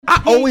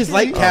I always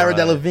like Cara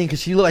Delevingne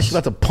because she look like she's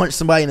about to punch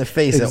somebody in the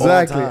face at all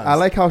times. I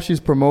like how she's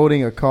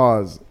promoting a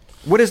cause.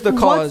 What is the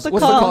cause?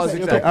 What's the cause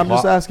exactly? I'm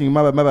just asking.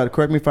 My bad.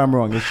 Correct me if I'm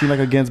wrong. Is she like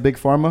against Big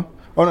Pharma?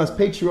 Oh no, it's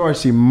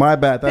patriarchy. My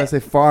bad. I say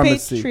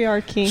pharmacy.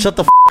 Patriarchy. Shut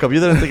the up. You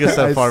didn't think it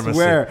said I pharmacy.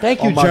 Swear,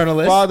 Thank you, on my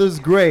journalist. Father's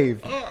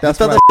grave. That's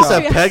I thought what that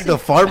said peg the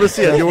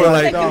pharmacy, and you were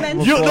like, no.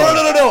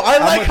 I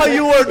like how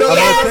you were.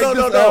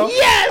 No.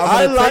 Yes.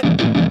 I like.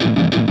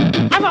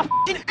 I'm a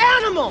f***ing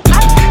animal.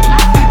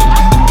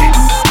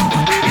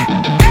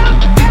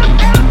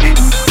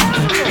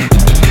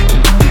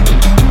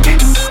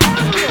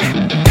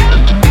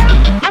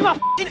 I'm a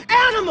f***ing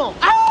animal.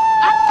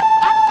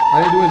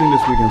 I didn't do anything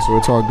this weekend, so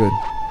it's all good.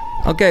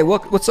 Okay,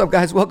 what's up,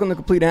 guys? Welcome to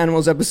Complete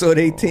Animals, episode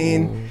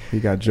 18. Oh,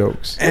 he got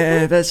jokes.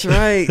 That's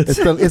right.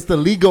 It's the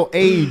legal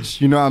age,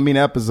 you know what I mean,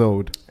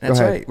 episode. That's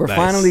right. We're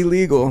finally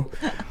legal.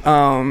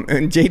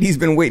 And JD's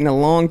been waiting a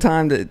long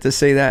time to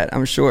say that,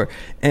 I'm sure.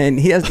 And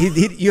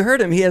you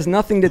heard him. He has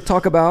nothing to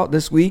talk about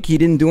this week. He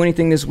didn't do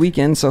anything this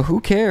weekend, so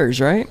who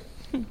cares, right?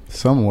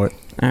 Somewhat.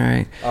 All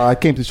right. I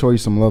came to show you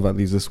some love at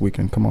least this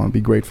weekend. Come on,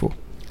 be grateful.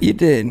 You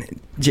did.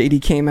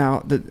 JD came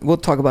out. We'll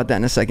talk about that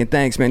in a second.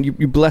 Thanks, man. You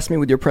blessed me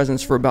with your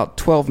presence for about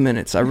 12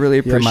 minutes. I really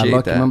appreciate that. My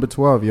lucky number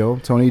 12, yo.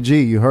 Tony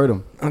G, you heard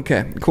him.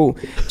 Okay, cool.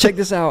 Check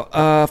this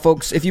out,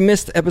 folks. If you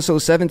missed episode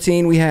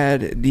 17, we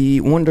had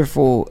the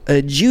wonderful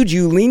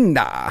Juju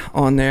Linda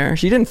on there.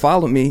 She didn't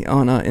follow me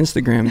on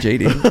Instagram,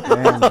 JD.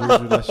 Damn,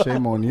 Juju, that's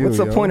shame on you. What's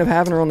the point of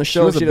having her on the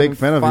show? She was a big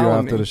fan of you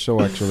after the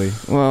show, actually.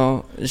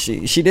 Well,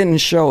 she didn't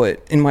show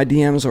it in my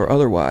DMs or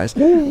otherwise.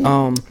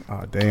 Oh,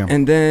 damn.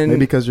 And then maybe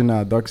because you're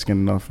not dark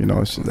skinned enough, you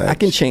know. I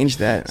can change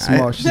that.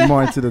 She's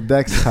more into the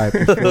Dex type.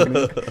 You feel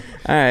me?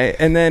 All right,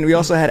 and then we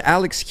also had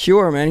Alex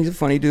Cure, man. He's a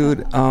funny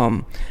dude.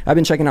 I've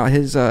been checking out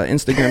his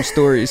Instagram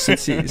stories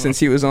since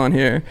he was on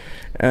here,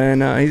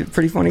 and he's a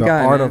pretty funny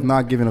guy. The art man. of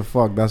not giving a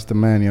fuck. That's the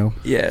man, yo.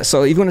 Yeah.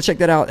 So if you want to check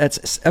that out,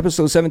 that's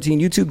episode 17.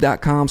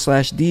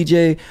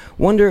 YouTube.com/DJ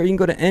Wonder. You can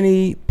go to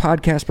any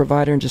podcast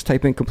provider and just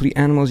type in Complete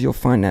Animals. You'll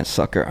find that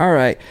sucker. All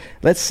right.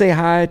 Let's say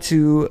hi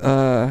to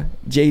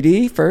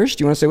JD first.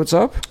 You want to say what's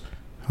up?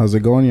 How's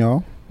it going,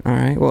 y'all? All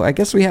right. Well, I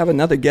guess we have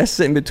another guest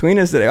sitting between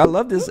us today. I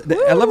love this.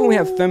 I love when we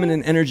have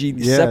feminine energy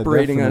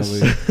separating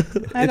definitely. us.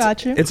 I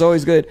got you. It's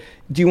always good.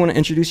 Do you want to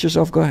introduce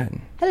yourself? Go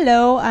ahead.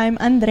 Hello, I'm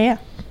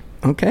Andrea.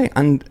 Okay.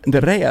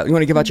 Andrea, you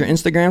want to give out your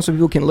Instagram so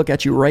people can look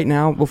at you right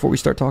now before we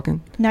start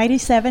talking?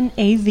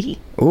 97AV.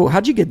 Oh,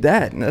 how'd you get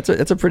that?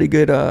 That's a pretty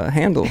good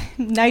handle.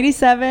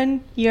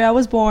 97, year I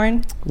was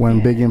born.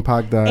 When Biggie and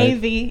Pac died.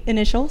 AV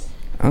initials.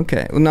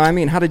 Okay. Well, no, I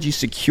mean, how did you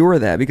secure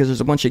that? Because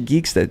there's a bunch of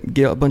geeks that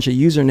get a bunch of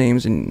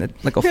usernames, and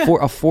like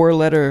a four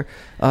letter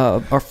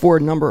or four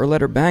number or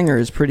letter banger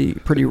is pretty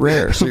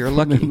rare. So you're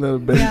lucky.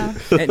 Yeah.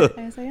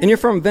 And you're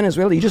from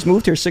Venezuela. You just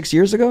moved here 6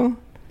 years ago?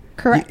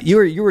 Correct.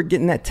 You were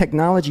getting that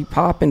technology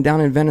popping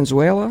down in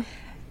Venezuela?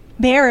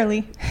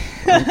 Barely.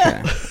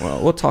 Okay.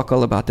 Well, we'll talk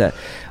all about that.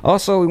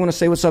 Also, we want to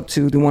say what's up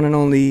to the one and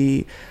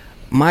only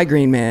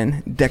migraine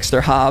man,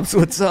 Dexter Hobbs.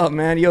 What's up,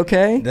 man? You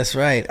okay? That's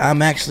right.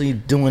 I'm actually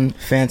doing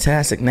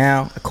fantastic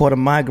now. I caught a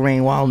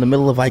migraine while in the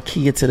middle of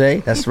IKEA today.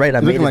 That's right.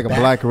 I'm looking like a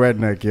black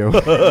redneck, yo.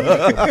 Black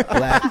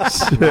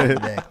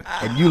redneck.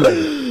 And you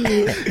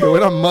like yo,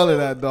 where that mullet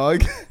at,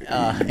 dog?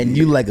 And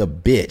you like a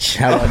bitch.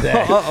 How about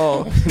that?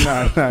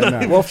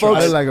 Nah. Well,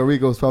 folks, I look like a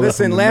Rico's probably.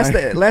 Listen,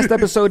 last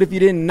episode, if you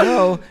didn't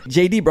know,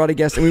 JD brought a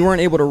guest and we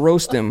weren't able to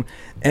roast him,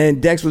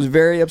 and Dex was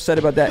very upset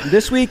about that.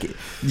 This week,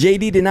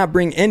 JD did not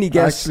bring any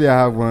guests. Actually,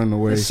 I have one in the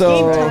way.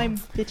 So, Game time,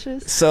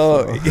 bitches.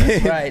 So,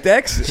 right.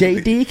 Dex,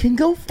 JD can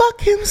go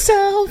fuck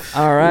himself.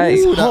 All right,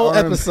 the whole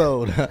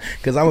episode,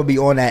 because I'm gonna be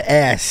on that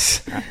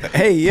ass.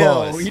 Hey,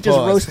 yo, you just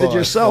roasted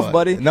yourself,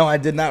 buddy. No, I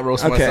did not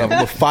roast myself. I'm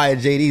gonna fire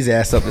JD's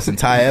ass up this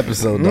entire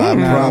episode. No,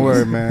 don't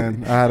worry,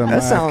 man. I had a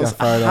mask. Got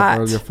fired hot. up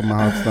earlier from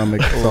my hot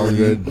stomach. It's all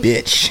good,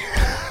 bitch.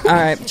 All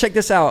right, check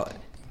this out.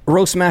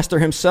 Roastmaster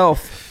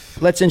himself.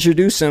 Let's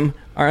introduce him.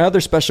 Our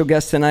other special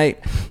guest tonight,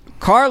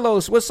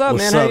 Carlos. What's up,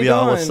 man? What's How up, you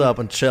y'all? doing? What's up?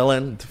 I'm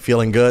chilling,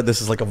 feeling good.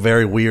 This is like a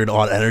very weird,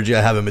 odd energy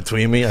I have in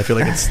between me. I feel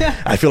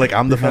like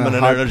I'm the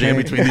feminine energy in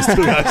between these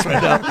two guys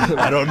right now.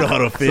 I don't know how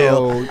to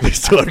feel.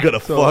 These two are gonna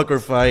fuck or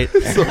fight.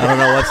 I don't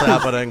know what's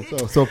happening.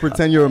 So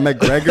pretend you're a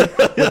McGregor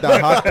with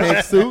that hot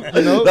pink suit.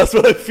 You know, that's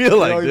what I feel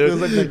like, dude.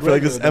 Like I feel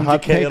like this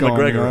MGK and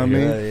McGregor. You know what I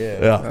mean?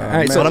 Yeah. All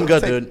right, so so I'm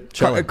good, dude.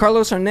 Chilling.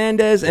 Carlos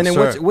Hernandez, and then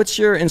what's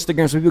your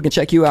Instagram so people can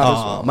check you out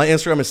as well? My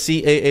Instagram is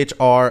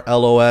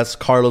CAHRLOS,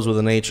 Carlos with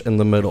an H in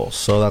the middle.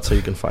 So that's how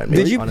you can find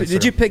me.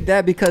 Did you pick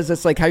that because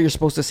that's like how you're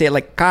supposed to say it,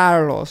 like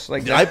Carlos?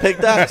 Like I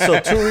picked that. So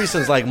two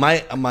reasons. Like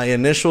my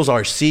initials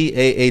are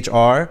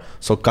CAHR,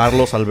 so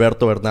Carlos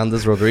Alberto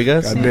Hernandez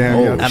Rodriguez.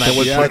 And I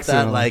would put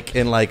that like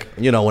in like,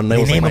 you know, when they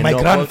was name like of my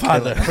notebook,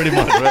 grandfather. pretty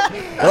much. Right?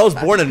 Well, I was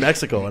born in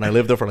Mexico and I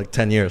lived there for like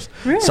 10 years.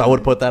 Really? So I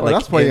would put that like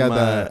that's why you in had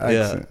that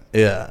accent.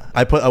 Yeah.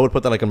 I would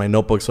put that like in my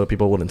notebook so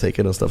people wouldn't take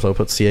it and stuff. So I would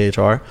put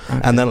CAHR.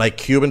 And then like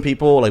Cuban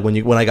people, like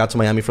when I got to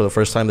Miami for the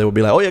first time, they would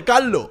be like, "Oh yeah,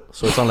 Carlo."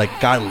 So it's on like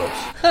Carlo.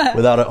 Carlos.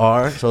 without an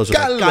R. So it's just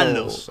like Carlos.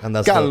 Carlos. And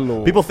that's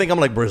Carlos. people think I'm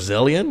like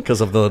Brazilian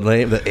because of the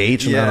name, the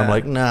H, and then Yeah. I'm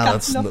like, nah,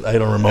 that's Carlos. I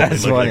don't remotely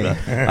That's look like funny.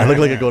 that. I look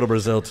like I go to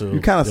Brazil too. You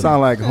kind of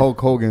sound like Hulk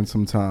Hogan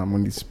sometime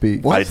when you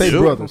speak. I Say do?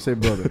 brother. Say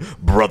brother.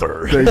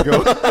 brother. There you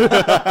go.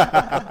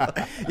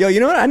 Yo, you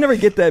know what? I never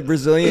get that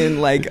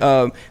Brazilian like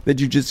the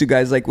jujitsu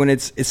guys like when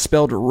it's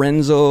spelled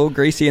Renzo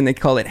Gracie and they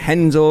call it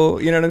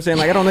Henzo. You know what I'm saying?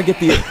 Like I don't get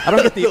the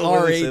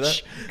When they say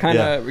RH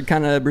that?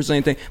 kind of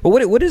Brazilian thing. But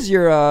what is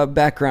your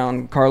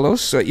background,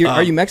 Carlos? So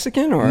are you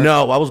Mexican or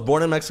No, I was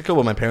born in Mexico,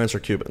 but my parents are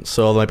Cubans.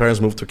 So my parents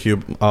moved from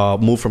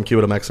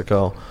Cuba to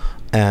Mexico,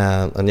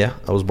 and yeah,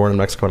 I was born in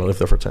Mexico and I lived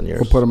there for 10 years.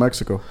 What part of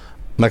Mexico?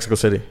 Mexico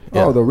City.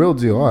 Yeah. Oh, the real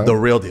deal. All right. The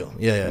real deal.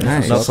 Yeah.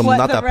 Nice. Not What,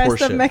 not the that rest poor of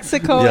shit.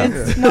 Mexico Yeah.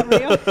 is not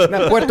real?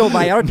 Puerto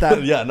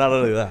Vallarta? Yeah, not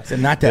only that. So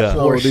not that Yeah.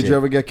 poor Oh, shit. did you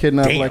ever get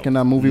kidnapped Damn. like in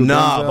that movie? With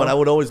Nah, Denzel? but I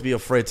would always be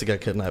afraid to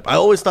get kidnapped. I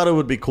always thought it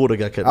would be cool to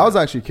get kidnapped. I was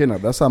actually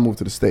kidnapped. That's how I moved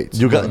to the States.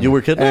 You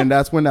were kidnapped? And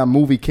that's when that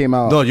movie came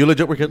out. No, you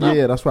legit were kidnapped?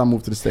 Yeah, that's why I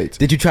moved to the States.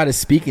 Did you try to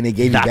speak and they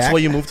gave you That's back? why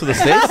you moved to the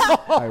States?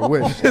 I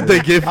wish. They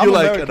give you I'm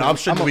like American. an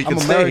option I'm we can I'm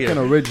stay American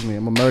here. originally.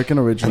 I'm American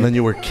originally. And then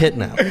you were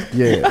kidnapped.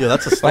 Yeah. Yeah,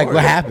 that's a story. Like,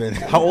 what happened?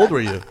 How old were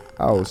you?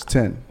 I was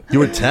 10. You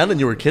were 10 and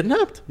you were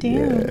kidnapped?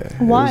 Damn. Yeah.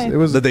 Why? It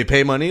was Did they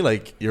pay money?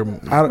 Like,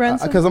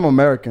 Ransom? because I'm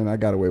American. I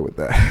got away with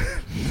that.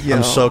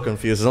 I'm so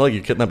confused. It's not like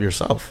you kidnapped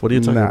yourself. What are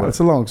you talking Nah, about? it's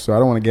a long story. I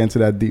don't want to get into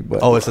that deep. But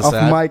Oh, it's a off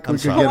sad? mic, I'm we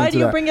sorry. could get Why into do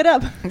you that. bring it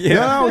up?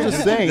 No, I was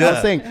just saying. I was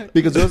Yeah. saying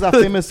because there was that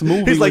famous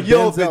movie. He's like, with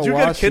yo, Denzel did you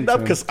get kidnapped?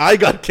 Washington. Because I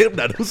got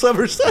kidnapped. Who's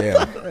ever said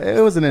Yeah. that?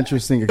 It was an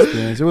interesting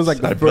experience. It was like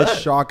the I first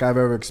bet. shock I've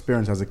ever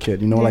experienced as a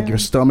kid. You know, like Yeah. your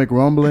stomach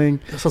rumbling.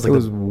 sounds It like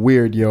was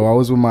weird, yo. I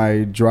was with my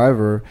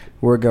driver.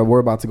 We're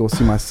about to go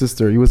see my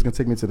sister. He was gonna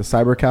take me to the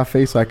cyber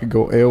cafe so I could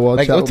go AOL.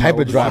 Like chat what with type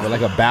my of driver?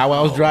 Like a Bow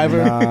Wow's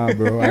driver? Nah,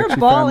 bro. You're Actually,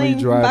 balling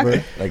family driver.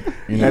 back- Like,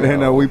 And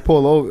then we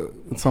pull over.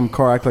 Some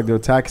car act like they're a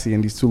taxi,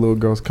 and these two little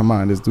girls come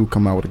out. And this dude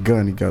come out with a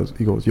gun. He goes,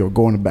 yo,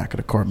 go in the back of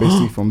the car.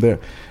 Basically from there.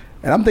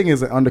 And I'm thinking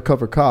it's an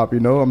undercover cop.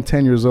 You know, I'm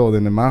 10 years old,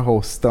 and then my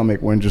whole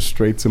stomach went just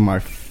straight to my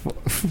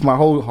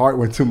whole heart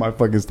went to my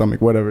fucking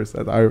stomach. Whatever it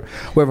says,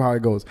 whatever how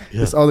it goes.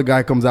 Yeah. This other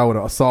guy comes out with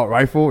an assault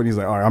rifle, and he's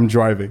like, all right, I'm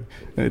driving,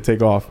 and they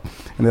take off.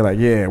 And they're like,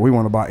 yeah, we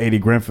want about 80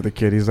 grand for the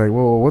kid. He's like,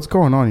 whoa, what's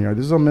going on here?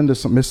 There's some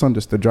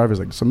misunderstanding. The driver's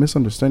like, some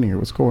misunderstanding here.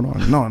 What's going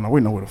on? No,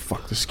 we know where the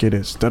fuck this kid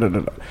is. Da, da,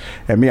 da, da.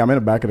 And me, I'm in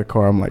the back of the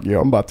car. I'm like,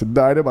 yo, I'm about to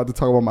die. They're about to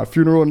talk about my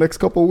funeral next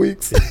couple of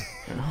weeks.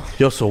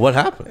 Yo, so what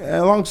happened?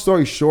 And long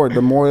story short,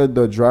 the more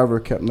the driver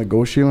kept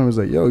negotiating, he was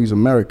like, yo, he's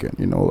American.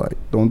 You know, like,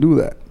 don't do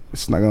that.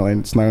 It's not gonna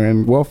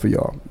end well for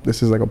y'all.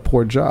 This is like a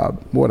poor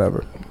job.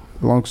 Whatever.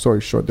 Long story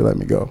short, they let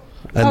me go.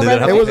 And Oh, they right. didn't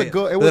have It to was pay- a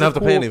good. It they was didn't a have to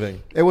cool, pay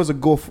anything. It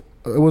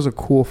was a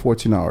cool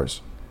 14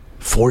 hours.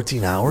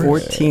 14 hours?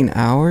 14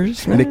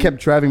 hours, man. And they kept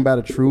driving by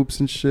the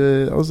troops and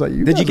shit. I was like,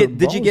 Did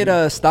you get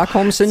a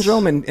Stockholm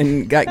syndrome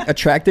and got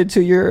attracted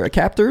to your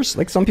captors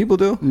like some people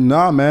do?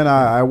 Nah, man,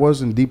 I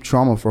was in deep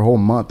trauma for a whole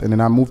month, and then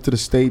I moved to the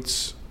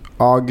States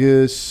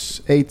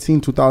August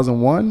 18,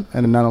 2001,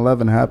 and then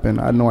 9/11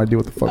 happened. I had no idea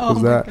what the fuck Oh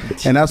was my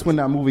that. And that's when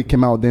that movie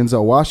came out,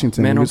 Denzel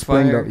Washington. Man He on was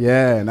playing Fire.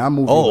 yeah, and that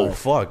movie. Oh, like,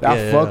 fuck. that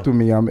Yeah, fucked yeah.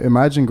 with me.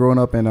 Imagine growing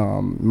up in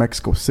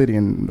Mexico City.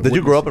 And Did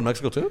you grow up in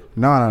Mexico too?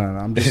 No.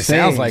 I'm just It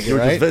sounds saying. like it, You were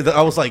right? just-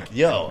 I was like,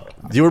 yo,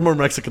 you were more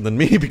Mexican than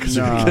me because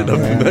you were Nah, kidnapped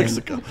in man.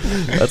 Mexico.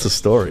 That's a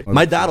story.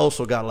 My dad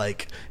also got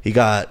like, he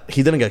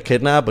didn't get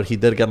kidnapped, but he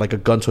did get like a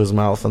gun to his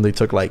mouth, and they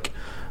took like,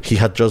 he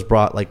had just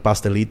brought like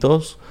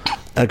pastelitos,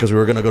 and because we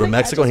were gonna go to Like,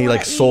 Mexico, I and he just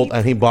like wanna sold, eat.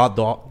 and he bought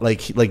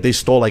they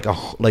stole like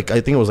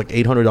I think it was like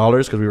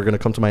 $800 because we were gonna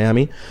come to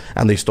Miami,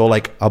 and they stole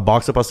like a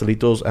box of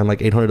pastelitos and like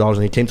 $800,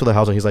 and he came to the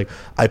house and he's like,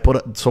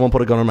 someone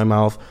put a gun in my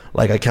mouth,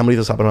 like I can't believe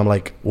this happened. I'm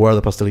like, where are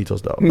the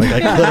pastelitos though? Like I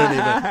couldn't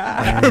even.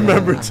 I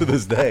remember to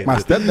this day. My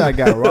stepdad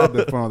got robbed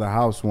in front of the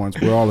house once.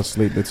 We're all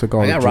asleep. They took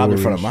all I the got robbed in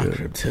jewelry front of my and shit.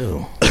 crib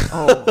too.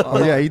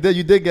 Oh yeah, he did.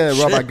 You did get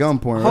robbed at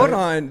gunpoint. Hold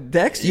right? on,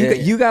 Dex, Yeah.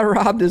 you got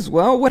robbed as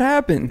well. What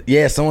happened?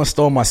 Yeah, someone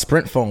stole my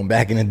Sprint phone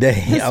back in the day.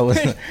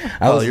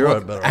 You're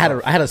a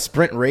better I had a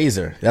Sprint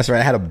Razor. That's right.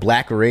 I had a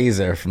black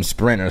Razor from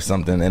Sprint or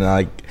something, and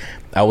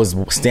I was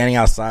standing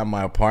outside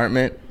my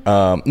apartment.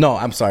 No,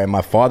 I'm sorry,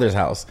 my father's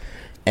house,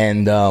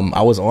 and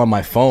I was on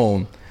my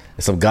phone.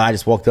 And some guy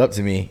just walked up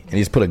to me and he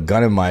just put a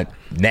gun in my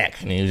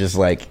neck, and he was just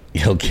like,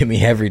 "Yo, give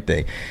me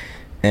everything."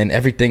 And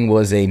everything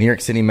was a New York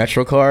City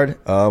Metro card,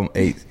 a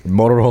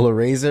Motorola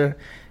Razor,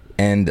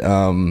 and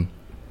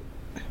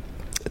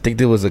I think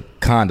there was a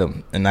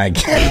condom. And I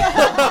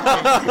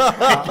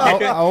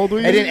How old were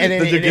you?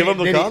 Did you give him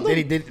the condom?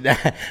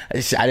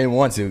 I didn't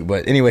want to,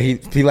 but anyway,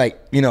 he like,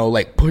 you know,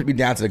 like put me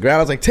down to the ground. I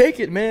was like, "Take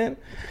it, man."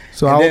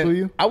 So And how then old were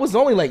you? I was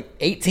only like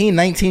 18,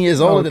 19 years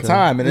old at the Okay.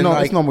 time, and then No, it's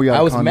like normal you have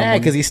I was condom mad on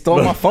because you. he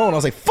stole my phone. I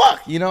was like,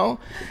 "Fuck," you know,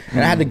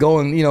 and I had to go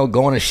and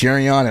go on a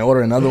Sherion and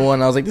order another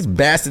one. I was like, "This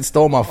bastard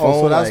stole my phone."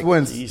 Oh, so that's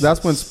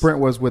like, when Sprint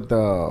was with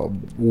the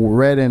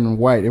red and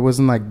white. It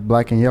wasn't like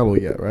black and yellow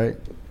yet, right?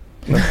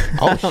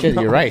 Oh shit,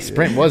 you're right.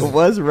 Sprint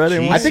was red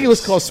and I white. think it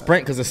was called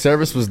Sprint because the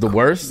service was the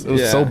worst. It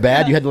was so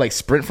bad you had to like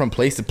sprint from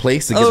place to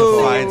place to get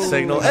the Fine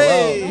signal.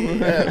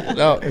 Hey,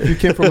 no. If you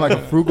came from like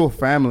a frugal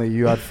family,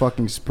 you had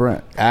fucking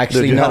Sprint.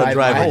 Actually, Dude, you're no. not a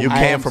driver. You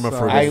came I'm from a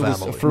sorry. frugal I was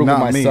family. frugal Not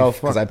me.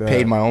 myself because I Fuck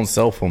paid that. my own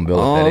cell phone bill.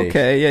 Oh, at that age.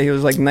 okay. Yeah, he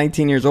was like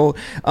 19 years old.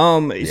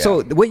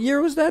 So what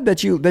year was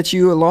that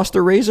you lost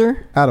a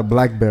razor? I had a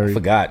BlackBerry.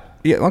 Forgot.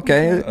 Yeah,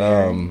 okay.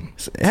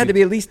 It had to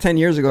be at least 10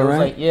 years ago, It was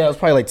right? it was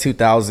probably like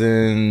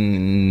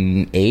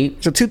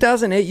 2008. So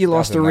 2008, you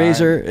lost a 2009.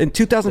 razor. In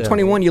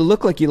 2021, you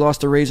look like you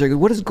lost a razor.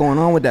 What is going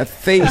on with that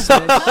face?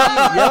 man?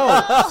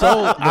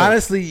 So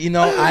honestly,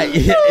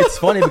 it's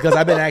funny because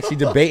I've been actually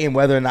debating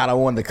whether or not I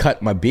wanted to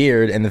cut my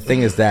beard, and the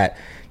thing is that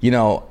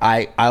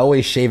I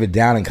always shave it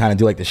down and kind of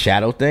do like the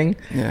shadow thing.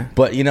 Yeah.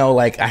 But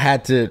like I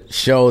had to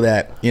show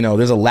that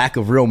there's a lack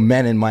of real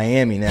men in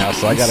Miami now,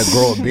 so I got to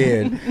grow a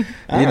beard.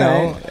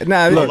 Nah,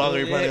 How long are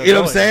you planning on You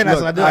know what I'm going? saying?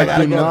 That's what I do. I I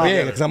gotta do grow a not-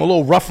 beard because I'm a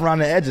little rough around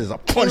the edges. I'll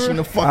punch you in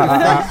the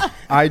fucking face.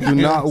 I do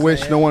not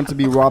wish no one to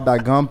be robbed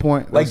at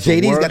gunpoint. Like That's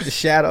the JD's got worst. the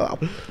shadow.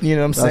 You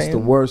know what I'm That's saying? the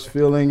worst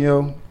feeling,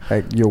 yo.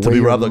 Like your To way be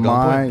your robbed at gunpoint?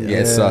 mind. Yeah,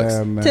 it sucks.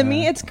 Man. To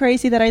me, it's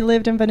crazy that I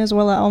lived in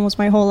Venezuela almost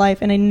my whole life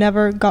and I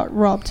never got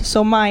robbed.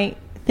 So my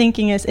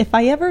thinking is, if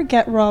I ever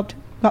get robbed,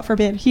 God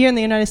forbid, here in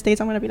the United States,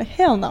 I'm gonna be like,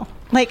 hell no.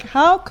 Like,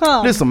 how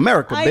come? This is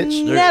America, I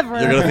bitch. never.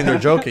 You're gonna think they're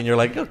joking. You're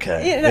like,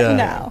 okay.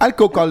 No. I'll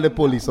go call the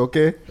police,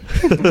 okay?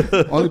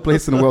 Only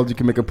place in the world you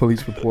can make a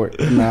police report.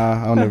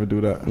 Nah, I'll never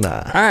do that.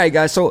 Nah. All right,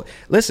 guys. So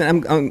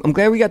listen, I'm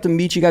glad we got to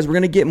meet you guys. We're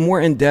gonna get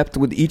more in depth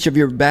with each of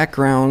your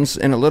backgrounds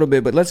in a little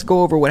bit, but let's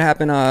go over what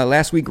happened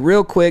last week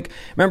real quick.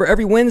 Remember,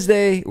 every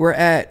Wednesday we're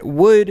at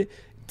Wood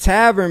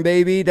Tavern,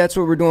 baby. That's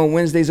what we're doing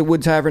Wednesdays at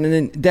Wood Tavern. And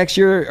then Dex,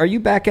 are you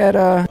back at?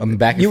 I'm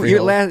back at Your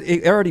Freehold. last,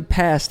 it already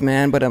passed,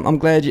 man. But I'm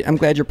glad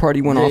your party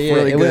went off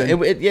really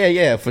good.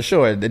 Yeah, for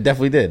sure. It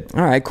definitely did.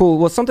 All right, cool.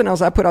 Well, something else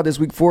I put out this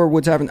week for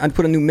Wood Tavern, I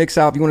put a new mix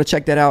out. If you want to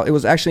check that out, it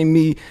was actually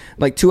me,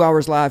 like 2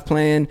 hours live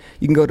playing.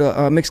 You can go to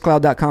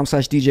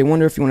mixcloud.com/DJ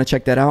Wonder if you want to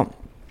check that out.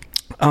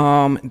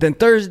 Then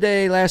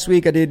Thursday last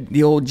week I did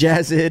the old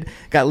Jazzid,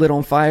 got lit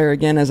on fire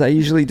again as I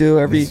usually do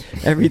every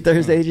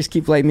Thursday. Just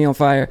keep lighting me on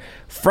fire.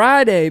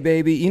 Friday,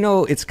 baby,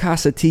 it's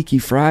Casa Tiki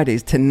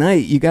Fridays.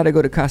 Tonight you got to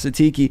go to Casa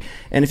Tiki,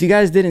 and if you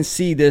guys didn't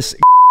see this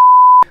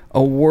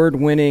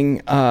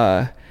award-winning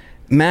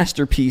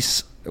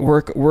masterpiece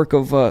work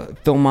of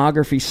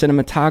filmography,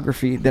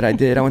 cinematography that I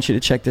did, I want you to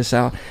check this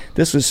out.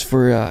 This was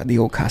for the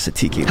old Casa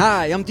Tiki.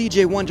 Hi, I'm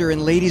DJ Wonder,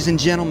 and ladies and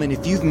gentlemen,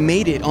 if you've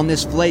made it on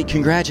this flight,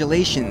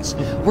 congratulations.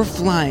 We're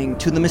flying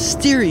to the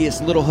mysterious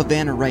Little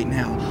Havana right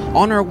now,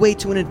 on our way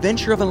to an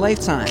adventure of a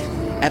lifetime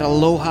at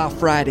Aloha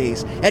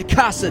Fridays at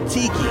Casa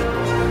Tiki.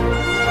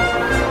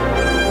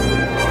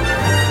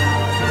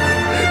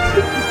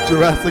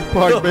 Jurassic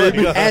Park,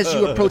 baby. As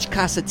you approach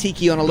Casa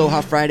Tiki on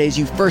Aloha Fridays,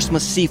 you first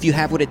must see if you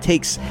have what it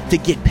takes to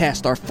get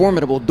past our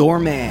formidable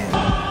doorman.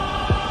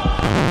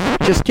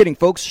 Just kidding,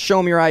 folks. Show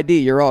them your ID.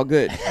 You're all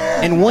good.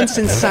 And once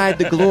inside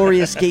the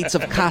glorious gates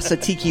of Casa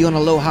Tiki on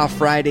Aloha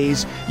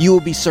Fridays, you will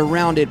be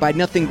surrounded by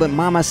nothing but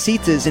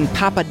mamacitas and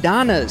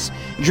papadonas,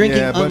 drinking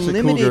Yeah, a bunch of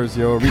unlimited cougars,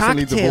 yo.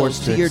 Recently cocktails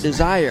divorced to your chicks.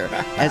 desire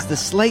as the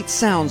slight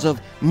sounds of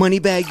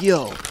Moneybag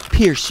Yo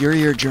pierce your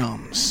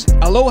eardrums.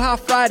 Aloha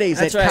Fridays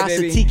That's at right,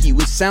 Casa baby. Tiki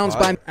with sounds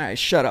by... All right,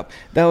 shut up.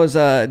 That was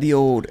the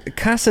old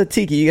Casa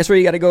Tiki. That's where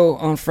you got to go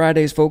on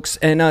Fridays, folks.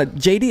 And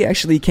JD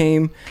actually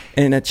came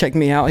and checked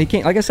me out. He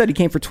came, like I said, he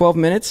came for 12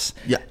 minutes.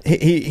 Yeah.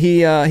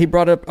 He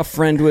brought up a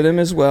friend with him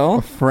as well.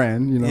 A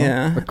friend,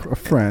 Yeah. a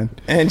friend.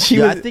 And she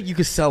Yeah, was... I think you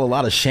could sell a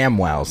lot of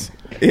ShamWows.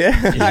 Yeah,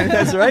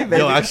 that's right,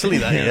 baby. Yo, actually,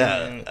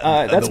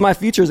 That's my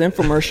features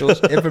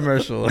infomercials.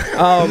 Infomercial.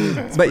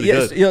 But pretty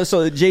yes, good.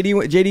 so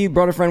JD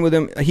brought a friend with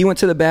him. He went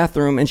to the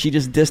bathroom and she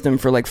just dissed him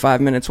for like 5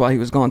 minutes while he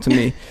was gone to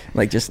me,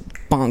 like just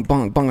bong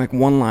bong bong, like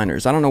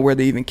one-liners. I don't know where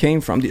they even came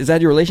from. Is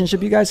that your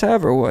relationship you guys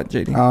have or what,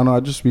 JD? I don't know.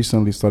 I just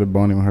recently started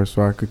bonding with her,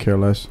 so I could care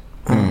less.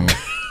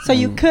 So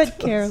you could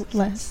care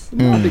less.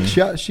 I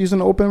think she's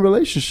in an open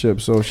relationship,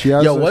 so she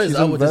has. Yo, what is she's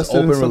up with this invested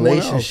in open someone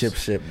relationship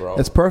else. shit, bro?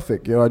 It's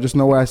perfect, yo. I just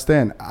know where I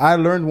stand. I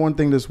learned one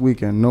thing this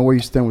weekend: know where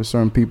you stand with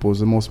certain people is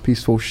the most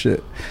peaceful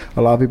shit.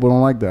 A lot of people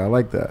don't like that. I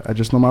like that. I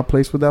just know my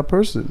place with that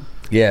person.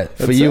 Yeah,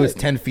 for That's you, it. it's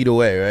 10 feet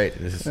away, right?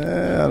 It's-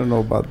 I don't know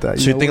about that.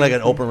 So you know think what? like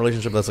an open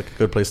relationship, that's like a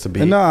good place to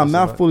be? And no, I'm Is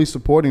not that- fully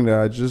supporting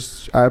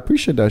that. I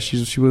appreciate that.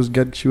 She was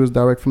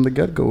direct from the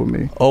get go with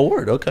me. Oh,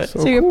 word. Okay.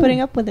 So you're putting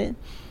up with it.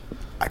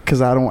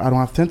 Because I don't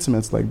have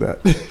sentiments like that.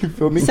 You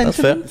feel me? That's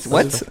fair. Sentiments?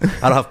 What?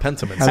 I don't have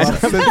pentiments. I don't have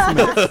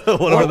sentiments.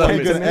 Whatever that you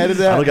means. can edit I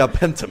that. don't got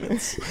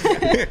pentiments.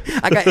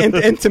 I got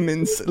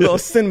Entenmann's little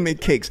cinnamon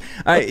cakes.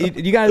 All right,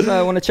 you guys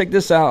want to check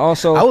this out?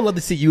 Also, I would love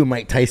to see you and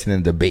Mike Tyson in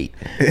a debate.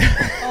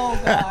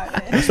 Oh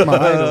God. That's my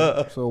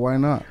idol. So why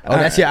not? Oh,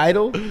 that's your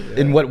idol?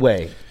 In what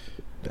way?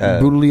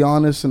 Brutally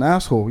honest and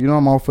asshole. You know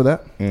I'm all for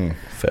that.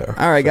 Fair.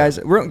 all right, guys.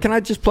 Can I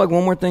just plug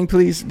one more thing,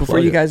 please, before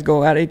Plug you it. guys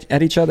go at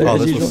each other Oh,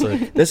 as this was usual?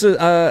 sick. This is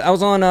I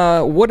was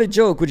on What a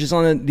Joke, which is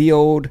on the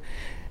old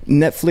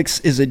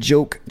Netflix is a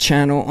Joke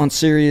channel on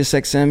Sirius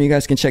XM. You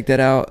guys can check that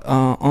out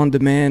on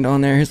demand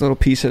on there. Here's a little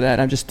piece of that.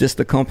 I just dissed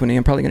the company.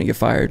 I'm probably going to get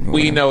fired.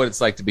 We know what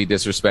it's like to be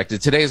disrespected.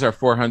 Today's our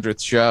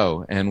 400th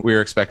show, and we're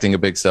expecting a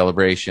big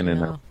celebration,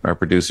 and our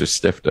producer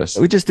stiffed us.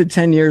 We just did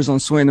 10 years on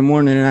Sway in the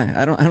Morning, and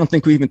I don't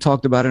think we even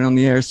talked about it on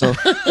the air. So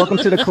welcome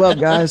to the club,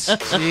 guys.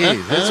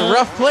 Jeez, it's a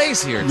rough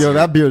place here. Yo,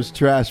 that beard's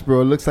trash,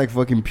 bro. It looks like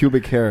fucking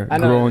pubic hair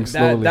growing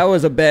slowly. That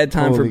was a bad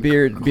time for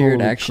beard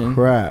holy action.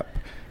 Crap.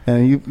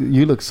 And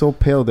you look so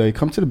pale there.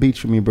 Come to the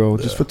beach with me, bro,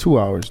 just for 2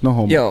 hours. No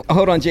homo. Yo,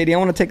 hold on, JD. I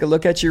want to take a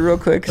look at you real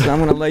quick because I'm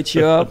going to light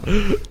you up.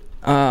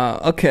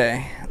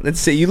 Okay. Let's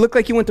see. You look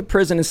like you went to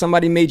prison and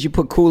somebody made you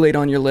put Kool-Aid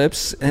on your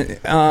lips.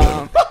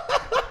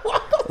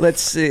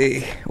 Let's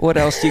see. What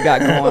else you got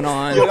going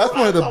on? Yo, that's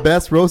one of the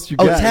best roasts you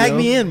got. Tag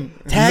me in.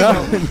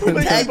 Tag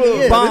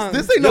me in. Bong.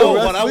 This ain't no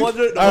wrestling. But I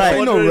wonder. All right,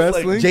 ain't no like,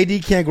 wrestling.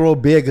 JD can't grow a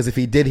beard because if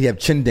he did, he'd have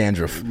chin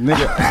dandruff.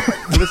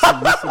 Nigga,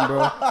 listen,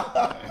 bro.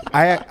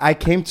 I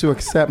came to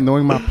accept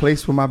knowing my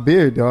place with my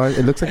beard, dog.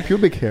 It looks like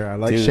pubic hair. I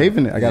like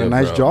shaving it. I got a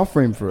nice jaw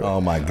frame for it. Oh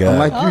my god.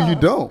 Unlike you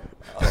don't.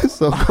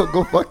 So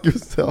go fuck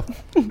yourself.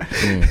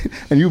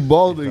 And you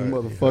balding,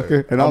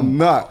 motherfucker, and I'm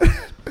not.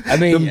 I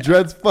mean, them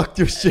dreads fucked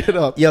your shit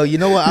up. Yo, you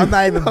know what? I'm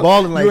not even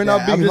balling like You are that.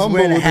 not being I'm just humble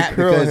wearing a with the hat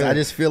curl because hair. I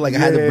just feel like I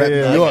had to rep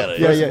New I York.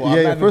 get it.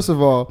 Yeah. First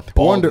of all,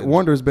 balding.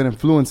 Wonder's been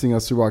influencing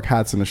us to rock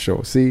hats in the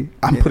show. See,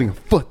 I'm putting a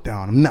foot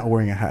down. I'm not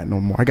wearing a hat no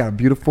more. I got a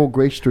beautiful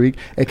gray streak,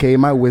 aka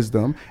my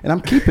wisdom, and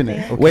I'm keeping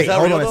it. Okay? Wait, Is that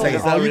hold real on a though? second.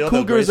 Is that All you real, the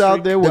cougars gray out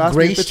streak? there will The ask me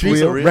gray if it's streaks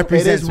real.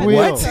 represents It is real.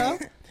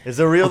 what? Is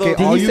it real Okay,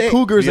 though? all you you say-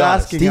 cougars be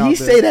honest. asking Did out he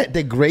there. say that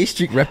the gray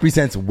streak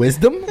represents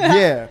wisdom?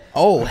 Yeah.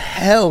 Oh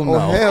hell no! Oh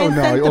hell And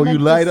no! Oh, you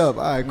sentimentals. light up.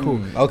 All right, cool.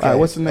 Okay. All right,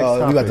 what's the next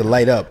topic? You got to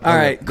light up. All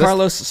right,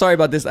 Carlos, sorry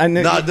about this. I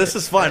know. Nah, this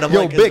is fine. I'm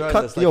Yo, like big enjoying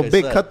cut. this, like Yo, I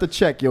big said. cut the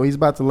check. Yo, he's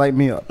about to light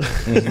me up.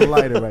 There's a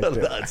lighter right there.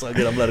 Nah, it's all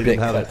good. I'm letting him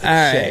have it. All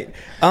right.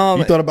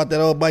 You thought about that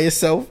all by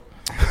yourself?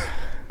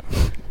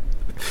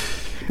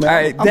 All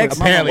right, Dex.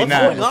 Apparently What's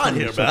not. going on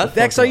here, man?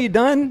 Dex, are you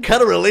done? What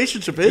kind of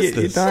relationship is You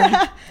this?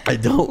 done? I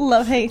don't.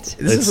 Love hate.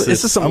 This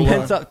is some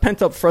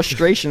pent up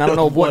frustration. I don't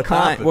know What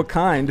happened? what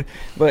kind,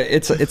 but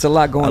it's a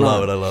lot going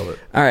on. I love it.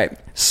 All right,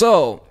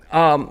 so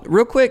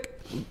real quick,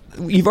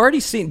 you've already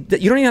seen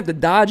that you don't even have to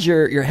dodge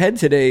your head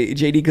today,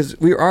 JD, because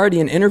we're already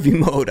in interview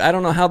mode. I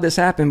don't know how this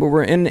happened, but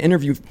we're in the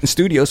interview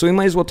studio, so we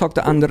might as well talk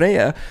to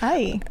Andrea.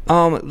 Hi.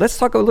 Let's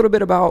talk a little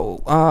bit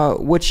about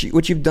what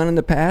you've done in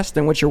the past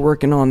and what you're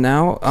working on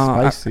now.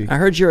 Spicy. I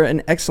heard you're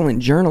an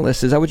excellent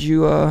journalist. Is that what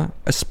you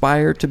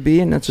aspire to be?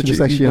 And that's what Just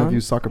you've actually done? interview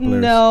soccer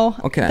players. No.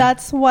 Okay.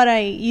 That's what I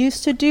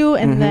used to do,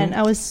 and then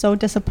I was so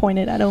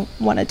disappointed. I don't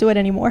want to do it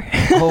anymore.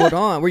 Hold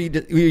on. Were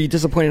you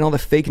disappointed in all the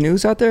fake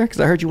news out there? Because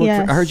I heard you work.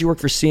 Yes. I heard you work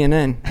for CNN.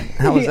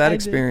 How was I that did.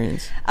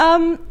 experience?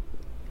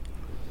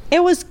 It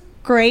was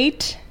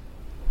great,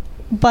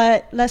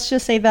 but let's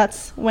just say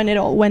that's when it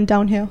all went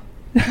downhill.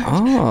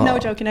 Oh. No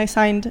joking. I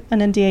signed an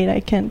NDA that I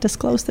can't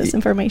disclose this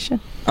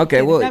information. Okay.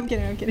 Kidding. Well, I'm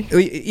kidding.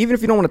 even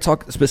if you don't want to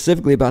talk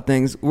specifically about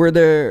things,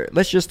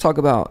 let's just talk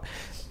about.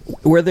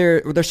 Were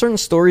there certain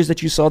stories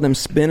that you saw them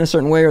spin a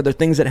certain way, or are there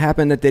things that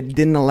happened that they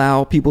didn't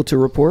allow people to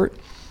report?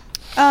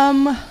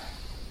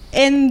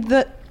 In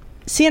the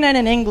CNN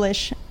in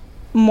English,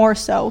 more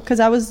so because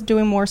I was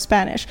doing more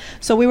Spanish,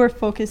 so we were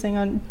focusing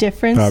on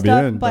different Está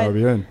stuff. bien, But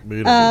está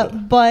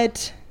bien.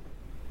 but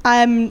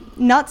I'm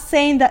not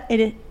saying that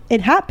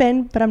it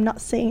happened, but I'm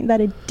not saying that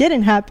it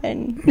didn't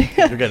happen.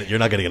 You're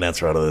not getting an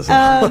answer out of this.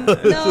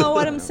 No,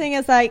 what I'm saying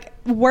is like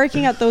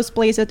working at those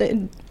places, it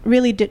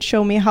really did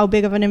show me how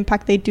big of an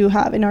impact they do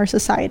have in our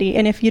society.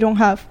 And if you don't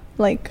have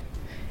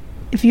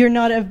if you're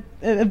not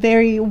a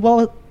very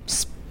well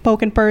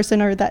spoken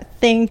person or that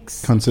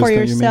thinks Consistent, for you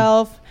mean?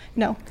 yourself,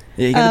 no.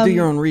 Yeah, you got to do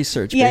your own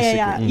research. Basically.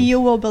 Yeah. You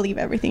will believe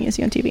everything you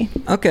see on TV.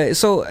 Okay,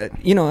 so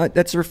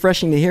that's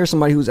refreshing to hear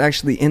somebody who's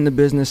actually in the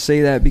business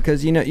say that,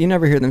 because you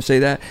never hear them say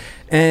that.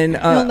 And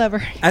You'll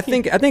never. I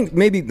think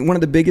maybe one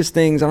of the biggest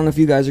things, I don't know if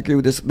you guys agree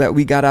with this, that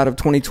we got out of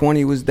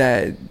 2020 was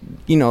that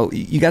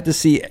you got to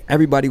see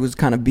everybody was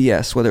kind of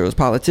BS, whether it was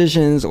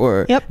politicians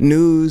or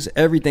news,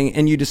 everything,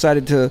 and you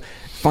decided to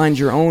find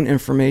your own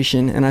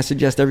information. And I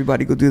suggest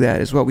everybody go do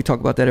that as well. We talk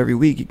about that every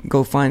week. You can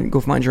go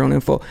find your own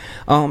info.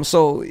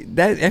 So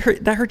that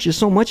hurt you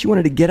so much you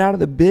wanted to get out of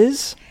the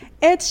biz?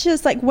 It's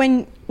just like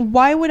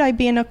why would I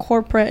be in a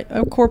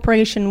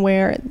corporation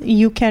where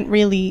you can't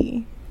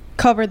really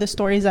cover the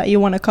stories that you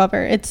want to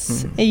cover?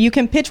 It's you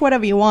can pitch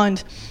whatever you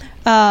want,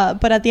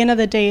 but at the end of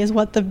the day is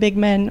what the big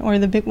men or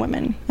the big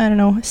women, I don't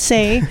know,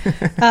 say.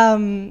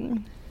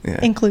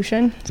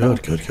 Inclusion.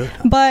 Good.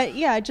 But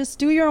yeah, just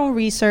do your own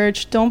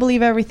research. Don't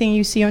believe everything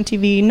you see on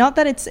TV. Not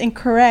that it's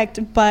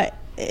incorrect, but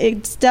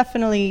it's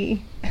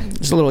definitely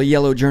There's a little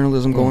yellow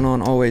journalism going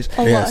on always.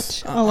 a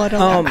lot.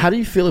 How do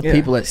you feel if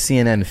people at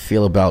CNN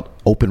feel about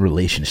open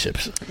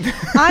relationships?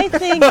 I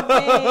think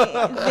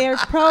they're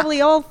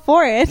probably all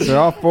for it. They're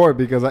all for it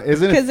because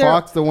isn't it 'Cause they're-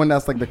 Fox the one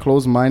that's like the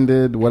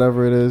closed-minded,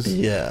 whatever it is?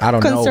 Yeah. I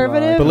don't know.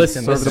 Conservative? But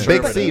listen, So the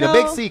big C, No.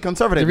 the big C,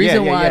 conservative. The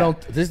reason yeah, why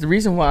yeah. the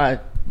reason why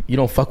you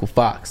don't fuck with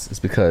Fox is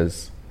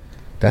because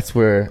that's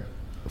where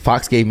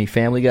Fox gave me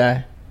Family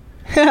Guy.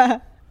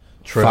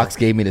 True. Fox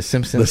gave me The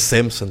Simpsons. The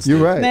Simpsons. You're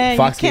dude. right. Man,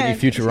 Fox you gave me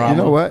can't. Futurama. You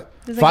know what?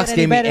 Doesn't Fox get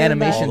any gave me better than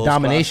that. Animation All those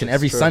Domination classics,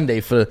 every true. Sunday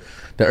for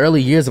the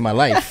early years of my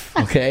life.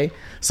 Okay,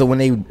 so when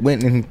they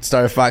went and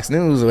started Fox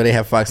News, or they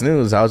have Fox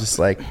News, I was just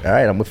like, all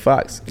right, I'm with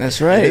Fox.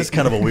 That's It right. is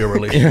kind of a weird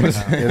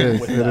relationship It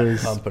is. with It that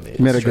is. company.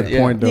 You made a It's good true.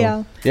 point, though.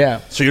 Yeah. Yeah,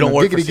 So you don't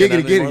work for Giggity,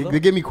 CNN giggity, anymore, giggity. though? They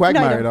give me No, I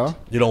Quagmire, don't. though.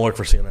 You don't work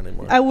for CNN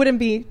anymore. I wouldn't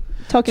be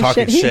talking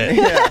Talking shit.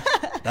 shit.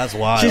 That's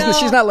wild.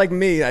 She's not like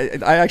me.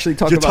 I actually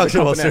talk You're about talking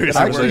the about company serious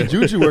I Actually, work for.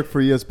 Juju worked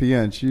for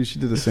ESPN. She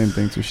did the same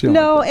thing too. She don't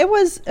No, like it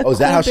was. A Oh, is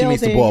that cool how she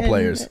meets the building ball and-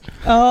 players?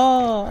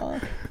 Oh,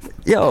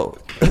 Yo,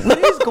 what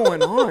is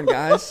going on,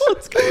 guys?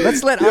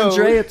 Let's let Yo.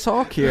 Andrea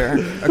talk here.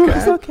 it's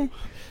Okay. okay.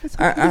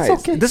 All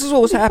right. This is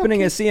what was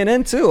happening at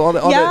CNN too. All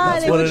the Yeah,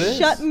 they what would it is.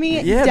 shut me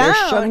Yeah, they're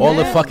down. shutting all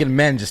the man. fucking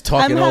men just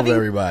talking I'm over having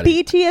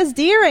everybody.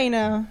 PTSD right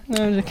now.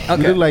 No, I'm just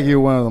kidding. You look like you're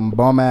one of them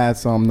bum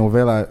ass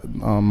novella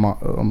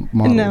models.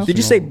 No. Did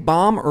you say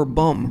bomb or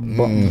bum?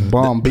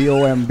 Bomb?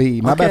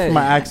 B-O-M-B. My bad Okay. for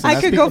my accent. I I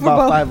could speak go for about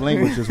both. 5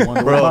 languages. Wonder.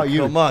 What Bro, about you?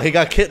 come on. He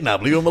got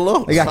kidnapped. Leave him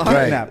alone. He got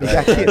kidnapped. He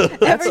got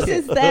kidnapped. Ever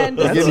since then,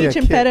 the Give me a speech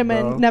kick,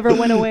 impediment bro. never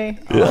went away.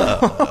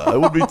 I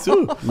would be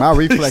too. My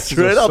reflexes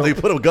Straight are up, so- they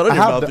put a gun in I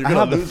your have mouth. the, You're I gonna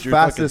have the lose your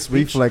fucking fastest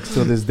speech. reflex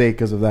till this day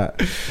because of that.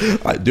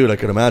 Dude, I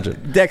can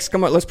imagine. Dex,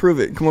 come on, let's prove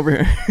it. Come over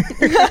here.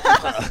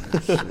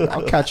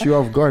 I'll catch you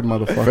off guard,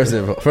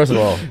 motherfucker. First of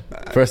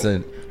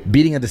all,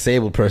 beating a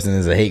disabled person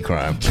is a hate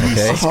crime.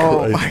 Okay,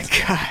 Oh my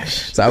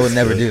gosh. so I would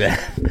never do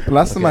that.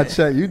 Last time I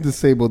checked, you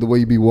disabled the way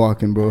you be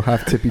walking, bro.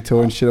 Half tippy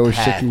toe and shit, always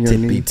Half shaking your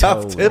knee. tippy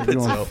toe. Tough tip.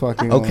 You on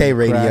fucking Okay, on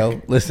radio,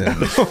 crack.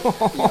 listen.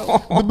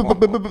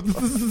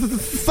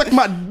 Suck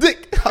my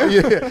dick. Oh,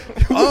 yeah.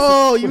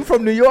 Oh, you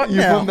from New York You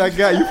now? from that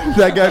guy? You from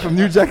that guy from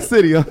New Jack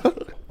City? Huh?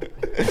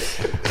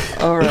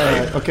 All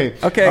right. Okay.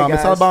 Okay, guys.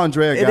 It's all about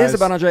Andrea, guys. It is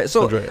about Andrea.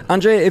 So, Andrea.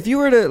 Andrea, if you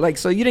were to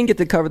so you didn't get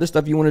to cover the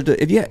stuff you wanted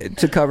to. If you had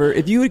to cover,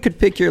 if you could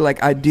pick your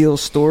ideal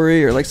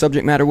story or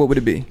subject matter, what would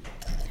it be?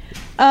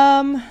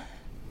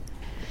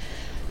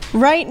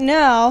 Right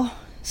now,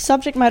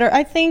 subject matter.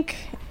 I think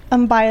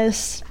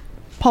unbiased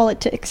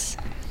politics.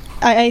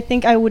 I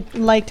think I would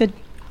like to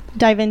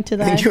dive into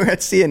And that. you were at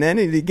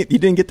CNN and you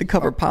didn't get to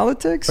cover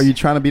politics. Are you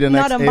trying to be the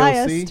next Not AOC?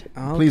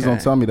 unbiased. Please don't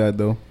Okay. tell me that,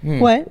 though.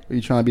 What? Are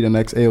you trying to be the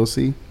next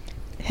AOC?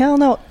 Hell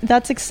no.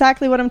 That's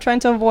exactly what I'm trying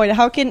to avoid.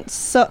 How can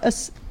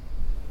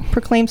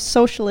proclaimed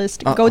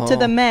socialist go to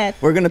the Met?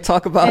 We're gonna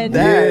talk about And-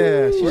 that.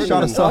 Yeah, she We're shot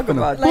gonna herself talk in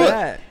the about foot.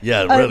 that.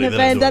 Yeah, An really.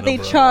 event that they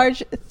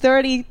charge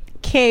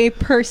 $30K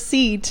per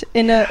seat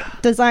in a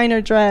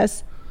designer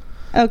dress.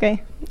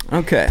 Okay.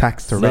 Okay.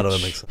 Tax to None of it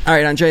rich. makes sense. All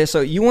right, Andrea. So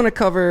you want to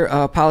cover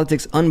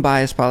politics,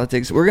 unbiased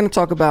politics. We're going to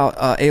talk about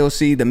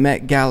AOC, the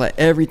Met Gala,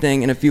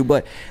 everything in a few.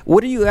 But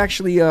what are you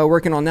actually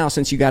working on now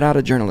since you got out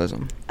of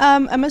journalism?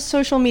 I'm a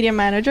social media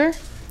manager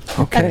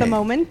at the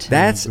moment.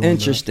 That's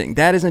interesting.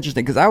 That is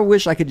interesting because I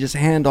wish I could just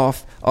hand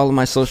off all of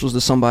my socials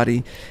to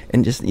somebody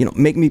and just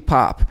make me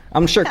pop.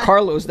 I'm sure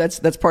Carlos,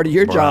 that's part of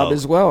your Bro. job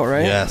as well,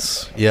 right?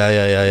 Yes.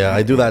 Yeah.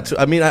 I do that too.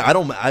 I mean,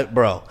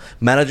 bro,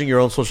 managing your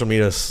own social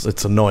media,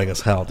 it's annoying as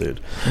hell, dude.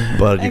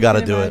 But you I got to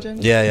can do imagine.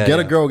 it. Yeah. Get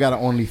a girl got an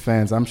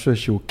OnlyFans. I'm sure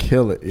she'll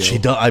kill it. Yo. She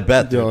does. I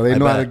bet. Yo, dude. they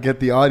know I how to bet. get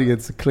the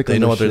audience to click They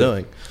on know the what they're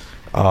shit. doing.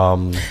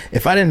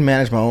 If I didn't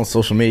manage my own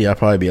social media, I'd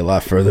probably be a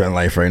lot further in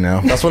life right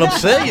now. That's what I'm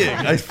saying.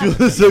 I feel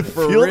this. I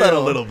feel that a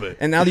real. little bit.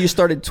 And now that you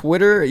started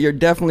Twitter, you're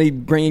definitely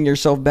bringing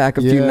yourself back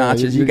a few Yeah,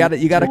 notches. You you-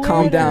 got to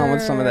calm down with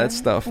Twitter. some of that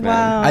stuff, man.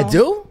 Wow. I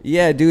do?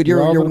 Yeah, dude,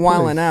 You're all you're over the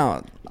wilding place.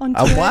 out. On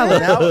I'm Twitter?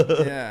 wilding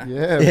out. Yeah.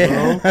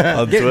 Yeah, bro.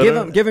 On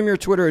Twitter? Give him your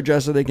Twitter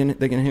address so they can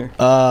hear.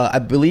 I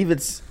believe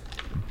it's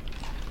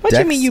What do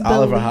Dex you mean you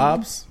Oliver believe?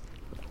 Hobbs.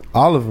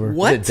 Oliver.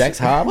 What? Is it Dex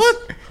Hobbs?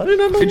 What? I did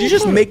not know. Did you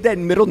just make that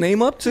middle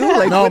name up too?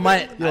 Like No, what-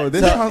 my Yo,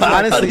 this so, sounds like-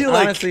 honestly,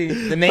 like- honestly,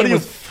 the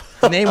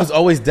name was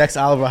always Dex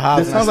Oliver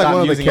Hobbs. This and I sounds like stopped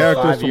one of the using it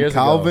characters 5 from years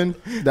Calvin,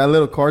 that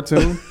little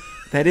cartoon.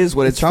 that is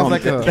what it's sounds from.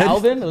 like a-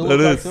 Calvin, a That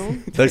little is.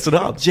 cartoon. Dexter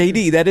Hobbs.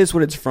 JD, that is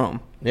what it's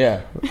from.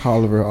 Yeah,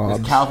 Oliver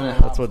Hobbs. Calvin. And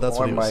Hobbes. That's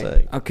what he was Or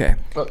saying. Okay.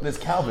 Look, there's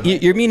Calvin.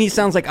 You mean he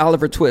sounds like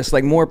Oliver Twist?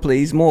 Like more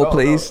please, more No,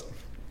 please.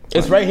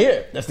 It's right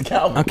here. That's the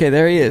Calvin. Okay,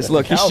 there he is.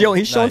 Look, he's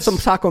Calvin. showing Nice. some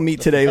taco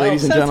meat today,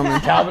 ladies and gentlemen.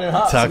 Calvin and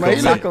Hobbes. Taco Man,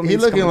 meat. Taco he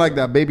meat's looking coming. like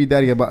that baby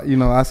daddy about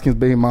asking his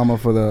baby mama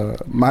for the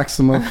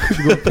maximum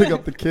to go pick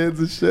up the kids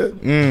and shit.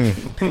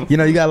 You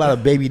know, you got a lot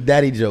of baby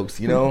daddy jokes.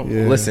 You know,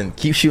 Yeah. Listen,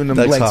 keep shooting them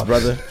Dex blanks, Hobbs.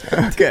 brother.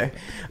 Okay.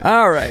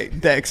 All right,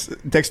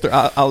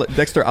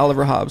 Dexter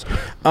Oliver Hobbs.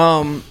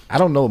 I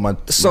don't know what my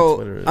So,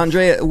 Twitter is.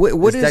 Andrea, what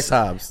It's is Dex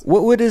Hobbs.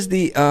 What is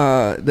the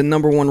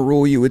number one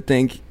rule you would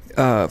think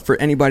for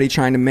anybody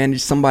trying to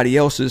manage somebody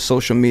else's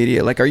social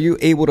media? Like, are you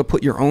able to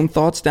put your own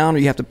thoughts down, or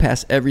you have to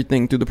pass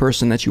everything through the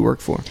person that you work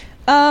for?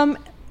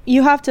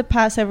 You have to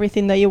pass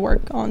everything that you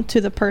work on to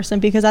the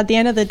person, because at the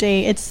end of the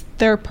day, it's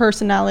their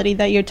personality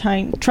that you're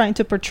trying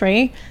to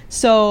portray.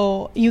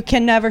 So you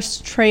can never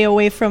stray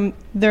away from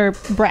their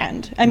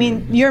brand. I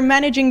mean, you're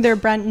managing their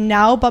brand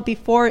now, but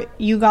before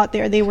you got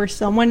there, they were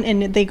someone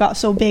and they got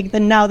so big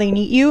that now they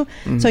need you.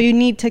 So you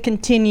need to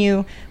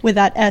continue with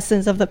that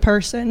essence of the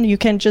person. You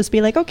can't just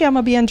be like, okay, I'm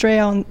gonna be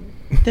Andrea on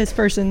this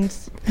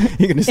person's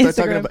You're gonna start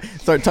Instagram.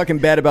 start talking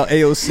bad about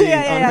AOC Yeah,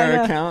 on yeah, her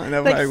yeah. account,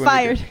 and Like, everybody would be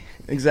fired. good.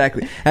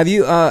 Exactly. Have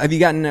you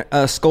gotten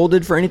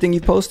scolded for anything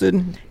you've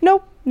posted?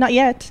 Nope, not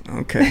yet.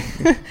 Okay,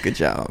 good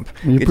job.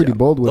 You're Good pretty job.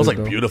 bold That with was it, like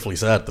though. beautifully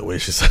said the way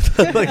she said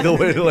that. Like the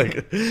way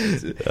like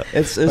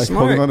It's Like smart.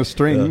 holding on a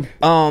string.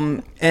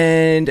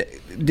 And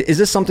is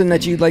this something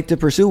that you'd like to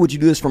pursue? Would you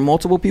do this for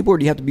multiple people, or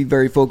do you have to be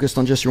very focused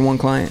on just your one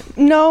client?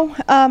 No,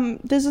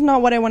 this is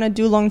not what I want to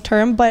do long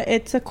term, but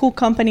it's a cool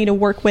company to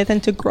work with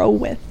and to grow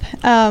with.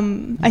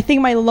 I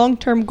think my long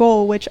term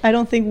goal, which I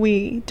don't think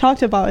we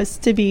talked about, is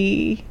to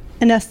be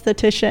an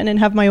esthetician and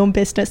have my own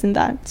business in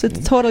that. So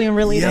it's totally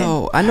unrelated.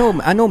 Yo, I know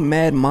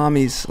mad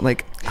mommies,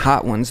 like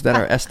hot ones that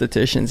are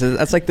estheticians.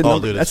 That's like the Oh,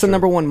 number, dude, it's that's the true.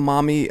 number one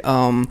mommy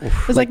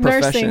It's like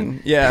profession.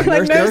 nursing. Yeah,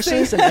 Like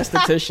nurses nursing. and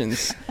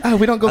estheticians.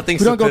 We don't go. I think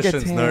we don't go get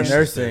estheticians, tan. nurses.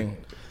 Nursing.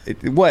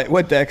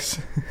 What Dex?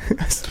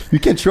 You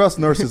can trust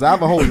nurses. I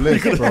have a whole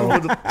list, bro.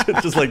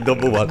 just like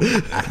number one.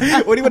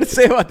 What do you want to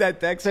say about that,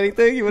 Dex?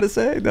 Anything you want to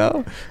say?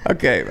 No.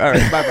 Okay. All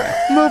right. Bye bye.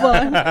 Move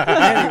on.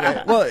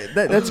 Anyway, well,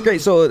 that's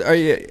great. So,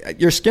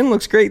 your skin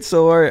looks great.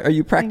 So, are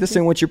you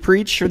practicing what you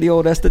preach, or the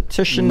old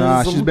esthetician?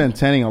 Nah, she's been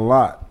tanning a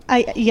lot.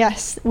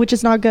 Yes, which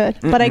is not good.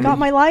 But I got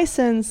my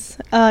license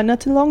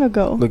not too long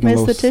ago. Looking my a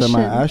little esthetician.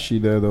 semi-ashy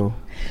there, though.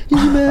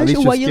 At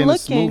least your Why you skin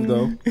is smooth,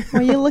 looking? though.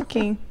 Why you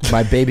looking?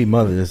 My baby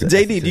mother is.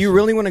 JD, do you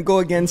really want to go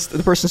against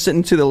the person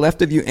sitting to the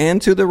left of you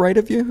and to the right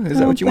of you? Is that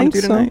don't what you want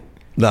to do think so. tonight?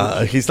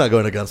 Nah, he's not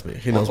going against me.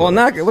 He knows. Well,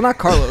 what not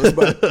Carlos,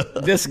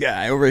 but this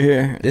guy over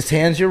here. This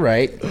hand's your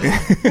right.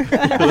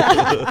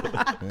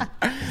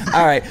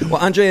 All right. Well,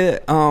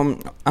 Andrea,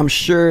 I'm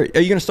sure. Are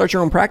you going to start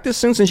your own practice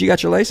soon since you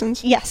got your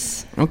license?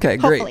 Yes. Okay,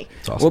 great. Hopefully.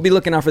 Awesome. We'll be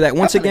looking out for that.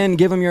 Once again,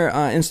 give them your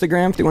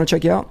Instagram if they want to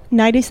check you out.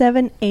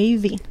 97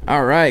 AV.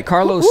 All right,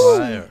 Carlos,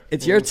 Fire.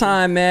 it's your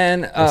time,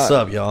 man. What's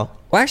up, y'all?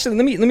 Well, actually,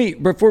 let me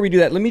before we do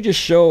that, let me just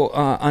show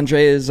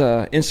Andrea's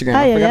Instagram.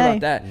 I Aye, forgot aye,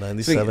 about that.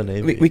 97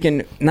 AV. We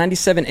can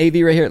 97 AV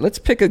right here. Let's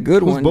pick a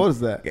good Whose one. boat is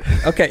that?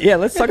 Okay, yeah,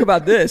 let's talk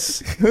about this.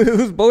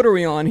 Whose boat are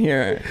we on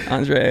here,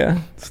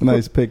 Andrea? It's a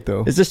nice pic,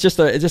 though. Is this just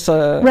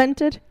a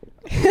Rented.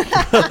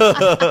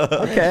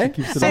 okay?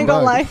 Keeps it on Single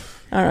vibe.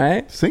 life. All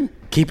right, Sing.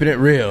 Keeping it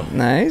real.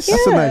 nice.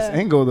 That's a nice Yeah.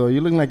 angle, though.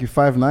 You look like you're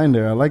 5'9"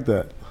 there. I like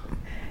that.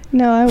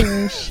 No, I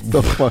wish.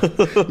 The fuck?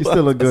 You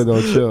still look good,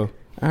 though. Chill.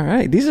 All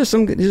right, these are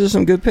some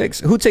good picks.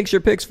 Who takes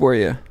your picks for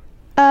you?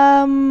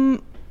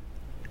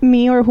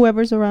 Me or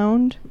whoever's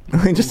around.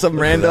 Just some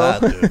Look at rando.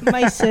 that, dude.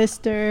 My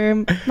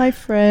sister, my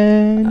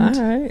friend. All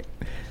right.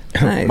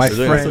 Nice. My So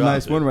there's That's a job,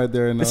 nice dude. one right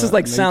there. In, This is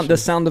like the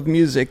sound of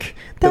music.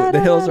 The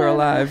hills are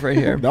alive right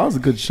here. That was a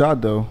good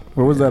shot, though.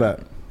 Where was that at?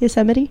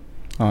 Yosemite?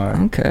 All right.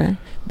 Okay.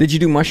 Did you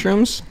do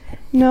mushrooms?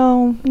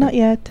 No, not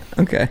yet.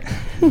 Okay.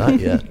 Not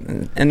yet.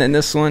 And then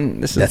this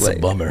one, this is That's a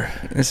late. bummer.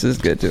 This is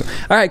good too.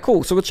 All right,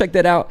 cool. So we'll check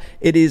that out.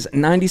 It is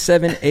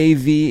 97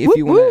 AV if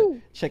you want Woo-woo.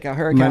 to check out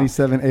her account.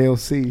 97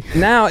 AOC.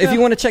 Now, if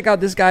you want to check out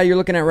this guy you're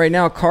looking at right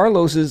now,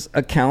 Carlos's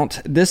account,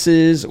 this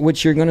is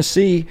what you're going to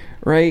see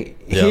right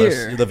Yeah,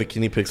 here. the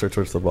bikini pics are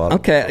towards the bottom.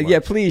 Okay, yeah,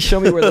 please show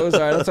me where those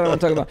are. That's what I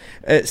want to talk about.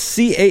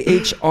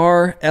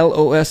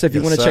 CAHRLOS if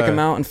you Yes, want to check sir. him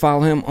out and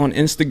follow him on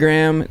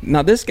Instagram.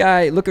 Now, this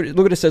guy, look at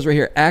it says right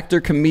here, actor,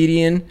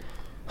 comedian,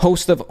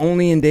 host of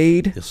Only in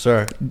Dade. Yes,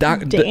 sir.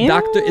 Damn.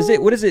 Doctor,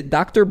 what is it?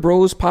 Dr.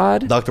 Bros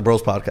Pod? Dr.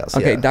 Bros podcast.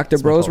 Okay, yeah, Dr.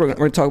 that's my Bros. We're podcast.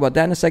 going to talk about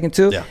that in a second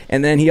too. Yeah.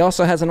 And then he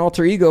also has an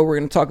alter ego. We're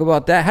going to talk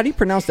about that. How do you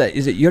pronounce that?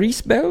 Is it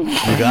Yorisbel?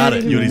 You got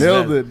it. You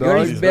Nailed it, dog.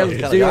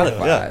 Yorisbel Got it,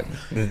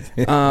 05.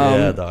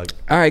 yeah, dog.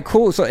 All right,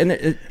 cool. So,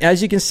 and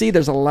as you can see,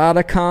 there's a lot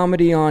of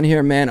comedy on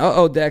here, man.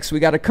 Dex, we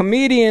got a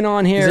comedian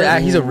on here.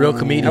 He's a real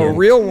comedian. A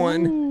real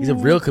one. He's a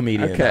real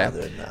comedian. Okay.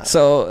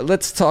 So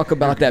let's talk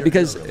about that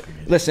because,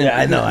 listen, Yeah,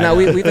 I know, I now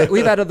know.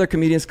 we've had other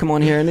comedians come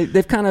on here and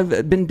they've kind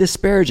of been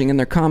disparaging in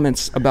their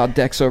comments about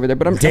Dex over there.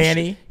 But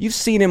Danny? you've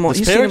seen him on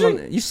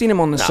Disparaging? you've seen him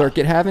on the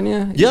circuit, haven't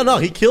you? Yeah, no,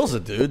 he kills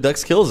it, dude.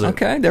 Dex kills it.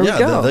 Okay, there we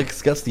go.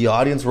 Dex gets the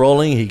audience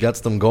rolling. He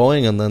gets them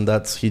going, and then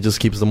he just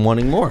keeps them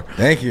wanting more.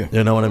 Thank you.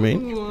 You know what I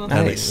mean?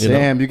 Nice. You know?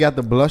 Damn, you got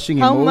the blushing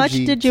How emoji. much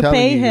did you telling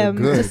pay you're him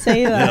good. to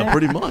say that? Yeah,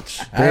 pretty much.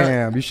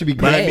 Damn, you should be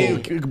But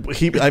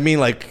grateful. I mean,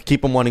 like,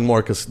 keep them wanting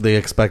more because they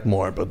expect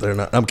more, but they're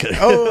not. I'm kidding.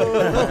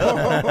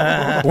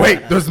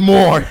 Wait, there's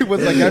more. It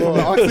was like that from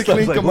the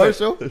OxyClean Like,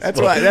 commercial.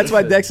 That's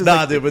why Dex is Nah,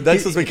 like, dude, but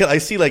Dex is because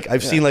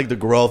I've seen like the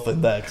growth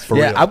in Dex for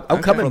Yeah, real.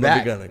 I'm coming From the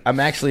back. beginning. I'm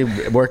actually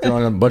working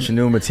on a bunch of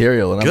new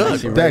material. And Good. I'm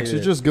actually Dex, ready you're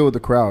to- just good with the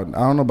crowd. I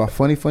don't know about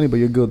funny, but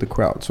you're good with the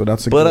crowd. So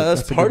that's a But good,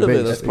 that's that's a part good of it.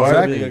 base. That's part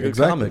of exactly, being a good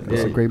exactly. comic,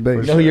 That's bro. a great base.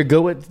 You know who you're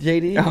good with,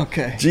 JD?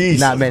 okay. Jesus,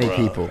 Not many bro.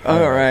 people.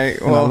 All right.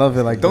 And Well, I love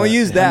it like don't that.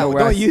 use I that. know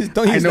where Don't use I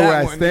know that where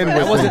I one. stand with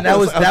That wasn't. That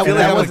was. I That, feel that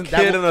like I'm a wasn't. kid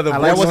That, in another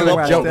that voice. wasn't know a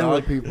where I joke. stand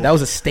with people. That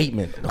was a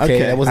statement. Okay, Okay.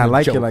 that wasn't I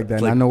like a joke. it like that.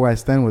 and Like- I know where I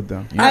stand with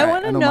them. I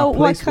want to know my know what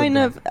place with kind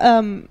them.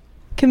 of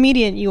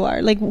comedian you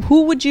are. Like,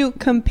 who would you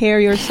compare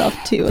yourself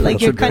to? Like,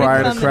 your Should kind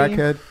prior of to comedy.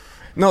 crackhead.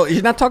 No,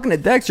 you're not talking to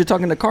Dex. You're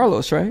talking to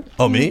Carlos, right?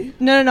 Oh, me?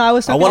 No. I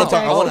was talking wanna to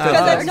talk- I wanna Dex.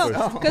 ask Because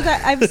Dex because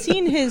I've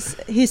seen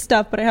his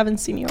stuff, but I haven't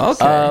seen yours.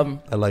 Okay.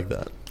 I like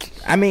that.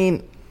 I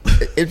mean,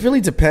 It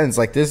really depends.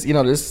 Like this,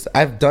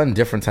 I've done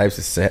different types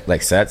of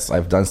sets.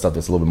 I've done stuff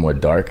that's a little bit more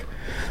dark.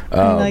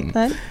 I like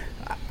that.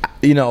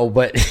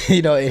 But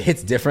it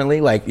hits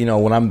differently. Like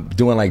when I'm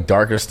doing like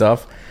darker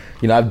stuff,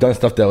 I've done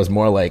stuff that was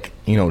more like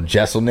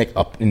Jesselnick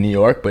up in New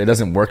York, but it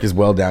doesn't work as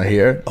well down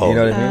here. You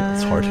know what I mean?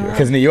 It's hard here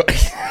Because New York.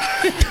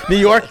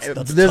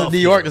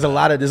 There's a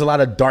lot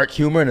of dark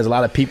humor, and there's a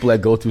lot of people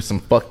that go through some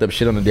fucked up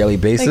shit on a daily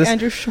basis. Like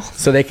Andrew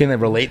Schultz. So they can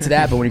relate to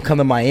that. But when you come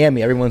to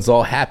Miami, everyone's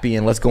all happy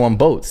and let's go on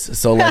boats.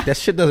 So like that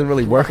shit doesn't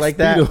really work like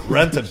that.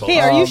 Rented boat. Hey,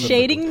 are you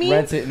shading me?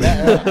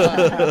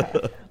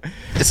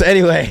 So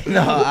anyway,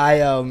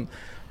 no,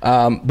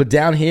 but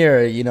down here,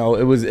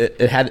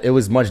 it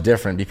was much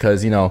different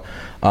because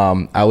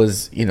I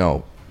was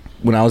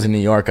when I was in New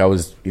York, I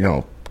was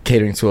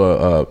catering to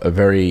a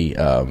very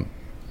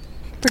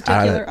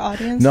Particular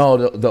audience? No,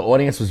 the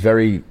audience was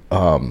very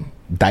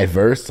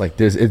diverse. Like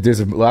there's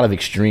a lot of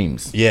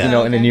extremes, in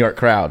the New York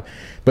crowd.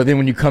 But then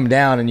when you come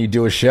down and you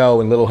do a show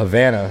in Little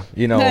Havana,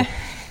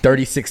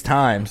 36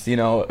 times, in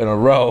a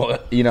row,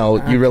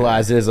 you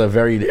realize there's a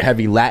very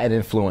heavy Latin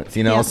influence,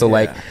 So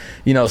like,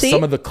 See?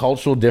 some of the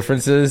cultural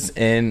differences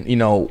and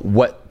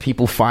what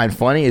people find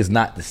funny is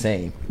not the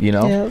same,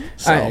 Yep.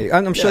 So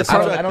I'm sure.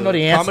 I don't know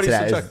the answer to Comedy's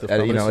that. subjective.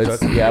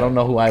 I don't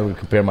know who I would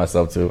compare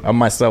myself to. I'm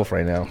myself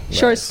right now.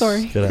 Short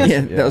story.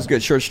 Yeah, that was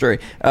good. Short story.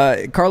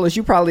 Carlos,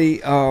 you probably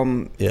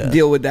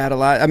deal with that a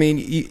lot. I mean,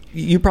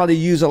 you probably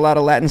use a lot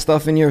of Latin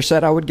stuff in your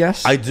set, I would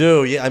guess. I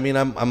do. Yeah. I mean,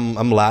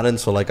 I'm Latin,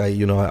 so like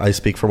I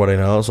speak for what I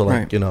know. So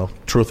like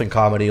truth in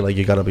comedy, like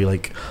you got to be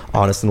like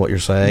honest in what you're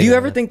saying. Do you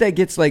ever think that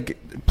gets like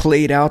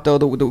played out though?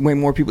 The way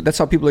more people. That's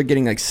how people are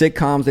getting like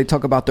sitcoms. They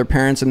talk about their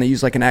parents and they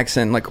use like an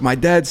accent. Like my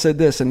dad said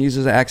this and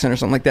uses an accent or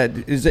something like that.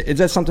 Is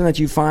that something that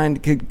you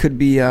find could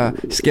be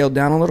scaled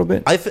down a little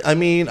bit? I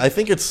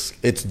think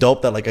it's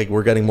dope that like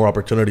we're getting more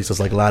opportunities as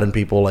like Latin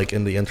people like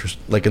in the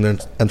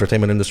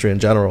entertainment industry in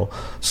general.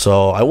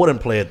 So I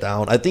wouldn't play it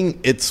down. I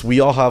think we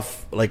all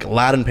have like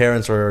Latin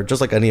parents or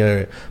just like any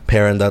other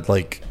parent that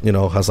like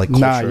has like culture.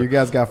 Nah, you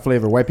guys got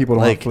flavor. White people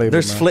don't have flavor.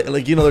 There's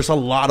there's a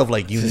lot of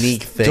like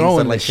unique things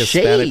that like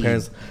Hispanic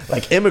parents,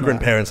 like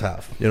immigrant parents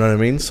have. You know what I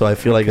mean? So I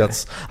feel like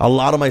that's a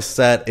lot of my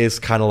set is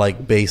kind of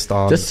like based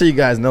on. Just so you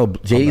guys know,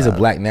 Jay's a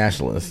black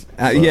nationalist.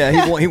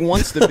 Yeah, he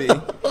wants to be.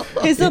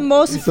 He's the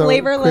most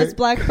flavorless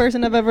black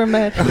person I've ever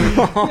met.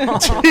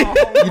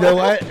 You know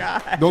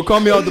what? Don't call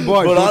me out the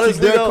bar. But Don't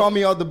honestly, you dare though, call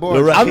me out the bar.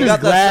 you're right.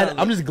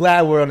 I'm just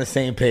glad we're on the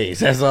same page.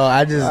 That's all.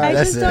 I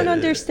just don't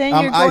understand.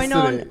 I'm You're going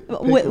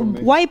on with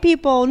white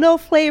people, no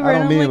flavor. I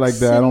don't mean it like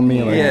that. I don't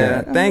mean it like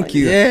Yeah, that. thank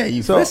you. yeah.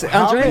 You So- Listen,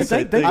 Andrea,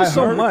 thank you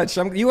so much.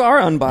 You are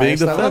being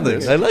unbiased. I love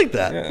defended. it. I like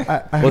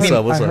that. I What's heard-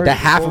 up? What's I up? heard that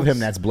half of folks- him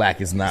that's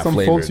black is not Some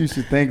flavored. folks used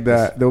to think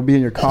that they'll be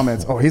in your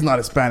comments. Oh, he's not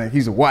Hispanic.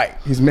 He's white.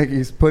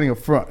 He's putting a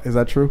front. Is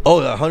that true? Oh,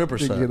 You 100%.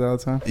 get that all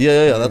the time.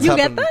 Yeah. That's You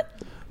happened. get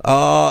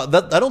that?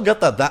 That I don't get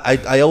that.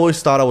 I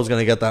always thought I was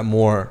gonna get that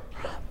more,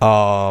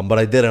 but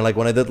I didn't. Like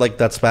when I did like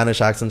that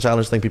Spanish accent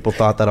challenge thing, people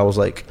thought that I was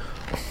like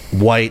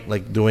white,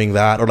 like doing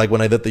that, or like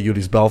when I did the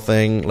Yudi's Bell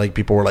thing, like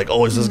people were like,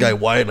 "Oh, is this guy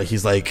white? Like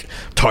he's like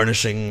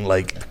tarnishing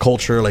like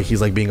culture, like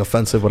he's like being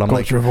offensive." But I'm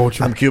Culture like,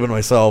 vulture. I'm Cuban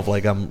myself.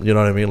 Like I'm, you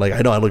know what I mean? Like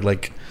I know I look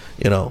like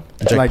Jake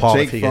Like Paul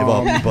Jake if he gave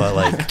from- up, but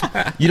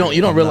like You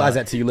don't realize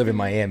that till you live in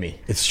Miami.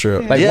 it's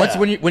true. Like Yeah. once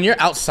when you're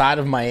outside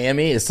of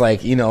Miami, it's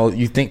like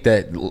you think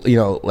that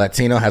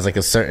Latino has like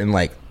a certain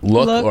like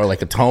look or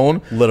like a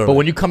tone. Literally. But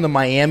when you come to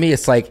Miami,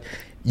 it's like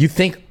you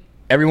think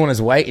everyone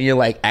is white, and you're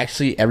like,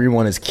 actually,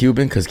 everyone is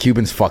Cuban because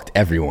Cubans fucked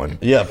everyone.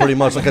 Yeah, pretty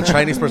much. Like a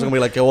Chinese person gonna be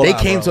like, "Yo, They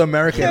came to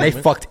America and they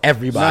fucked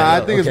everybody. Nah,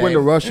 I think it's when okay? the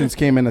Russians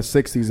came in the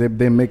 '60s.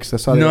 They mixed.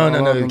 That's how they all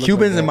No. look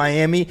Cubans like in that.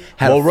 Miami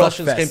had Well, a fuck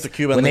Russians fest came to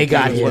Cuba when and they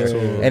then got Cubans here,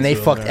 went to and they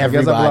fucked America. You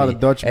guys have a lot everybody. of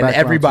Dutch And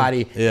background,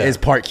 everybody too. Yeah. is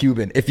part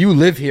Cuban. If you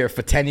live here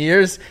for 10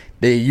 years,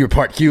 you're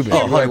part Cuban.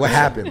 Oh, Like, what 100%.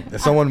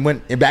 happened? Someone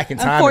went back in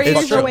I'm time 4 and years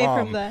fucked your away mom,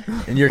 from that.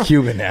 and you're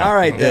Cuban now. All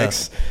right, Yeah.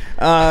 Dex.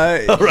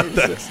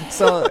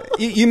 So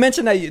you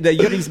mentioned that the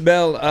Yuri's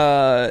Bell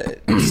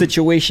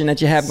situation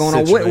that you have going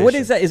on. What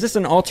Situation. is that? Is this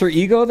an alter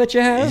ego that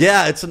you have?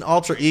 Yeah, it's an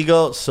alter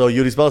ego. So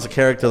Yudi's Bell is a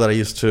character that I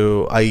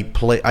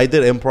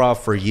did improv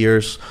for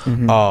years,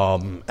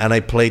 and I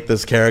played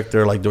this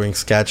character like doing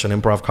sketch and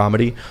improv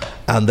comedy,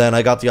 and then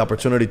I got the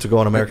opportunity to go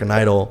on American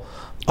Idol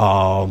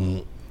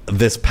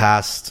this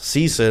past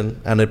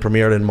season, and it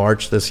premiered in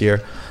March this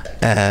year.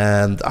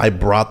 And I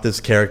brought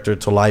this character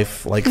to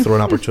life like through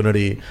an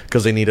opportunity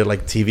because they needed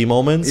like TV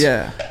moments.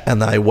 Yeah.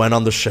 And then I went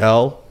on the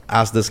shell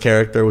as this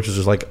character, which is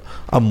just like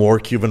a more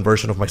Cuban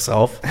version of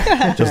myself.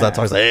 Just that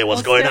talks like, "Hey,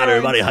 what's going on,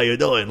 everybody? How you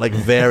doing?" Like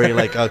very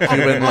like a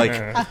Cuban,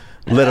 like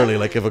literally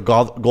like if a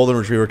golden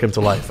retriever came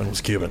to life and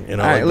was Cuban. You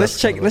know. All right,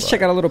 like, let's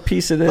check out a little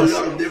piece of A this.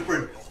 lot of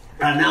different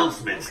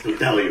announcements to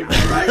tell you,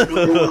 all right?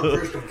 Number one,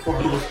 first and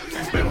foremost,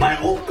 my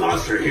own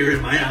concert here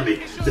in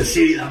Miami, the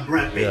city that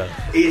bred me,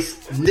 is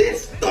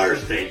this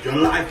Thursday,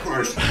 July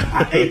 1st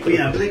at 8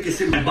 p.m. Link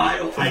is in my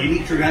bio. I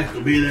need you guys to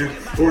be there.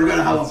 We're going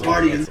to have a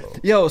party.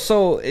 Yo,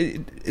 so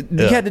you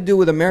had to do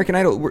with American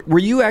Idol. Were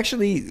you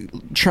actually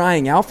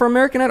trying out for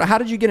American Idol? How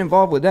did you get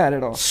involved with that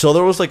at all? So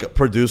there was like a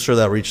producer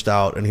that reached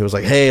out and he was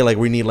like, hey, like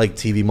we need like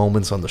TV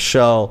moments on the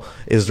show.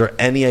 Is there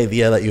any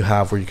idea that you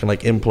have where you can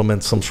like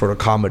implement some sort of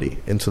comedy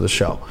into the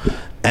show?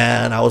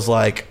 And I was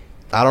like,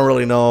 I don't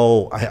really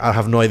know. I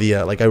have no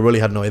idea. Like I really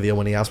had no idea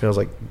when he asked me. I was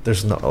like,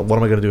 there's no, what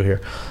am I going to do here?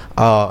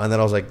 And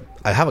then I was like,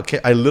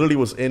 I literally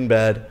was in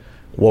bed,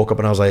 woke up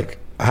and I was like,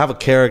 I have a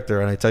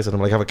character. And I texted him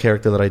like, I have a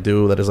character that I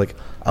do that is like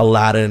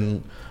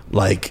Aladdin.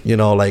 Like, you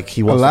know, like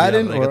he wants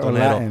Aladdin to be or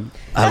Aladdin?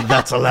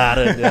 That's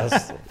Aladdin,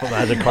 yes. From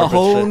Magic Carpet A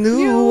whole shit.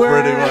 new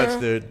world. Pretty much,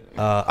 dude.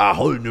 A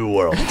whole new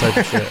world type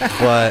of shit.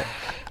 But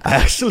I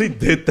actually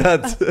did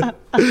that.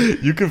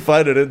 You can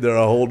find it in there,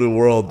 A Whole New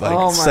World, like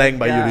Oh my sang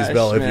by gosh, Udi's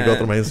Bell if you go man.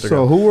 through my Instagram.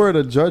 So who were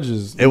the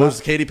judges? It was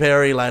Katy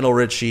Perry, Lionel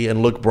Richie,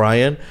 and Luke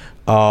Bryan.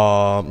 Yeah,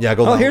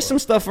 go Oh, down. here's some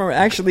stuff from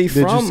Did you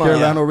from scare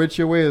Lionel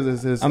Richie away?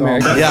 Is his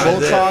American. Yeah, I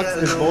did.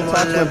 Botox? Is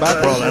Botox went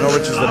back? Bro, Lionel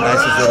Richie's the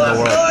nicest dude in the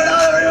world.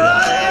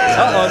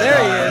 Oh, there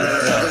he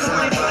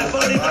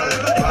is.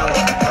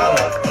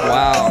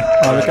 Wow.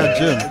 Oh, look at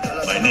Jim.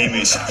 My name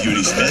is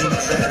Yuri Smith.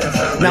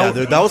 Yeah,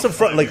 dude, that was in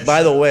front. Like,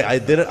 by the way, I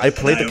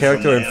played the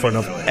character in front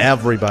of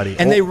everybody.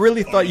 And they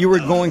really thought you were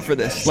going for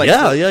this. Like,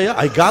 Yeah.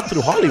 I got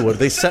through Hollywood.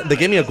 They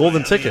gave me a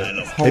golden ticket.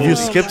 If you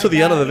skip to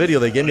the end of the video,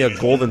 they gave me a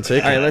golden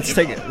ticket. All right, let's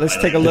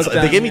take a look. They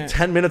down gave me here.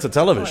 10 minutes of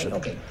television.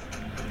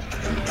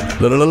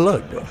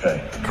 Look, bro.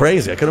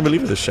 Crazy. I couldn't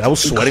believe this shit. I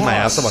was sweating my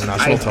ass off on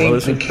national I think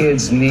television. the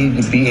kids need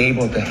to be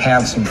able to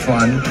have some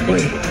fun.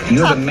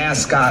 You're the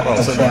mascot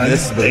of so fun.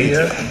 this is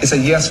believable. It's a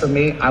yes for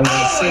me. I want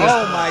to see it.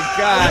 Oh my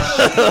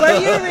gosh. Were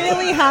you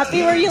really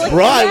happy? Were you like,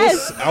 Bro,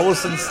 yes?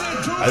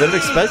 I didn't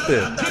expect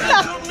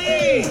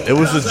it. It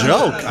was a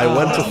joke. I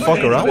went to fuck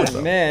around with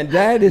them. Man,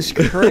 that is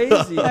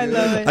crazy. I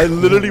love it. I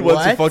literally went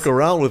to What? fuck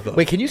around with them.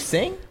 Wait, can you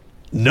sing?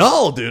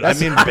 No, dude. I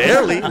mean,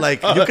 barely.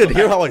 Like, you could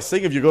hear how I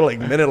sing if you go to like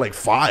minute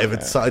 5.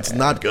 It's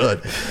not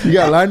good. You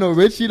got Lionel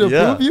Richie to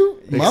Yeah, prove you?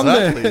 My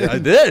exactly. man. I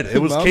did.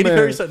 It was My Katy man.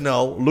 Perry said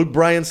no. Luke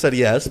Bryan said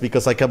yes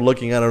because I kept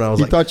looking at her and I was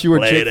He like, thought you were a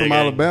 "Play chick it from again,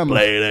 Alabama."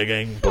 Play it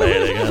again. Play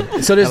it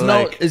again. So there's And,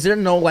 no, like, is there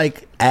no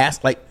like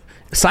ask like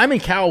Simon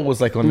Cowell was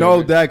like on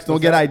No, there. Dax,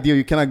 don't get ideal.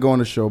 You cannot go on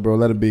the show, bro.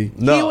 Let it be.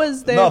 no, He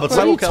was there No, but for-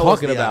 Simon What are you Cowell was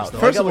talking the about? ass, though.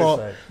 I First get of what all,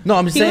 you're saying. no,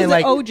 I'm He saying was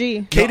like an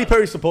OG. Katy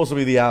Perry's supposed to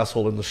be the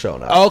asshole in the show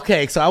now.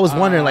 okay. So I was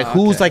wondering like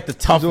who's like the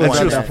tough always And she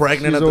one. was that.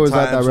 pregnant She's at the always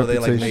had time, that so they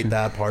like reputation. made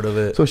that part of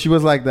it. So she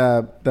was like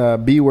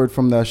the B word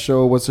from that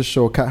show. What's the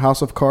show?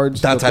 House of Cards?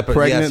 That The type of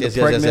pregnant, yes,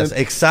 the pregnant.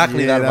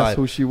 exactly Yeah, that that's vibe.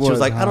 who she was. She was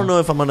like, I huh? don't know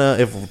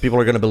if people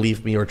are gonna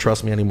believe me or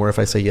trust me anymore if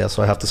I say yes,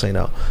 so I have to say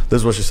no.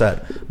 This is what she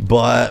said.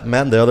 But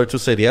man, the other two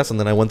said yes, and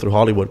then I went through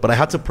Hollywood. But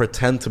I had to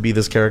pretend to be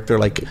this character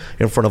like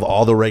in front of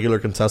all the regular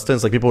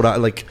contestants. Like people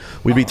would like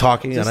we'd be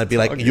talking, and I'd be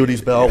like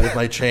Udi's Bell with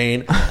my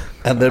chain,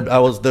 and then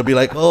they'd be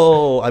like,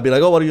 I'd be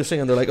like, what are you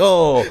singing? They're like,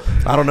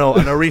 I don't know,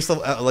 an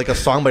Aretha like a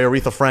song by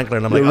Aretha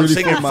Franklin. I'm like, You're I'm really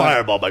singing from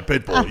Fireball by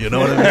Pitbull. You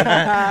know what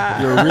I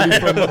mean? You're really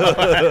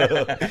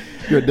from.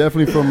 You're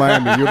definitely from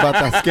Miami. You're about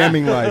that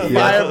scamming life. Yeah.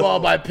 Fireball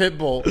by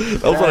Pitbull.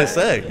 That's what I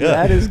sang. Yeah.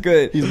 That is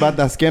good. He's about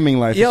that scamming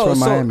life. Yo, He's from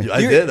so- Miami.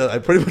 I did. I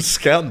pretty much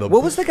scammed them.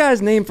 What was the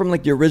guy's name from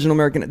like the original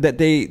American that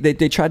they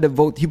tried to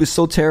vote? He was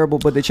so terrible,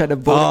 but they tried to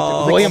vote.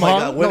 Oh, him. William my Hung?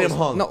 God, William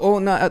Hung.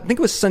 No, I think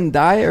it was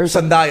Zendaya or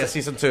something. Zendaya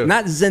season 2.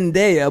 Not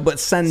Zendaya, but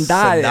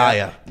Zendaya.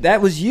 Zendaya.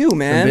 That was you,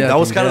 man. Yeah, that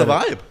was kind of the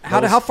yeah.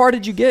 vibe. How far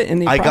did you get in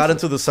the? I got process?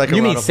 into the second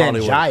You round mean of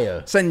Hollywood.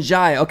 Sanjaya?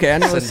 Sanjaya. Okay, I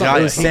know it's Sanjaya.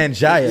 It was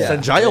Sanjaya.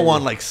 Sanjaya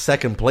won like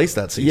second place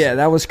that season. Yeah,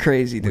 that was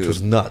crazy, dude. which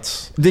was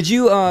nuts. Did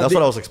you? That's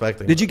what I was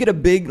expecting. Did you get a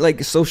big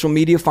like social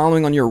media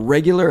following on your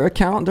regular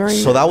account during?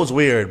 So that was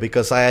weird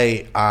because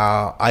I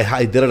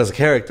did it as a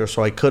character,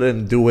 so I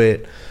couldn't do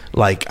it.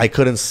 Like I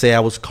couldn't say I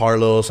was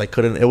Carlos. I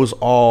couldn't. It was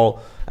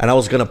all. And I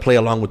was gonna play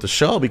along with the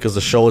show because the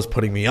show was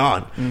putting me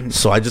on. Mm-hmm.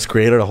 So I just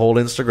created a whole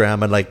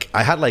Instagram and like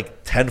I had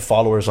like 10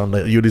 followers on the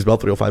Udi's Bell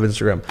 305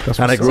 Instagram,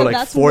 and I grew So like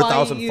that's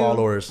 4,000 why you-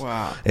 followers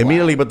Wow.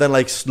 immediately. But then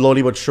like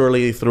slowly but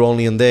surely through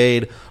Only in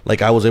Dade,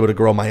 like I was able to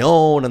grow my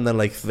own, and then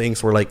like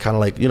things were like kind of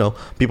like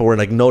people were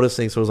like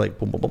noticing. So it was like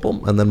boom, boom, boom,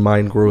 boom, and then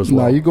mine grew as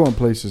well. Nah, you going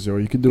places, yo.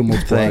 You can do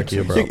multiple Thank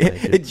you, accents. bro.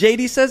 Thank you. If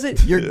JD says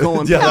it, you're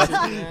going. Yeah, places.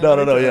 that's,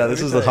 no. Yeah,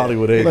 this is the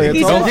Hollywood age. Like,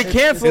 it's Don't all- get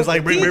canceled. It's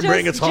like bring, He it's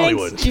just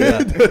Hollywood. jinxed you. Yeah.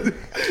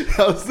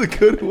 That was a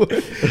good one.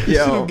 You should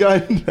have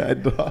gotten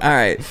that, dog. All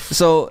right,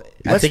 so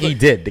I think he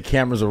did. The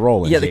cameras are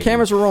rolling. yeah, the JD.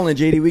 cameras were rolling.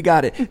 JD, we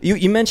got it.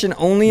 You mentioned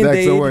Only in Dex,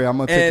 Dade, don't worry, I'm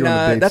gonna take and you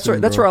on a date that's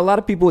soon, where bro. a lot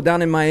of people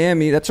down in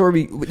Miami. That's where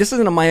we. This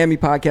isn't a Miami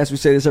podcast. We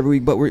say this every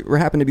week, but we're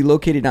happen to be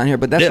located down here.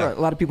 But that's Yeah. where a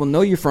lot of people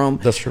know you from.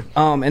 That's true.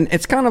 And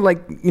it's kind of like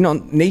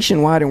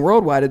nationwide and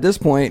worldwide at this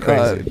point.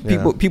 Crazy,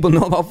 People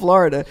know about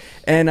Florida,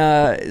 and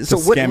so It's a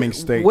what? scamming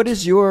state. What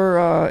is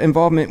your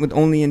involvement with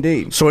Only in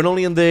Dade? So in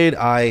Only in Dade,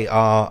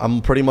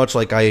 I'm pretty much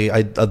like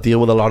I deal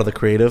with a lot of the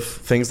creative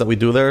things that we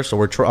do there. So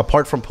we're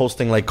apart from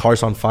posting like car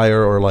cars on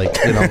fire or like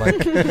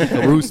like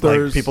roosters,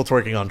 like people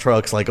twerking on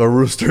trucks, like or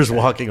roosters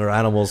walking or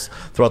animals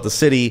throughout the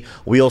city.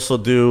 We also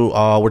do.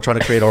 We're trying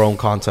to create our own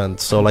content.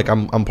 So like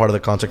I'm part of the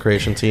content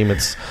creation team.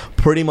 It's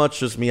pretty much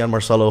just me and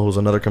Marcelo, who's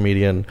another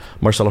comedian,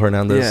 Marcelo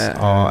Hernandez,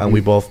 and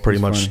we both pretty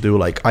much do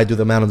like I do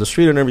the man on the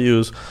street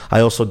interviews.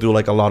 I also do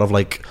like a lot of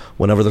like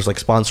whenever there's like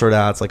sponsored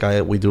ads, like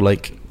we do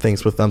like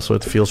things with them so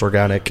it feels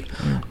organic.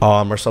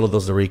 Marcelo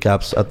does the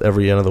recaps at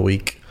every end of the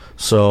week.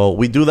 So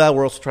we do that.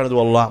 We're also trying to do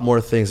a lot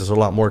more things. There's a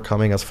lot more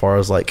coming as far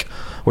as like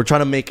we're trying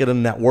to make it a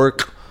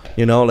network,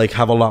 like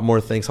have a lot more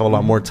things, have a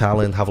lot more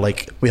talent,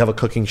 we have a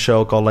cooking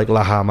show called like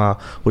La Hama,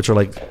 which are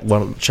like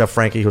Chef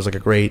Frankie, who's like a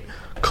great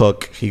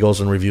cook. He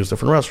goes and reviews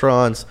different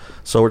restaurants.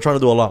 So we're trying to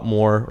do a lot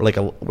more,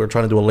 we're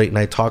trying to do a late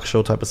night talk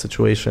show type of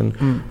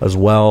situation as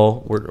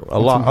well. A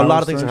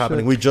lot of things are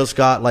happening. We just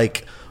got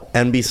like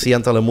NBC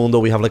and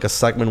Telemundo. We have like a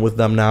segment with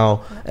them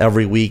now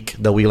every week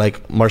that we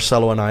like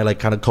Marcelo and I like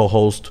kind of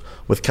co-host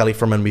with Kelly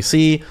from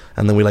NBC,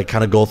 and then we like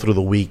kind of go through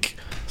the week.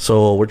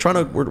 So we're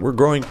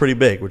growing pretty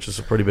big, which is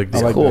a pretty big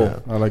deal.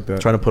 I like that.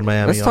 Trying to put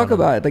Miami. Let's talk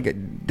about it. Like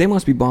they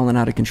must be balling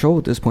out of control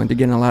at this point. They're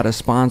getting a lot of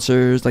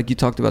sponsors. Like you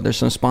talked about, there's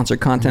some sponsored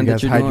content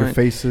that you're hide doing. Your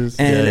faces.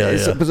 And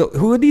so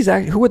who are these?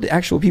 Who are the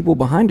actual people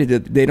behind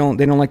it? They don't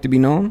like to be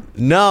known.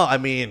 No, I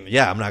mean,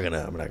 I'm not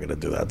gonna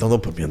do that.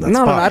 Don't put me in that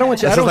spot. No, I don't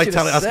want you. I don't want you to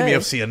asking me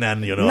say. if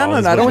CNN. No,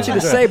 I don't want you to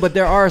say. But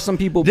there are some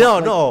people.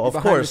 No, of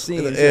course.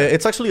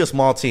 It's actually a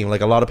small team. Like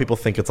a lot of people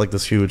think it's like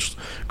this huge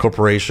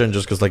corporation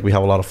just because like we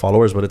have a lot of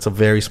followers, but it's a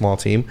very small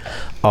team.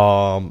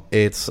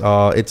 It's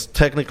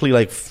technically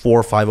like 4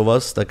 or 5 of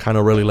us that kind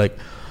of really like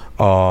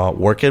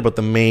work it, but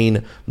the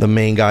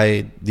main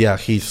guy,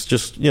 he's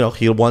just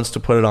he wants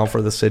to put it on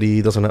for the city.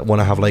 He doesn't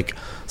want to have like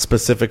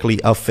specifically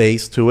a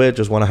face to it,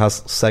 just want to have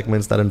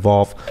segments that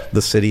involve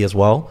the city as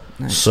well.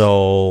 Nice.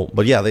 So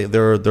but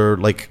they're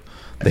like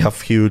they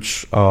have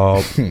huge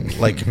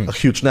like a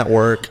huge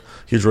network,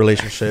 huge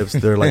relationships.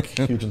 They're like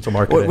huge into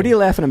marketing. What are you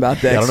laughing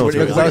about, Dex? I don't know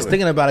because I was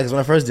thinking about it because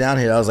when I first down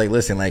here I was like,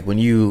 listen, like when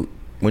you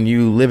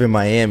live in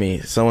Miami,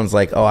 someone's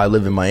like, oh, I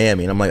live in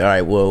Miami. And I'm like, all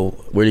right, well,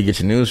 where do you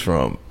get your news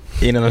from?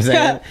 You know what I'm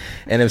saying?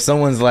 And if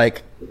someone's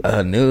like,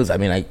 news, I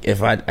mean, I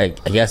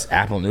guess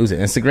Apple News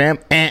and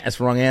Instagram, that's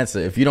the wrong answer.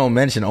 If you don't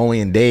mention Only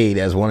in Dade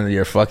as one of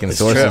your fucking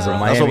sources of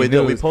Miami that's what we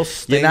news, do. We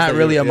post you're not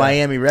really a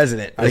Miami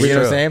resident. You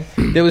know what I'm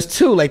saying? There was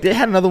 2. Like, they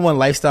had another one,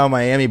 Lifestyle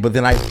Miami, but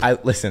then I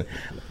listen,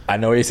 I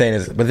know what you're saying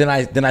is, but then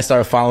I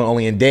started following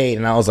Only in Dade,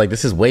 and I was like,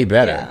 this is way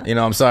better.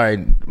 Yeah. I'm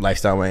sorry,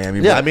 Lifestyle Miami.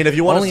 Yeah, I mean, if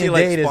you want to see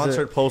like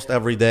sponsored post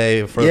every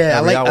day for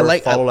every hour,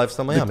 follow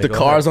Lifestyle Miami. The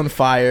cars on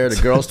fire,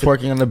 the girls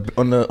twerking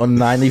on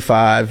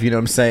 95. You know what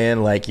I'm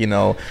saying? Like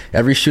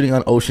every shooting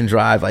on Ocean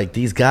Drive. Like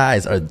these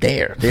guys are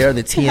there. They are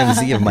the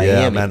TMZ of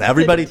Miami. Yeah, man.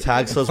 Everybody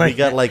tags us. We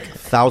get like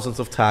thousands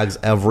of tags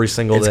every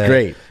single day. It's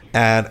great.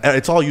 And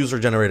it's all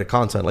user-generated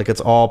content. Like, it's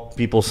all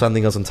people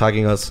sending us and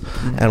tagging us.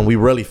 And we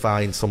really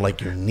find some,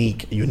 like,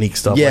 unique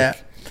stuff. Yeah.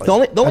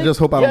 Like, I just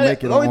hope I don't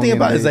make it. The only thing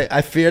about it is, like,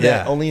 I fear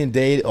that Only in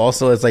Dade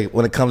also is, like,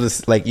 when it comes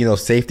to, like,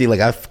 safety,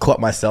 like, I've caught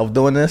myself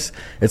doing this.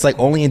 It's like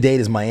Only in Dade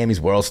is Miami's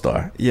World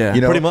Star. Yeah.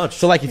 Pretty much.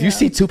 So, like, if you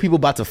see 2 people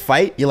about to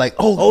fight, you're like,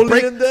 oh,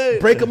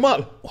 break them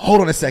up.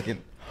 Hold on a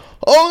second.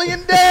 Only in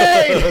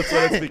Dade. That's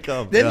what it's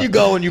become. Then you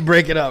go and you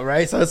break it up,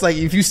 right? So, it's like,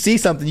 if you see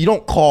something, you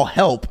don't call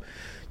help.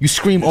 You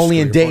scream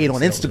Only in Dade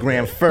on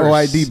Instagram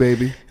first. OID,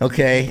 baby.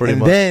 Okay. Pretty and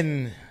much.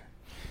 Then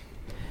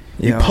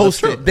you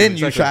post it. Then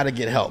you try to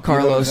get help.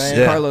 Carlos,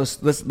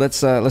 let's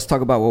talk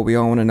about what we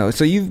all want to know.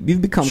 So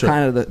you've become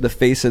kind of the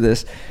face of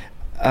this.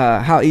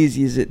 How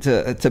easy is it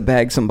to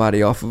bag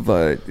somebody off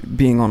of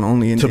being on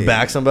Only in Dade? To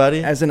bag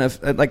somebody? As in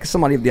like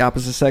somebody of the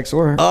opposite sex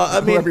or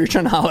whoever you're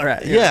trying to holler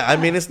at. Yeah, I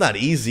mean, it's not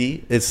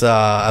easy. It's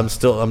I'm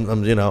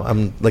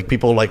like,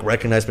 people like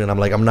recognize me and I'm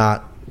like, I'm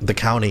not the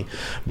county,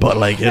 but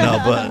like,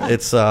 but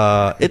it's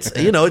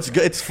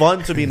it's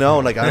fun to be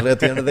known. Like, at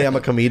the end of the day, I'm a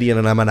comedian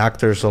and I'm an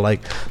actor, so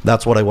like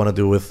that's what I want to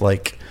do with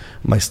like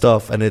my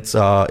stuff, and it's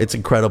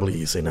incredibly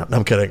easy. No,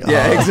 I'm kidding.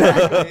 Yeah,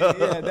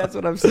 exactly. Yeah, that's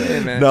what I'm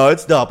saying, man. No,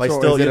 it's dope. I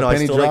still penny like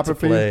to dropper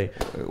for you? play.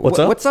 What's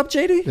up? What's up,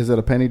 JD? Is it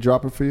a penny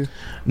dropper for you?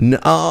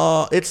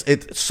 No,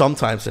 it's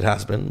sometimes it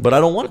has been, but I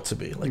don't want it to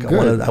be. Like,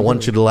 I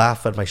want you to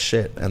laugh at my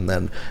shit and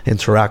then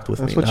interact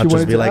with me, not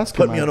just be like,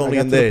 put me on Only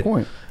in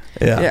Dade.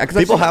 Yeah,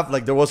 people have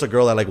like, there was a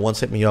girl that like once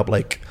hit me up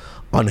like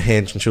on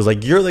Hinge, and she was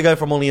like, "You're the guy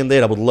from Only in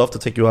Dade. I would love to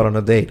take you out on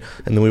a date."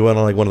 And then we went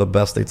on like one of the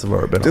best dates I've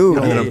ever been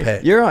on.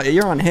 Dude, you're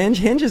on Hinge.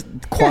 Hinge is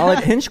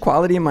quality. Hinge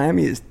quality in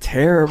Miami is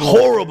terrible.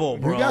 Horrible,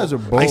 bro. You guys are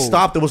bold. I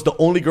stopped. It was the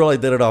only girl I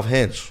did it off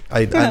Hinge.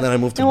 And then I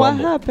moved to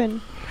Bumble. What happened?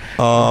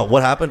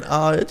 What happened?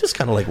 It just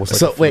kind of like was like.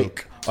 So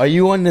wait, are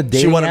you on the dating?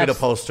 She wanted apps? me to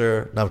post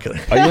her. No, I'm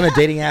kidding. Are you on the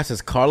dating apps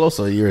as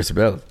Carlos or you're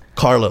Isabel?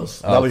 Carlos.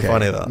 That'd be Okay.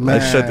 funny though.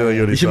 Man. I should do a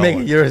Yuri You should show make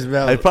one. it yours,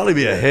 Mel. I'd probably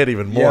be a hit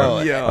even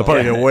more. Yo. I'd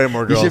probably get way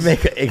more You girls. should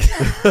make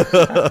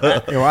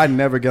it. Yo, I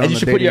never get on And you the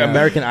should put your dating app.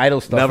 American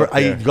Idol stuff. Never. up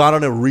I there. got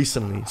on it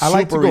recently. I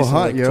like to Super go recently,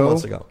 hunt, like 2 yo.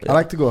 months ago. I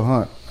like to go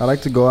hunt. I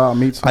like to go out and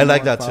meet I someone.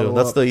 like that too. follow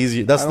That's up. the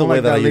easy. That's I the don't way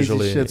like that I lazy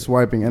usually. shit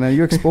swiping, and then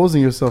you're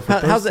exposing yourself. For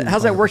How's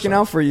that working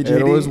out for you,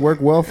 It always JD?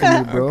 worked well for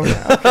you, bro.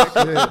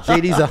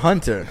 JD's a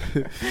hunter.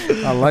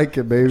 I like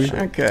it, baby.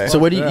 Okay. So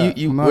where do you that.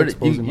 you I'm not where do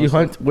exposing you myself.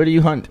 hunt? Where do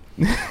you hunt?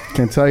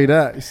 Can't tell you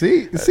that.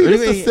 See, What do you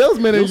this is mean?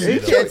 salesman in You you.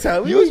 can't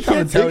tell. You was You trying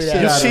can't to take tell shit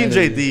that. You've out seen of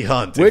it. JD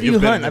hunt. Where if do you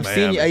you've been hunt? in I've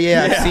seen you. Miami.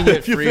 Yeah, I've seen you at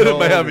If you've been in Freehold,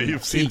 Miami,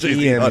 you've seen Tiki,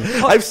 JD and-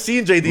 hunt. I've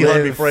seen JD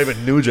hunt before I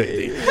even knew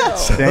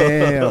JD.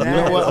 Damn. You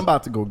know what? I'm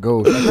about to go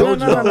ghost. I told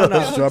you.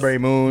 No. Strawberry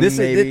Moon. This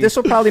maybe.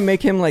 will probably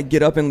make him like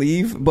get up and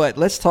leave. But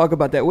let's talk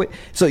about that.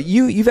 So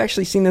you've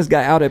actually seen this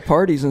guy out at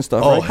parties and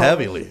stuff. Oh, right?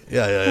 heavily.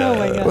 Yeah. Oh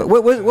my God.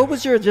 What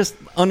was your just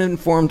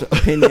uninformed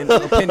opinion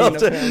of him?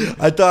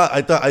 I thought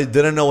I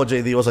didn't know what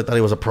JD was. I thought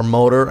he was a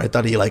promoter. I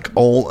thought he he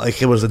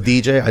was a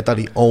DJ. I thought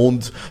he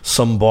owned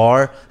some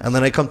bar, and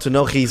then I come to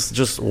know he's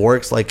just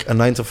works like a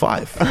 9 to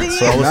 5. So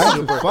I was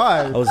 9 to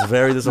 5. I was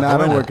very Nah, I disappointed.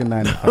 don't work in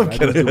 9 to 5. I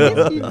just do my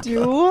own You thing.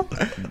 do?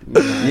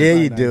 Yeah,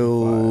 you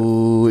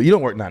do. You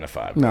don't work 9 to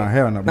 5. No,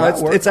 hell no. No,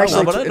 it's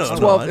actually but I it's know,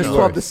 12. I It's know.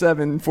 12 to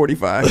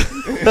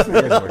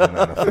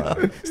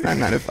 7:45. It's not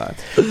 9 to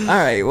 5. All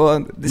right. Well,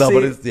 No,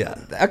 but it's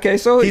Okay,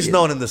 so he's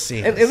known in the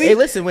scene. At least- Hey,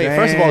 listen, wait.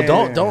 First of all,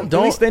 don't.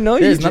 At least they know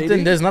you, There's JD.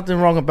 nothing. There's nothing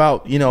wrong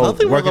about Nothing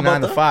wrong working about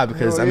 9 to that. 5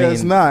 because I Yeah, mean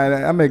it's not.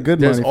 I make good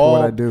there's money for all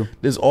what I do.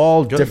 there's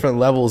all different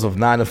levels of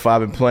 9 to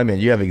 5 employment.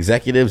 You have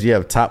executives, you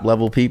have top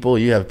level people,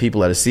 you have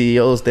people that are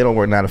CEOs. They don't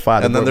work 9 to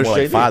 5. And They then work there's more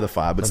like JD. 5 to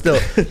 5. But still,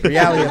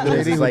 reality of it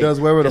is JD who like does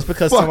whatever just the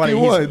because fuck somebody he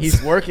wants.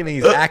 he's working, and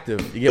he's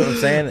active. You get what I'm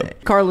saying?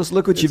 Carlos,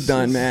 look what you've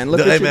done, man. Look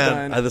what Hey you've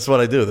man, done. this is what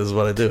I do. This is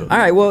what I do. All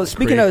right. Well,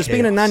 speaking Create of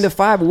chaos. 9 to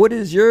 5,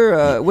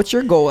 what's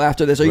your goal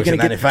after this? Are you Working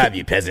gonna 9 to get 5,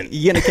 you peasant.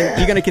 you're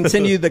gonna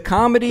continue the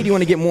comedy? Do you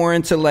want to get more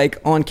into like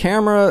on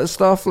camera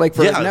stuff, like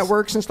for Yes.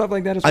 networks and stuff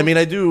like that? As I well? mean,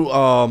 I do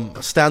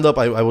stand up.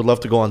 I would love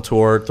to go on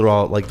tour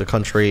throughout like the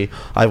country.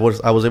 I was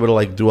able to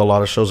like do a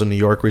lot of shows in New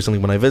York recently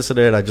when I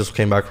visited. I just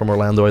came back from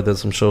Orlando. I did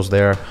some shows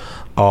there.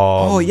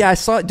 oh yeah, I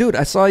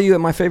saw you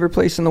at my favorite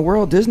place in the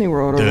world, Disney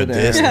World over Dude,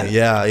 there. Disney,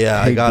 yeah.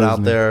 I Hate got out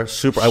Disney. there.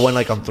 Super. I went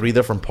like on 3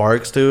 different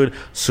parks, dude.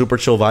 Super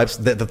chill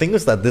vibes. The thing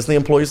is that Disney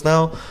employees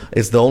now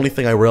is the only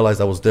thing I realized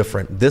that was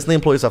different. Disney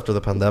employees after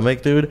the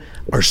pandemic, dude,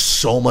 are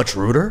so much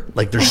ruder.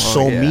 Like they're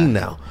so yeah. mean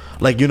now.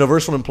 Like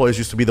Universal employees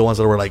used to be the ones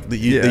that were like they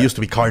used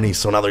to be carnies,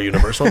 so now they're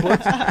Universal employees.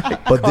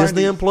 But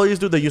Disney employees,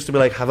 dude, they used to be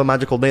like have a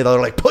magical day. They're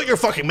like put your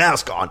fucking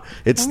mask on.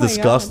 It's Oh my God.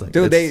 disgusting,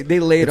 Dude, It's- they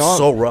laid it's off.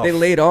 So rough. They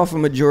laid off a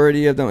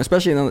majority of them,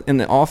 especially in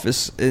the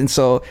office. And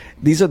so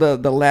these are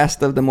the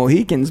last of the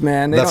Mohicans,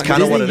 man. They That's don't- kinda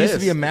Disney what it used is.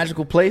 to be a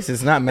magical place.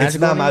 It's not It's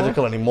magical. not anymore?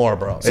 magical anymore,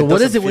 bro. So what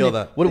is doesn't it when feel you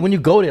that. when you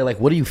go there? Like,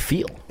 what do you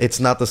feel? It's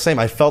not the same.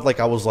 I felt like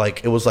it was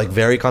like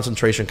very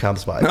concentration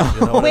camps vibe.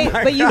 You know what I Wait, mean?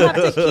 but you have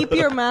to keep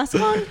your mask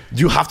on?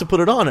 You have to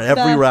put it on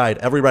every The- ride,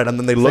 and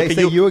then they look at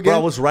say you. you again?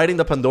 Bro, I was riding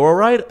the Pandora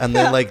ride, and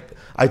then like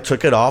I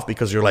took it off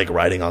because you're like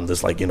riding on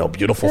this like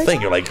beautiful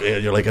thing. You're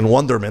like in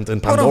wonderment in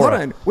Hold Pandora.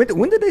 on.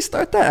 When did they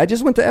start that? I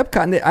just went to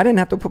Epcot and I didn't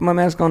have to put my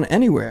mask on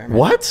anywhere. man.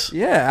 What?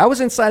 Yeah, I was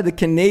inside the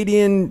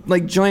Canadian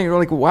like joint or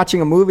like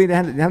watching a movie. They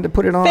had to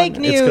put it on. Fake It's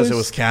because news. it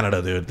was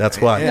Canada, dude. That's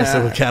why. Yeah. It's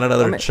with Canada,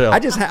 they're I mean, chill.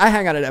 I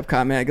hang out at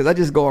Epcot, man, because I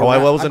just go Oh, around. I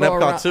was in go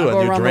Epcot around- too, I go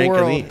and you around the drink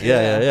and world. eat.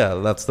 Yeah.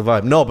 That's the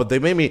vibe. No, but they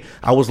made me.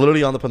 I was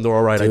literally on the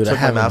Pandora ride. Dude, I I took my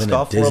haven't mask been to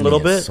off for a Disney little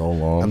in bit, so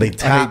long. and they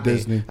tapped me,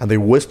 Disney. and they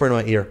whisper in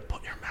my ear,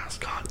 "Put your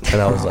mask on,"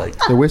 and I was like,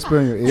 They whisper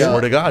in your ear.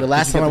 "Swear to God." The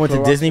last time I went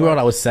to Disney World,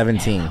 I was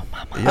 17.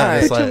 yeah,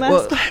 it's All right. like,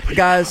 Well,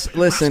 guys,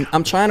 listen.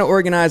 I'm trying to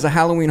organize a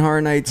Halloween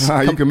Horror Nights.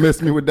 You can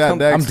miss me with that.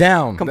 Dex. I'm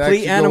down. Dex, Complete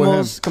you go with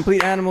animals. him.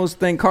 Complete animals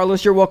thing.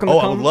 Carlos, you're welcome to Oh,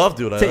 I come. would love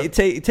to, dude.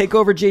 Take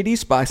over JD's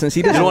spot since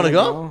he doesn't. You wanna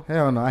go?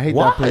 Hell no, I hate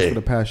Why? that place with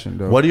a passion,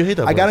 though. Why do you hate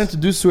that I got place?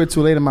 introduced to it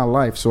too late in my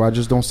life, so I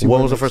just don't see. When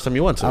where was the it's- first time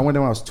you went to? I went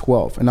there when I was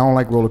 12, and I don't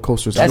like roller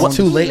coasters. I That's wanted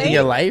too to- late in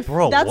your life,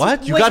 Bro, That's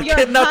what? You with got your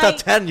kidnapped height. at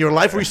 10. Your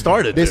life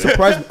restarted. They dude.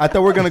 surprised me. I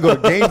thought we were gonna go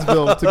to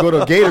Gainesville to go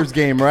to a Gators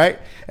game, right?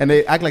 And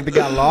they act like they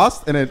got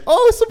lost, and then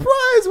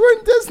surprise, we're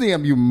in Disney.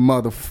 You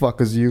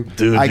motherfuckers, you.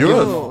 Dude, I you're get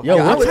a- it. Yo, Yeah,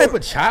 I what would- type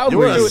of child You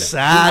were were a you?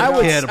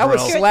 sad kid, I would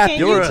bro. slap Can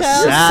you. you You're a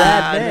tell?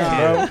 sad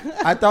man, kid.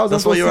 I thought I was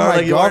That's gonna what go you see are my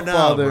like you are now,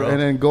 godfather bro.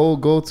 and then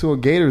go to a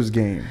Gators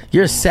game.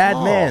 You're a sad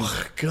man.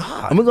 Oh,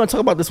 God. And we're gonna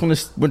talk about this when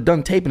we're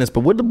done taping this.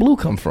 But where'd the blue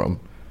come from?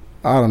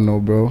 I don't know,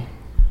 bro.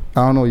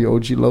 I don't know your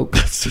OG loc.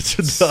 Such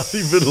a not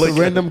even It's like a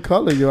random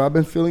color, yo. I've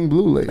been feeling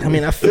blue lately. I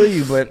mean, I feel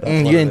you, but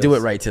you what didn't it do it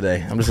is. right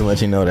today. I'm just gonna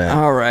let you know that.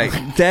 All right,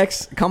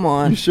 Dex, come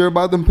on. you sure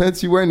about them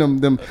pants you wearing?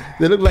 Them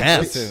they look like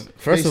Pants. they,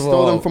 First they of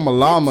stole all- them from a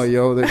llama,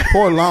 yo. The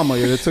poor llama,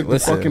 yo. They took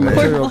Listen, the fucking man.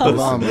 material of the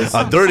llama.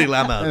 a dirty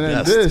llama. And then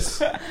Yes.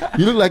 this,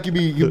 you look like you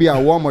be at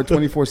Walmart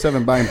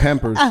 24/7 buying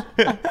Pampers.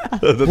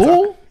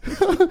 Who?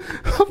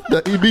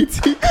 The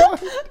EBT card.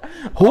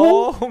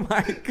 Oh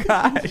my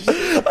gosh.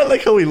 I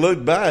like how he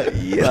looked back.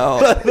 Yo.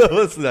 I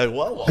was like,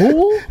 whoa.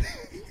 Who?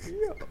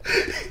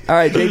 All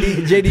right,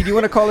 JD, do you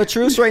want to call a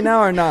truce right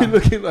now or not?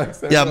 Looking like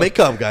Yeah, make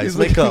up, guys.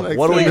 Make up. like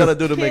What are we Samuel. gonna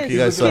do to make you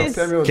guys Kiss. up?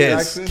 Samuel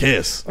Kiss, Jackson.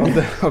 kiss.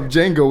 of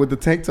Django with the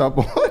tank top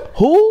on.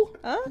 Who?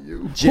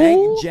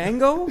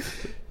 Django?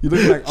 You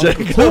look like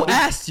Uncle Who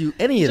asked you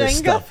any of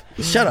this Jenga? stuff?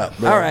 Shut up.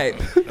 Bro. All right.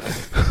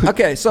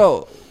 Okay,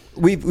 so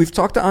we've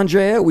talked to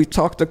Andrea, we've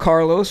talked to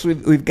Carlos,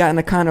 we've gotten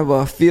a kind of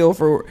a feel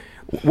for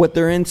what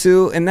they're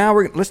into, and now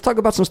let's talk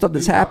about some stuff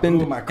that's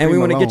happened, my and we cream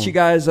want to get alone. you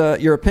guys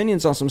your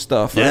opinions on some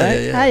stuff, Yeah, right?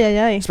 yeah, yeah. Ay, ay,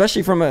 ay.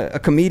 Especially from a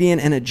comedian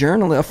and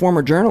a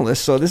former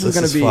journalist. So this is This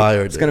going is to be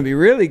fire, it's dude. going to be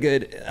really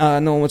good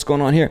knowing what's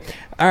going on here.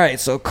 All right,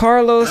 so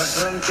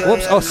Carlos.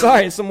 Whoops. Oh,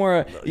 sorry. Some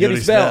more Yuri's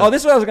Yuri's Bell. Bell. Oh,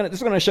 this is what I was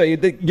going to show you.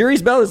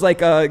 Yuri's Bell is like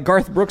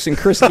Garth Brooks and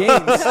Chris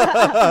Gaines.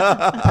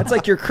 That's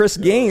like your Chris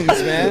Gaines,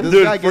 man. This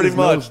Dude, guy get pretty his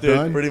nose much, dude.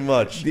 done. Pretty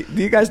much. Do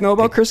you guys know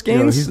about Chris Yo,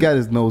 Gaines? he's got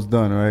his nose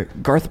done,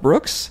 right? Garth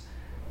Brooks.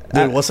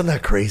 Dude, wasn't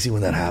that crazy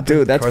when that happened?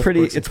 Dude, that's Garth pretty-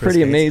 Brooks and it's Chris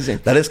pretty Gaines. amazing.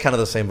 That is kind of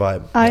the same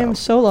vibe. I am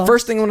so lost.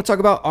 First thing I want to talk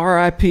about,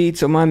 R.I.P.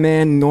 to my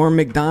man Norm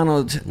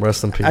Macdonald.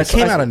 Rest in peace. I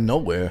Came out of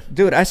nowhere.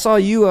 Dude, I saw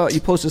you.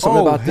 You posted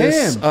something Oh, about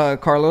this, him.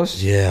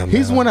 Carlos. Yeah, man.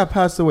 He's the one that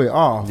passed away.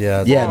 Oh,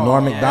 Yeah, Yeah,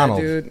 Norm Yeah, Macdonald.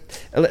 dude.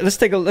 Let's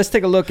take a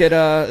look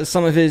at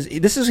some of his.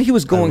 He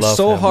was going love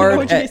so him. hard.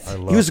 OJ At,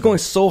 Simpson. he was going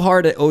so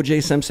hard at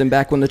O.J. Simpson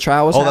back when the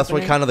trial was. Oh, that's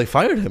what happening. kind of they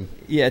fired him.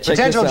 Yeah, check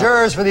Potential this out.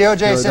 jurors for the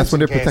O.J. Yo, that's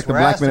Simpson when they case protect the were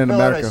black asked men to in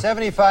fill out America. a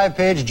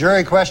 75-page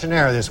jury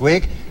questionnaire this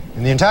week.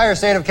 In the entire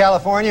state of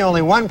California,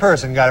 only one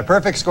person got a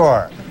perfect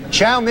score.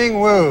 Chow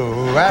Ming Wu,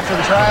 who after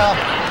the trial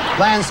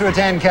plans to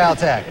attend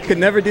Caltech. Could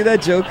never do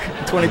that joke in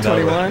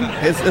 2021.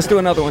 Let's do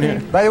another one here.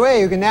 By the way,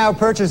 you can now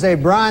purchase a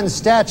bronze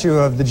statue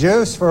of the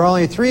Juice for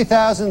only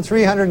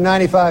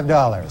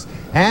 $3,395.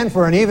 And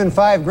for an even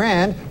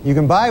 $5,000, you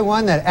can buy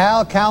one that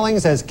Al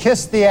Cowlings has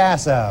kissed the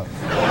ass of.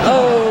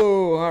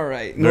 Oh, all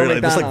right. Norm Very,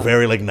 this like Macdonald.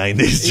 very like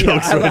 90s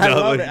jokes I right now.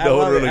 love Like, it. I no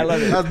love one it. really- I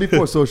love it. that was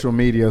before social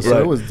media, so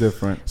Right. it was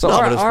different. So No,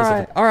 but it's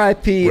specific.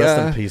 R.I.P.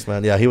 Rest in peace,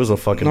 man. Yeah, he was a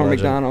fucking Norm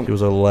legend. Macdonald. He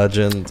was a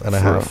legend and a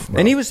half. bro.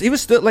 And he was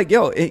still like,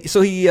 so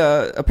he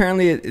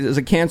apparently it was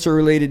a cancer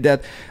related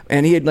death,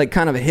 and he had like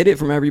kind of hid it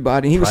from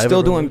everybody. He was Private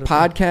still doing related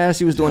podcasts.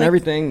 He was doing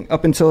everything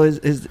up until his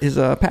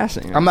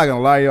passing. I'm not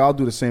gonna lie, yo. I'll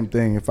do the same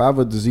thing. If I have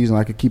a disease and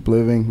I could keep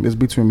living, it's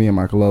between me and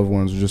my loved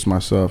ones, or just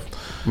myself.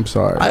 I'm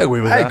sorry. I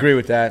agree with I that. agree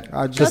with that.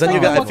 I Because then just,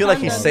 you got. I feel like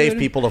he Wakanda, saved dude.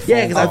 people to fall.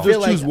 Yeah, 'cause I I'll off. feel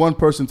just like- choose one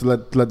person to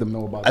let them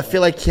know about. I it.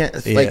 feel like Yeah.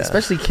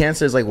 especially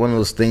cancer is like one of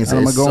those things And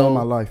I'm that's gonna go so on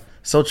my life.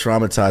 so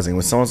traumatizing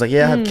when someone's like,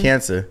 "Yeah, I have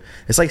cancer."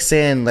 It's like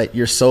saying like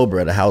you're sober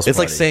at a house. It's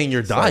like party. saying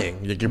you're dying.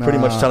 You're pretty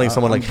much Nah, telling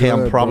someone like, I'm "Hey,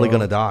 I'm good, probably bro.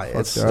 gonna die."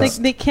 Fuck It's that. Like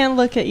they can't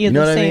look at you, You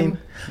know the what I same. mean?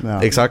 No.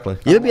 exactly.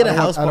 You'll be at a I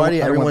don't house want- I don't- party, I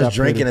don't want everyone's that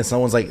drinking, pity. and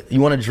someone's like, "You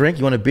want a drink?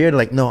 You want a beer?" They're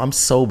like, "No, I'm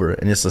sober,"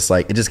 and it's just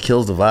like it just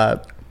kills the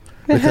vibe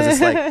because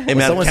it's like Hey when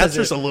man, someone says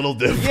cancer's a little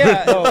different.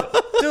 Yeah,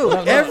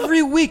 dude.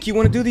 Every week you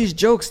want to do these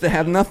jokes that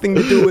have nothing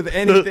to do with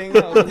anything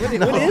else.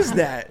 What is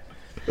that?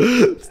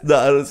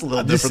 No, it's a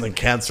little different than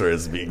cancer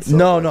is being. Sober.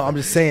 no, I'm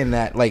just saying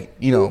that like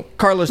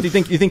Carlos, do you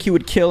think he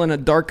would kill in a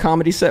dark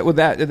comedy set with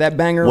that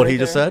banger? What right he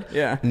just there? said?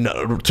 Yeah.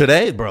 No,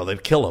 today, bro,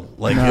 they'd kill him.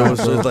 Like it was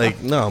just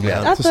like, no,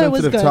 man. I It's a thought it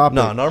was sensitive good. topic.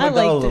 No, Norm I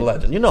Macdonald was a liked it.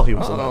 legend. You know he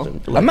was a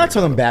legend. I'm not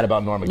talking bad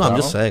about Norm No,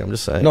 Macdonald. I'm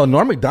just saying. No,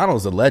 Norm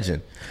Macdonald's a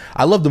legend.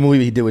 I love the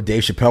movie he did with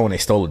Dave Chappelle when they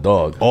stole a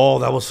dog. Oh,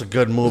 that was a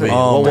good movie.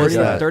 Oh, what was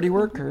dirty- that? Dirty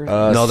Work? Or?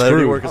 No, Dirty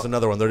Screwed. Work is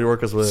another one. Dirty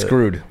Work is with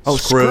Screwed. Oh,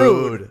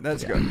 Screwed.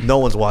 That's good. No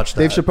one's watched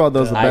that. Dave Chappelle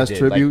does the I best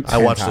did, like, tributes. I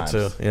 10 watched times.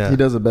 it too. Yeah, He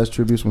does the best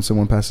tributes when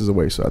someone passes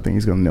away, so I think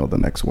he's gonna nail the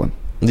next one.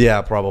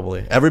 Yeah,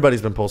 probably.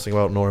 Everybody's been posting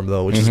about Norm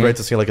though, which is great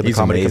to see. Like in the He's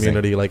comedy amazing.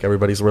 community, like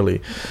everybody's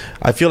really.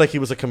 I feel like he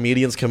was a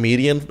comedian's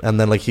comedian, and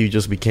then like he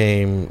just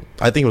became.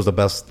 I think it was the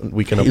best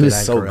Weekend He Update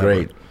was so anchor ever.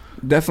 great.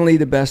 Definitely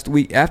the best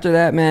week. After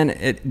that, man,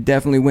 it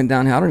definitely went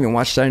downhill. I don't even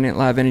watch Saturday Night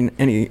Live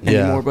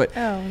anymore, but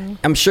Oh.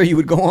 I'm sure you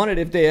would go on it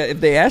if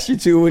they asked you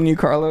to, wouldn't you,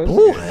 Carlos?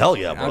 Ooh, hell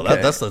yeah, bro!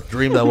 Okay. That's the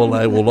dream that I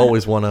will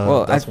always want to.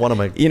 Well, That's one of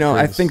my. You know,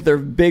 I dreams. think they're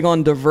big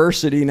on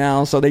diversity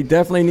now, so they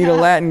definitely need a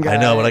Latin guy. I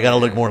know, but I gotta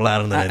look more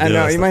Latin than I do. I know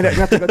That's you the might thing.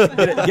 have to go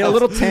get a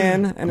little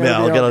tan. And Yeah, it'll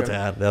I'll be get all a good.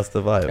 tan. That's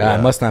the vibe. It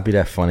yeah. must not be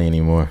that funny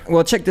anymore.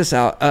 Well, check this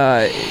out.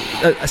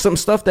 Some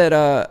stuff that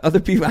other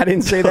people. I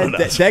didn't say that.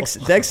 that's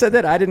Dex said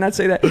that. I did not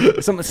say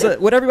that.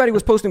 What everybody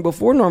was posting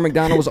before Norm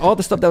Macdonald was all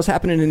the stuff that was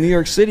happening in New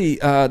York City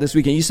this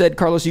weekend. You said,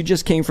 Carlos, you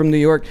just came from New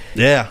York.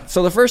 Yeah.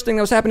 So the first thing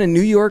that was happening in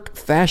New York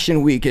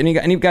Fashion Week. Any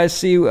of you guys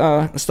see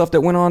stuff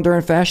that went on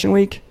during Fashion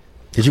Week?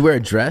 Did you wear a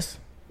dress?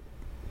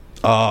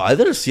 I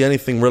didn't see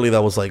anything really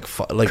that was like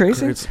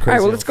Crazy. it's All right,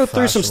 well, on let's go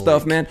through some Fashion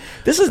stuff, Week. man.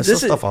 This I is saw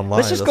stuff online,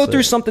 Let's just go that's through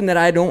it. something that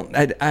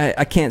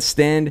I can't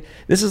stand.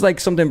 This is like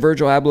something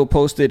Virgil Abloh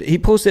posted. He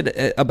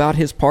posted about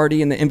his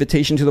party and the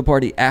invitation to the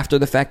party after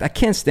the fact. I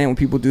can't stand when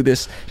people do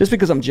this just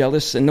because I'm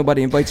jealous and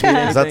nobody invites me. To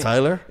Is that anything.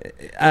 Tyler?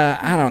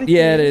 I don't.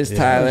 Yeah, it is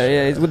Tyler.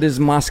 Yeah, he's with his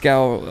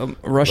Moscow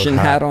Russian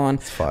Look, hat on.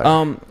 it's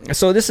fire.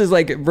 So this is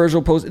like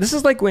Virgil post. This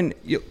is like when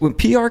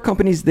PR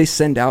companies they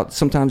send out.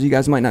 Sometimes you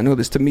guys might not know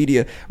this to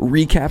media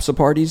recaps of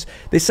parties.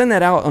 They send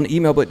that out on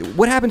email, but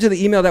what happened to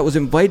the email that was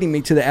inviting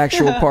me to the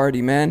actual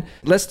party, man?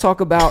 Let's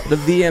talk about the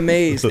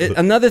VMAs.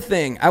 Another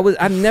thing,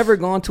 I've never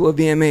gone to a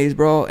VMAs,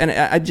 bro, and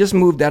I just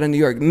moved out of New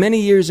York.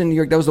 Many years in New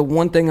York, that was the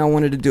one thing I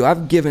wanted to do.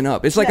 I've given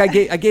up. It's like I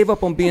gave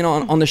up on being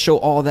on the show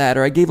All That,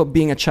 or I gave up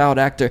being a child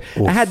actor.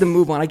 Oof. I had to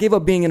move on. I gave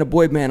up being in a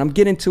boy band. I'm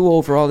getting too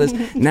old for all this.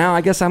 Now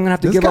I guess I'm gonna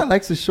have to give up. This guy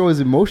likes to show his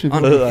emotion. I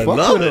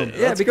love it.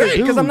 Yeah,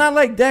 because I'm not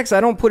like Dex. I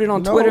don't put it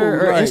on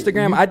Twitter or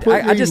Instagram. I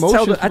just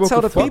tell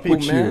the people,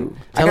 man.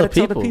 I gotta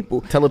tell the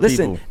people.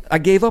 Listen, I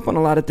gave up on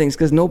a lot of things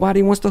because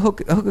nobody wants to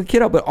hook a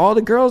kid up. But all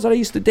the girls that I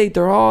used to date,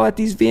 they're all at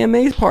these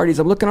VMAs parties.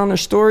 I'm looking on their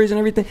stories and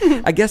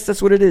everything. I guess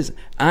that's what it is.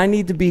 I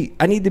need to be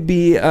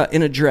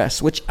in a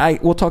dress, which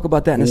we'll talk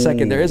about that in a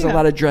second. There is a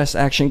lot of dress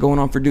action going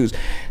on for dudes.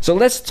 So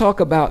let's talk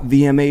about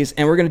VMAs,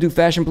 and we're gonna do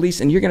Fashion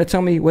Police, and you're gonna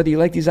tell me whether you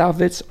like these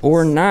outfits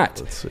or not.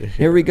 Let's see.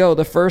 Here we go.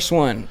 The first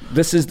one.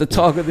 This is the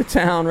talk of the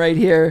town right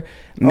here.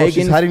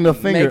 She's hiding the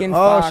finger. Megan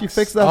Fox. She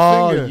fixed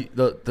that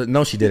finger.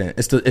 No, she didn't.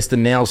 It's the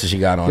nails that she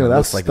got on. Yo, it that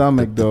looks like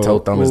stomach, the toe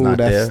thumb is not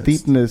that there.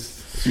 Steepness.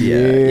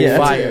 Yeah,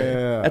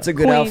 fire. That's a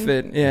good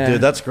outfit. Yeah,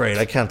 dude, that's great.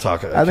 I can't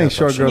talk. I think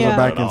short girls are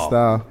back in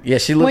style. Yeah,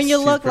 she looks. When you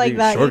look like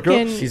that, you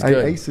can. She's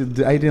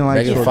good. I didn't like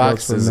Megan short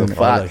Fox girls is for a a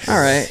minute. fox. all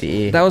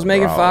right. That was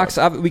Megan Fox.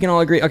 We can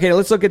all agree. Okay,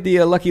 let's look at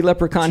the Lucky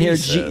Leprechaun here.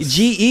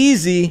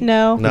 G-Eazy.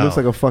 No. He looks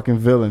like a fucking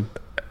villain.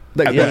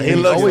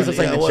 He always looks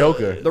like the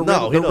Joker. The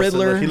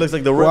Riddler. He looks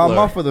like the Riddler. Well, I'm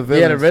off for the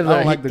villain. Yeah, the Riddler. I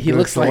don't like the he good,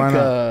 looks so like why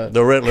not?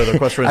 The Riddler. The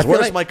question is,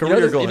 where's my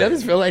career going?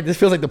 This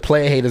feels like the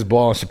player haters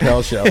ball on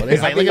Chappelle's show.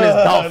 It's like, look at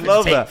this dolphin. I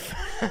love tape.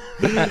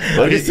 that.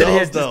 Look, he's sitting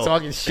here just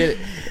talking shit.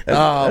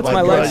 That's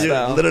my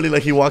lifestyle. Literally,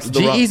 like he walks the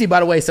G-Eazy, by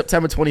the way,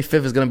 September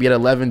 25th is going to be at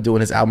 11 doing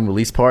his album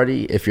release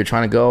party. If you're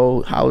trying to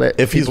go, holler at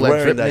If he's people at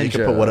wearing Drip that, you Ninja,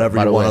 can put whatever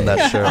by you the want way. on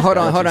that shirt. Hold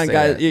on,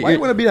 guys. Why you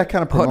want to be that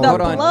kind of promoter?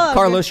 Hold on, plug.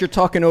 Carlos, you're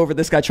talking over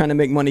this guy trying to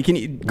make money. Can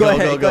you go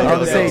ahead? go. I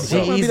was Yeah, saying so-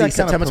 Maybe that G-Eazy kind of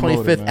September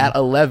promoter, 25th man. at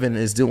 11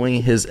 is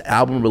doing his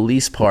album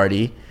release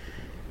party.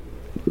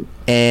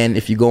 And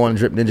if you go on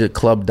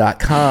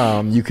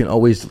dripninjaclub.com, you can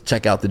always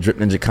check out the Drip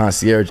Ninja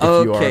Concierge if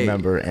you are a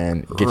member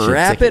and get your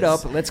Wrap tickets. it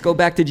up. Let's go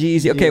back to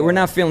G-Eazy. Okay, we're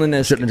not feeling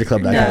this.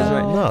 DripNinjaClub.com.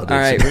 All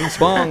right,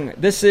 Bong.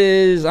 This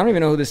is, I don't even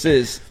know who this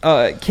is.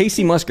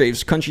 Casey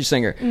Musgraves, country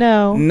singer.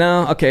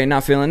 No. Okay,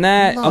 not feeling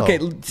that. No. Okay,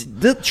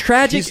 the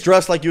tragic. He's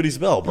dressed like Yudi's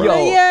Bell, bro.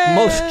 Yo,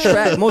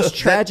 Yeah. most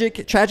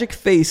tragic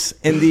face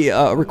in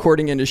the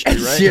recording industry,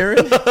 right?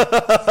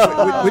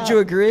 Sheeran? Would you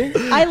agree?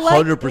 I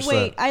liked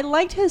 100%. I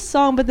liked his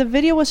song, but the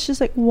video was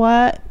just like,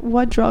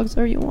 what drugs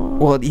are you on?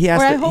 Well, he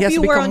has Or I to. hope He has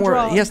to you were become on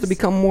more. He has to drugs.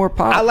 become more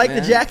pop. I like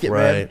man. the jacket,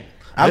 Right. man.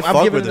 I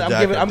fuck with the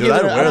jacket. I'm Dude, giving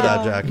I don't it- wear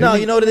that jacket. No,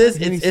 you know what it is?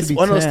 He needs It's to be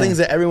one of those tan. things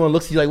that everyone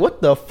looks at you like,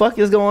 what the fuck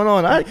is going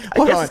on? I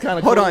guess it's kind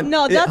of Hold cool. on.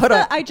 No, that's Hold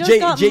on. I just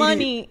got JD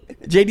money.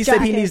 JD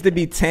said he jacket. needs to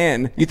be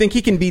tan. You think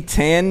he can be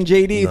tan,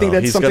 JD? You think No,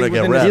 that's he's something gonna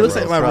get within red, his- He looks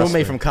bro, like my trust roommate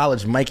me. from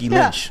college, Mikey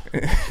Yeah. Lynch.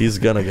 He's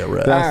gonna get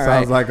red. That All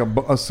sounds right.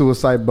 like a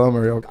suicide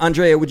bummer. Yo.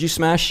 Andrea, would you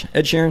smash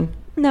Ed Sheeran?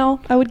 No,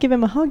 I would give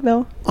him a hug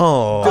though.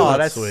 Oh,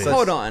 that's sweet. such-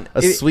 Hold on.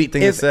 a sweet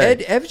thing to say.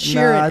 Ed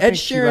Sheeran, Nah, I Ed think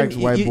she likes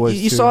Sheeran, white boys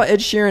you too. saw Ed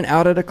Sheeran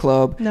out at a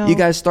club. No. You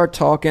guys start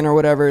talking or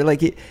whatever.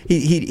 Like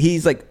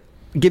he's like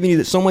giving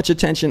you so much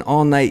attention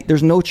all night.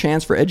 There's no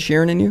chance for Ed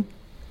Sheeran in you.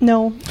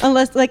 No,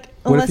 unless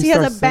if he he has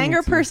a starts banger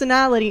singing to you?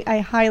 personality, I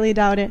highly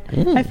doubt it.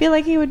 I feel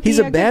like he would. He's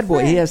be a good bad boy.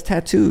 friend. He has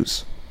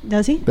tattoos.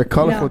 Does he? They're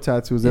colorful No.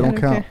 tattoos. They I don't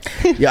count.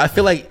 care. Yeah, I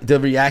feel like the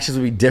reactions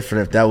would be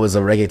different if that was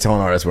a reggaeton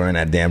artist wearing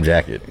that damn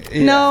jacket.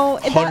 No,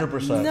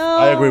 100%. No,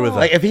 I agree with that.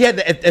 Like if he had,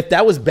 if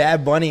that was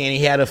Bad Bunny and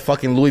he had a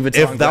fucking Louis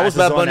Vuitton, If that was glasses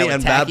Bad on Bunny that were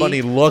and Bad tacky,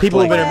 Bunny looked people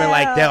would like- have been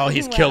like, Well, "Oh,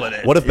 he's killing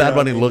it." What if You know Bad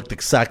Bunny I mean? looked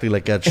exactly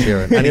like Ed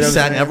Sheeran and he You know what I'm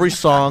sang saying? every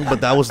song,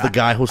 but that was the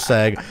guy who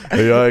sang?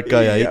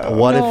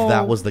 What if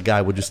that was the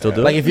guy? Would you still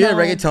do Like it? if you're No.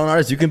 a reggaeton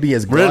artist, you can be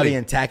as gaudy Really?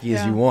 and tacky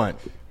as Yeah. you want.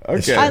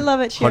 Okay. I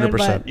love it, Sharon.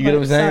 100%. You get what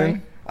I'm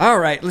saying? All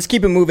right, let's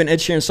keep it moving. Ed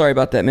Sheeran, sorry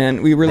about that,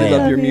 man. We really Man.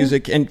 love your Love you.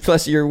 music, and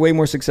plus you're way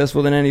more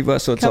successful than any of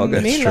us, so it's all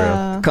good.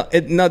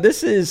 Camila. No,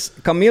 this is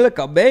Camila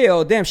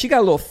Cabello. Damn, she got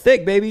a little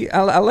thick, baby.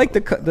 I like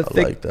the thick,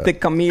 like that. thick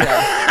Camila.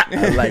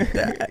 I like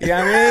that. You know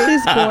what I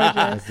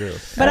mean? She's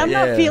gorgeous. But I'm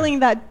Yeah. not feeling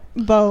that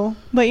bow.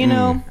 But you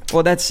know,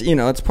 Well, that's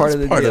it's part of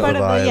the Part deal. of the Part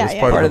of the- vibe. yeah, It's yeah.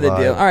 part Part of the vibe.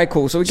 deal. All right,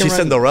 cool. So we can She's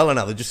run- Cinderella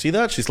now. Did you see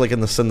that? She's like in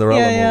the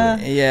Cinderella Yeah,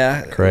 movie.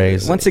 Yeah,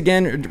 Crazy. Once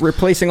again,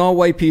 replacing all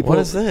white people. What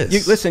is this?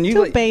 You listen,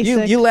 Too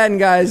basic. you Latin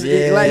guys,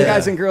 Yeah. Latin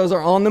guys and girls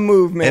are on the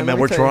move, man. Hey, man, Let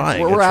me we're tell you.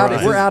 trying. We're We're out.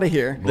 trying. We're out of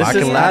here. Black This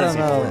and is- Latin I don't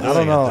know. people are I don't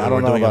doing know. it, dude. I don't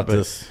We're know doing about it big.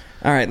 this.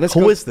 All right, let's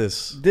Who go. is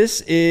this?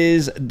 This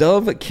is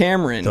Dove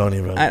Cameron. Don't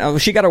even.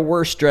 She got a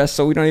worse dress,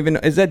 so we don't even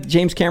know. Is that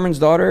James Cameron's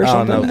daughter or I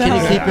don't something? know.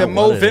 Can you keep it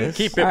What moving? is?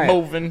 Keep it All right.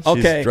 moving.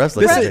 Okay. She's dressed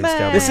like This James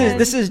is- Cameron.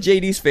 This is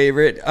JD's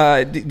favorite.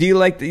 Do you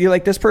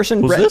like this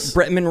person? Who's this?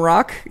 Bretman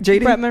Rock.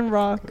 JD. Bretman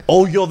Rock.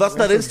 Oh, yo, that's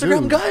that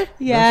Instagram guy?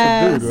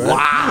 Yes.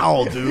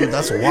 Wow, dude,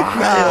 that's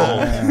wild.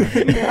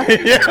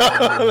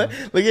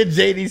 Look at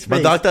JD's I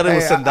face. thought that it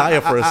was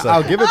Zendaya for a second.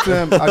 I'll give it to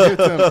him.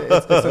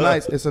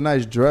 It's a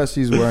nice dress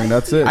he's wearing.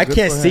 That's it. I Good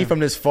can't for see him. from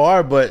this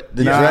far, but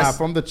the Nah, dress.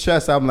 from the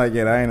chest, I'm like,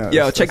 yeah, I ain't know.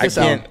 Yo, check this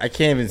out. I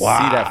can't even see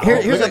that.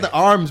 Look at the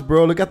arms,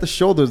 bro. Look at the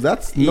shoulders.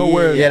 That's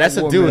nowhere. Yeah, that's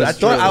a dude. I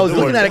thought I was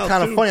looking at it True.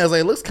 kind of funny. I was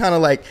like, it looks kind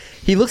of like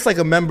he looks like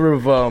a member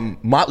of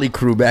Motley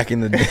Crue back in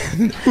the day.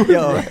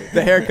 Yo,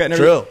 the haircut and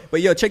True. everything.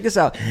 But yo, check this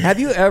out. Have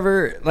you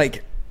ever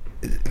like?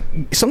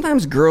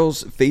 Sometimes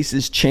girls'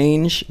 faces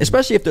change,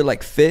 especially if they're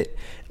like fit.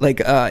 Like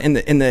in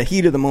the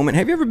heat of the moment.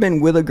 Have you ever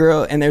been with a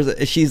girl and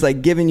she's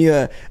like giving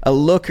you a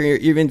look, or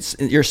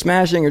you're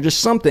smashing or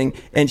just something,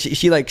 and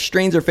she like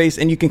strains her face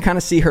and you can kind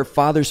of see her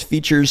father's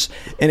features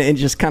and it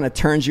just kind of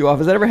turns you off?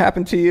 Has that ever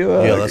happened to you?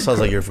 Yeah, that sounds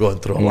like you're going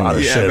through a lot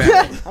of shit.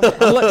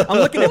 I'm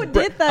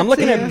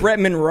looking at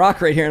Bretman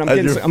Rock right here, and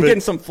I'm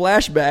getting some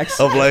flashbacks.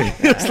 Of like,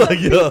 it's like,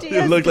 yo,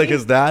 you look like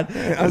his dad.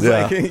 I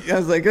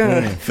was like,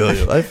 I feel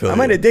you. I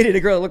might have dated a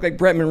girl that looked like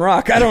Bretman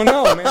Rock. I don't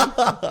know,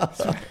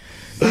 man.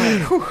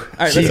 All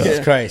right,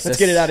 Jesus Christ. Let's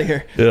get it out of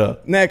here. Yeah.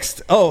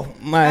 Next,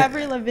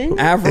 Avril Lavigne.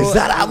 Is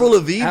that Avril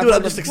Lavigne, dude?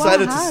 I'm just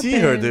excited to see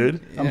her,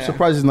 dude. I'm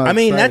surprised he's not. I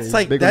mean, excited. that's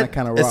like He's big on that.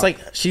 kind of It's rock. like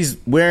she's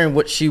wearing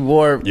what she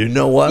wore. You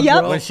know what, Yep.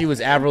 bro? When she was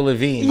Avril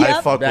Lavigne. Yep.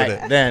 I fuck with Back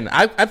it. then,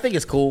 I think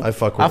it's cool. I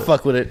fuck with I'll it.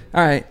 fuck with it.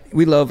 All right,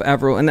 we love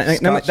Avril, and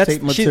Scotch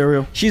tape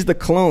material. She's the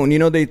clone. You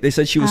know, they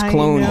said she was I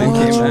cloned and know.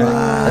 came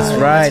back.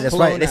 That's right. That's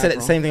Clone right. They said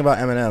Avril. the same thing about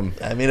Eminem.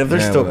 I mean, if they're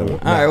Yeah, still whatever.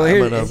 All right,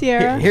 well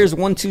Sierra. here's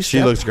 1 2 step.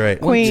 She looks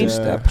great. One, Queen. two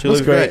step. She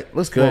looks great.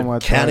 Looks Oh, good. my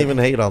Can't God. even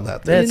hate on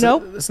that. That's,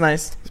 Nope. It's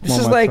nice. This on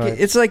is my like side.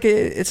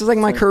 it's like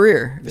my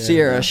career,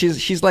 Sierra.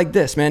 She's like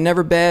this, man.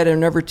 Never bad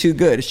and never too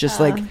good. It's just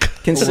like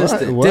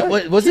consistent. What?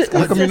 What was it?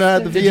 How come you're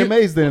not at the Did you-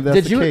 VMAs then? If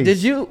that's the case?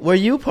 Did you? Were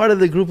you part of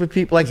the group of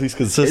people? Like, He's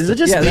consistent. is it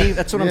just Yeah, me?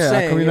 that's what I'm Yeah,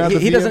 saying. how come you're not at the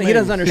He doesn't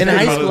VMAs? understand. In high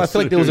Pretty school, I much.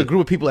 feel like there was a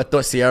group of people that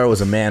thought Sierra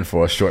was a man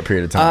for a short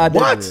period of time.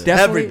 What? Definitely,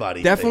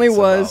 Everybody definitely thinks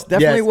was about-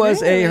 definitely Yes.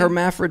 was Really? a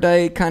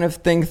hermaphrodite kind of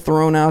thing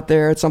thrown out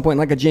there at some point,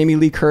 like a Jamie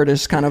Lee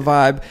Curtis kind of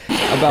vibe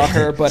about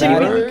her. But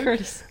Jamie Lee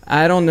Curtis.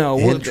 I don't know.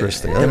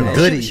 Interesting. I don't know.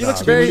 Goodies. She looks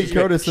Jamie very. Lee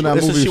Curtis in that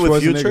Isn't movie she with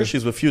Schwarzenegger. Future?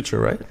 She's with Future,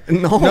 right?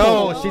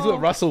 No, she's with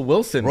Russell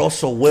Wilson.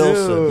 Russell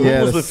Wilson. Dude. Yeah,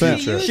 Who was the with same.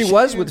 Future? She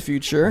was with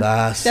Future.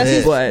 That's That's it.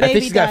 his But- I baby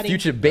think she's got daddy.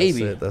 future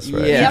baby. That's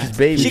right. Yeah, Future's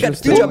baby. she got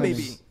Future's Future twins.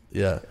 baby.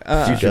 Yeah.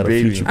 Future Got a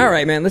baby. Future All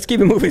right, man. Let's keep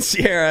it moving,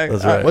 Sierra.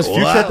 That's right. Was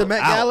Future at the Met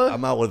out. Gala?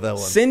 I'm out with that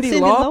one. Cyndi Cyndi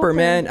Lauper, Lauper.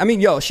 man. I mean,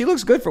 yo, she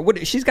looks good for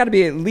what? She's got to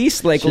be at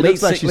least like She late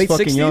looks like she's late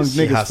fucking 60s. young She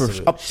niggas has for to.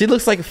 sure. She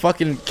looks like a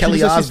fucking Kelly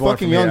She's Osbourne.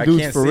 fucking from here. young I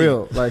dudes can't for see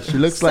real. Like she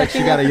looks like she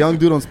got a young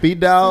dude on speed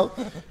dial.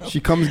 She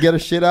comes get her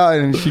shit out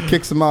and she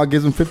kicks him out,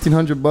 gives him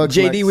 $1,500.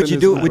 JD, would you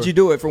do it? Would you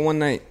do it for one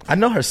night? I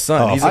know her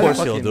son. Oh, He's of a course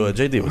fucking she'll do it.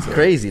 JD was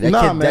crazy. That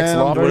Nah, kid Dex man,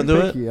 I'm Lauper. very do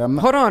it? picky. I'm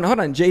not. Hold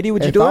on. JD,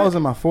 would you If do I it? was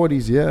in my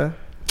 40s, yeah.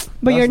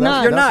 But you're That's-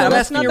 not. You're not. I'm That's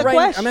asking not you the right.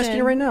 question. I'm asking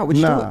you right now. Would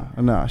you do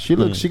it? Nah. She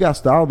looks. She got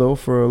style though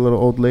for a little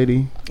old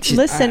lady.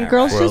 Listen,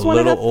 girls For a just want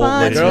to little have old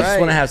fun. lady. Girls right. just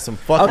want to have some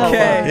fucking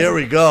Okay. fun. Here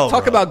we go.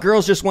 Talk bro. about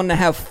girls just wanting to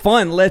have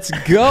fun. Let's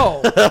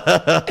go.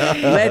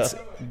 Let's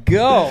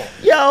go.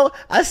 Yo,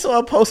 I saw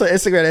a post on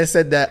Instagram that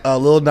said that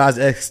Lil Nas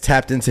X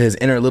tapped into his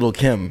inner Little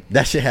Kim.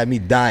 That shit had me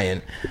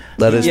dying.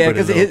 That is Yeah,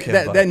 pretty because Lil' Kim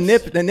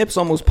vibes. that nip's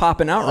almost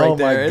popping out right Oh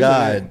there. my isn't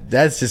god, it?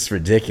 that's just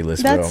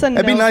ridiculous, That's bro. a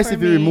It'd be no nice for if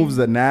he me. removes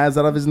the Nas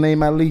out of his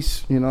name at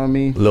least. You know what I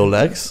mean? Lil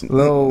Lex?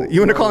 Lil.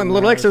 You want to call him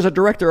Little X? There's a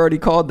director already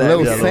called that.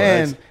 Lil Yeah, Lil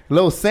San. X.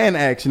 Lil San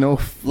X. You know.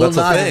 That's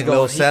a Nas thing. is Lil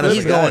going. San is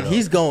He's the guy, going. though.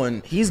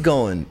 He's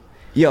going.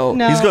 Yo,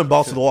 No. He's going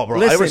balls to the wall, bro.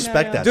 I Listen,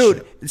 respect that dude,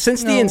 shit.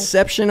 since the No.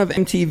 inception of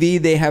MTV,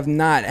 they have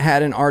not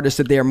had an artist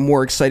that they are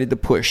more excited to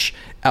push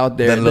out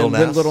there Than Lil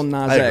Nas? Little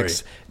Nas I agree.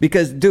 X.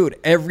 Because, dude,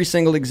 every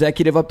single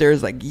executive up there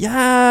is like,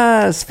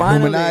 yes,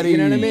 finally. Illuminati. You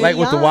know what I mean? Like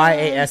with the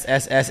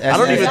YASSSS.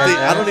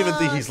 I don't even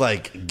think he's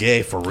like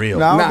gay for real.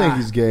 No, I don't Nah. think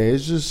he's gay.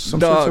 It's just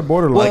some Dog. sorts of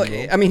borderline.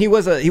 Well, I mean, he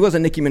was a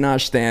Nicki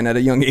Minaj stan at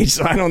a young age,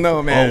 so I don't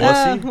know, man.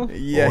 Oh, was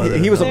he? Yeah, Oh, I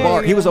he was a There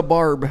barb. you He was go. a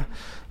barb.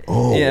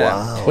 Oh, Yeah.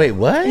 wow. Wait,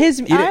 what? His,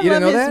 didn't- I you didn't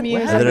love know his that?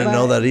 music. I didn't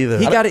know that either.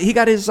 He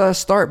got his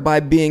start by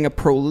being a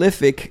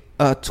prolific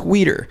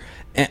tweeter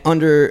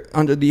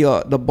under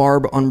the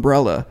Barb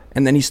umbrella,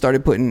 and then he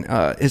started putting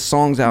his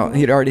songs out.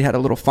 He'd already had a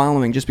little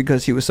following just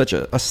because he was such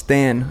a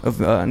stan of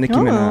Nicki Oh.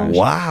 Minaj.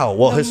 Wow.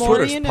 Well, The his more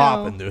Twitter's you know.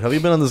 popping, dude. Have you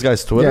been on this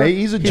guy's Twitter? yeah,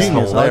 he's a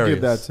genius. I'll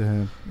give that to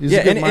him. He's Yeah,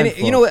 a good and mind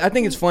you know what? I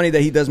think it's funny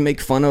that he does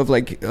make fun of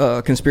like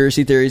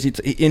conspiracy theories.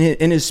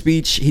 In his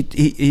speech, he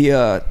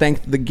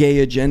thanked the gay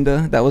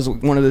agenda. That was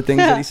one of the things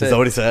that he said. Is that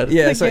what he said?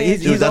 Yeah, The so gay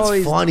he's, Dude, he's that's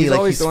always funny. He's Like,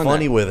 always he's doing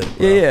funny that. with it,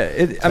 bro.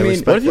 Yeah. I mean,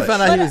 respect What if you that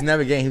found out shit. he was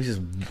never gay? He was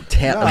just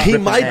He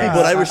might be,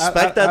 but I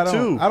respect that I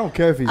too. I don't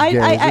care if he's I- gay.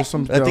 I- It's just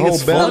some, I the think whole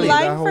it's belly, funny. The that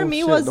line for whole me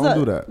shit. was Don't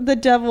do that. the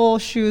devil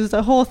shoes,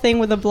 the whole thing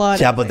with the blood.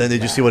 Yeah, but then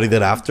did you see what he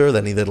did after?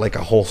 Then he did like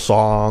a whole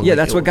song. yeah, Like,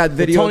 that's it what got was-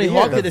 video. Tony of the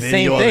Hawk year. did the video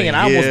same of thing, the and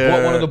I almost year.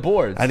 bought one of the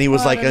boards. And he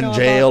was Oh, I like don't in know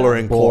jail about or that.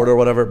 in court or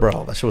whatever,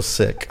 bro. That shit was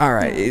sick. All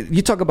right,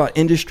 you talk about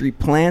industry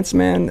plants,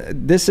 man.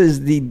 This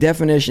is the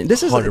definition.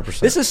 This is 100%.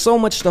 This is so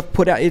much stuff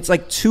put out. It's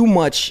like too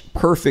much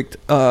perfect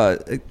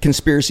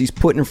conspiracies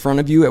put in front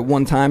of you at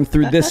one time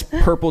through this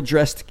purple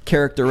dressed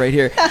character right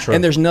here,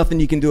 and there's nothing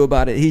you can do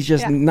about it. He's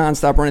just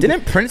nonstop running.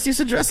 Didn't Prince used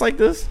to dress dress like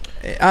this?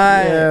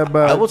 Yeah,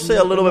 but I would say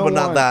a little bit, but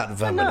not one- that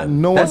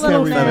feminine. No one That's a can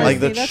little remake. nasty. Like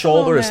the That's a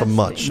shoulder little is a nasty.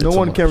 much. No It's a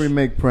one can much.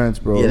 remake Prince,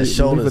 bro. Yeah, the Leave it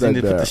shoulders. at You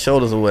need to put that. the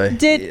shoulders away.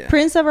 Did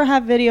Prince ever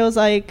have videos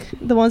like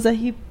the ones that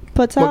he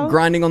puts What, out?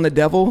 grinding on the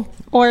devil?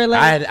 Or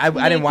like I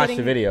didn't watch the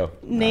naked video.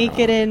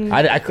 Naked in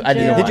I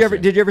didn't jail?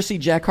 watch Did you ever see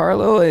Jack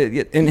Harlow?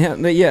 In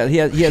him, yeah, he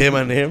has Him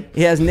and him.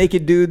 He has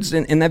naked dudes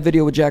in that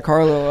video with Jack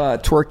Harlow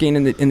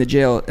twerking in the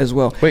jail as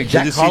well. Wait, Did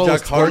Jack you see Harlow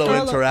Jack Harlow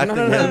Harlow. interacting?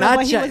 No, with him? not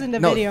but he Jack. was in the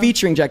No, video.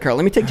 featuring Jack Harlow.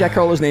 Let me take Jack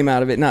Harlow's name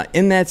out of it. Now,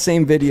 in that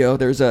same video,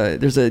 there's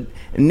a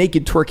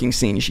naked twerking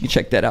scene. You should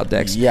check that out,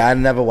 Dex. Yeah, I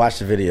never watched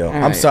the video. All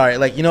I'm right. sorry.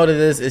 Like, you know what it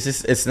is?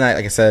 It's not,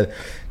 like I said,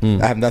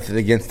 I have nothing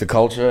against the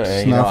culture.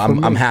 And, you know, not for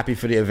me. I'm happy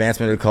for the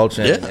advancement of the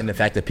culture Yeah. and the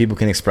fact that people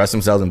can express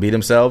themselves and be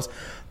themselves.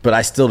 But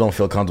I still don't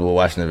feel comfortable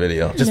watching the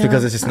video just No.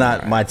 because it's just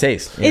not my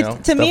taste. You know?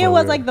 To me, it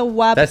was like the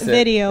WAP That's it.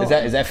 video. Is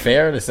that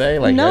fair to say?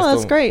 Like, no, that's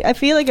still- great. I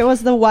feel like it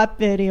was the WAP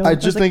video. I It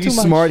was, just like, think too he's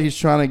much. smart. He's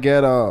trying to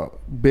get a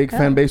big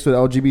fan base with the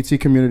LGBT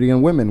community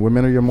and women.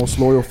 Women are your most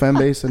loyal fan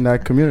base in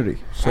that community.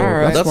 So All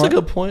right. That's a smart.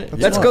 good point.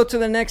 Let's go to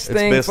the next It's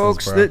thing, business,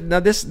 folks. bro. Now,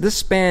 this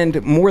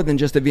spanned more than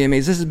just the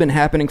VMAs. This has been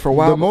happening for a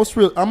while. The most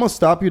real. I'm gonna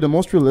stop you. The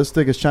most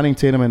realistic is Channing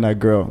Tatum and that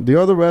girl.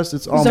 The other rest,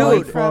 it's all Zoe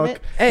mind Kravitz. fuck.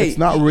 Hey, it's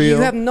not real.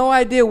 You have no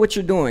idea what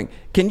you're doing.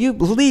 Can you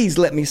please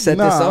let me set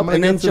Nah, this I'm up gonna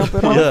and then get to jump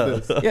it the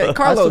off? point. Yeah. Yeah, I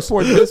Carlos.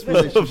 support this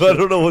relationship. But I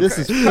don't know what This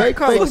is All right, fake,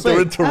 Carlos, fake,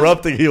 They're fake.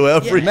 interrupting you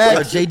every Yo,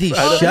 time. JD,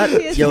 Oh, shut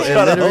yes, your yes.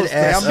 illiterate Shut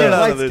ass up. I'm being Get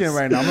out light of this. skin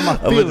right now. I'm in my I'm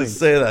going to feelings.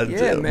 say that.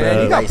 Yeah,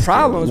 man, you got Light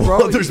problems, skin. bro.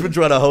 Walter's been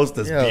trying to host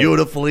this Yo.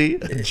 beautifully.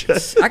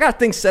 I got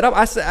things set up.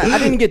 I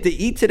didn't get to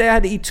eat today. I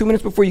had to eat 2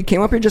 minutes before you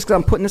came up here just because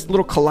I'm putting this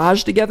little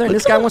collage together, and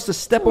this guy wants to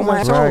step on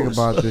my Brag toes.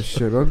 about this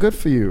shit, bro. Good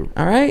for you.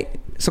 All right?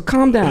 So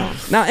calm down.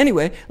 Now,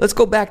 anyway, let's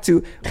go back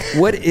to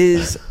what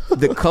is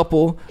the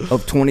couple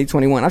of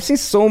 2021. I've seen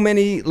so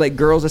many like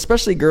girls,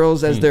 especially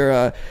girls, as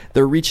they're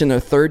reaching their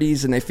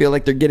 30s and they feel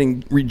like they're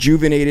getting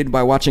rejuvenated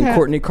by watching Yeah.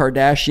 Kourtney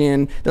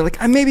Kardashian. They're like,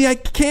 maybe I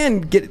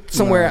can get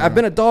somewhere. I've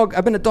been a dog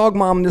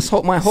mom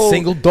my whole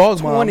Single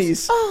dog moms.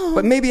 20s,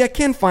 but maybe I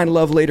can find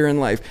love later in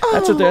life.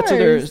 That's what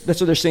Mars.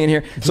 they're saying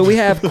here. So we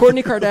have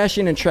Kourtney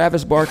Kardashian and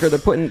Travis Barker.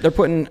 They're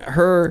putting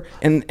her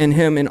and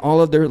him in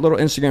all of their little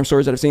Instagram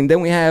stories that I've seen. Then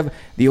we have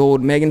the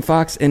old Megan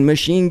Fox and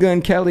Machine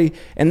Gun Kelly,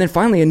 and then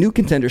finally a new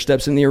contender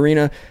steps in the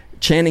arena,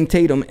 Channing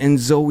Tatum and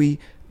Zoe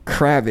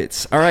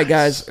Kravitz. All right,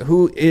 guys,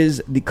 who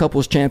is the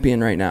couples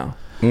champion right now?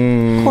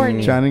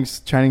 Courtney.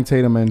 Channing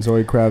Tatum and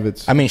Zoe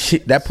Kravitz. I mean,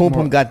 that Poom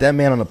Poom got that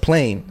man on a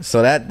plane.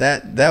 So that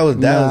was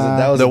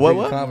The a what, big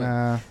what? comment.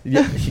 Nah.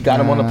 Yeah, she got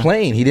him on a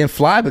plane. He didn't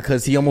fly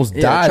because he almost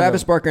died.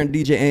 Travis Barker and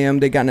DJ AM,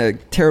 they got in a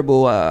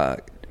terrible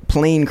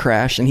plane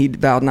crash, and he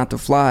vowed not to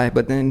fly.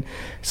 But then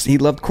he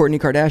loved Kourtney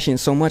Kardashian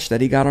so much that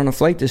he got on a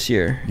flight this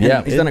year. And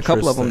Yeah. he's done a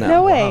couple of them now.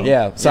 No way.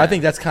 Yeah, so I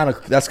think that's kind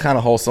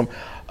of wholesome.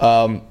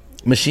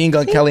 Machine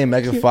Gun Kelly and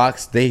Megan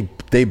Fox, they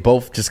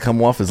both just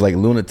come off as like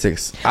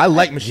lunatics. I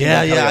like Machine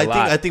Gun Kelly a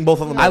lot. I think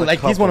both of them. I are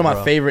like. a He's one of my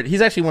couple, bro. favorite.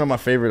 He's actually one of my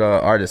favorite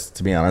artists,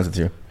 to be honest with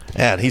you.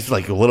 And he's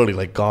like literally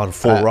like gone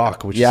full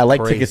rock. Which Yeah, is I like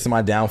crazy. Tickets to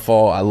My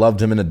Downfall. I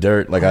loved him in the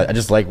Dirt. Like I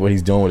just like what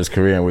he's doing with his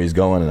career and where he's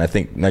going. And I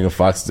think Megan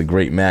Fox is a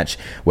great match.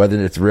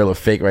 Whether it's real or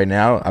fake right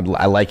now,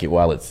 I like it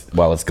while it's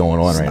going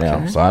on right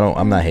now. So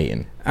I'm not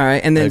hating. All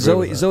right, and then agree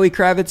with that. Zoe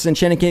Kravitz and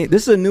Channing Tatum.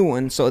 This is a new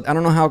one, so I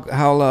don't know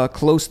how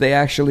close they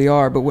actually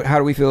are. But how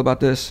do we feel about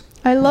this?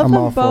 I love I'm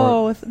all them for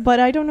both, but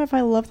I don't know if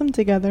I love them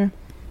together.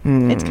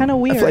 It's kind of I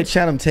weird. feel like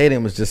Channing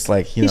Tatum was just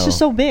like He's just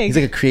so big. He's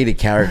like a created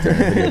character in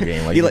a video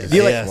game. Like, Do you like? Do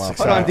you like? Yes, hold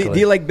on. exactly. Do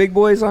you like big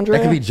boys, Andrea?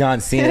 that could be John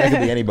Cena. That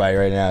could be anybody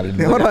right now.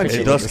 Hold on,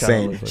 It does the kinda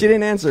same. look like- She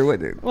didn't answer. What?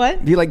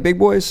 What? Do you like big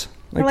boys?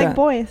 I like that?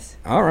 boys.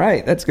 All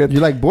right, that's good.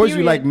 You like boys? You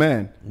Period. like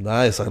men?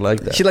 Nice, I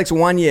like that. She likes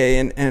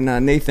Wanye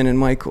and Nathan and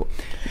Michael.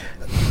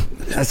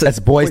 That's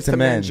Boys to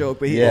Men joke,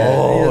 but Yeah. he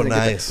Oh, doesn't get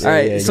nice. that. All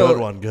right, Yeah, so good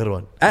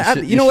one.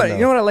 you know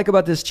what I like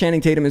about this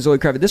Channing Tatum and Zoe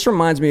Kravitz. This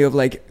reminds me of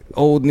like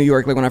old New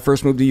York, like when I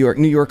first moved to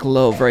New York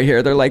love right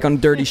here. They're like on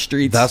dirty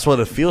streets. That's what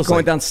it feels going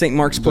like. down St.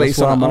 Mark's Place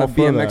why on I'm a all for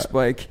BMX that.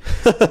 bike.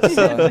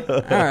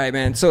 So, all right,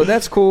 man. So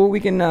that's cool. We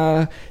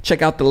can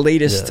check out the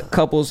latest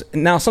couples.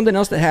 Now, something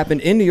else that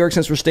happened in New York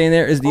since we're staying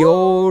there is the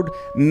old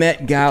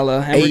Met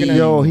Gala. And we're gonna,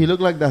 Yo, he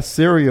looked like that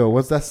cereal.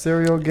 What's that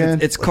cereal again?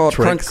 it's called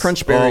Trix.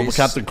 Crunch Berries.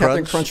 Captain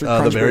Crunch, with the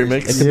Crunch berry Berries.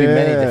 mix. It could be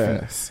many Yeah.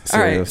 different All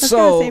right, I was so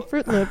gonna say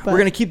Fruit Loop, but we're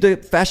gonna keep the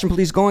fashion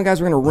police going, guys.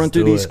 We're gonna run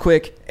through do these it.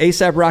 quick.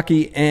 ASAP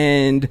Rocky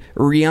and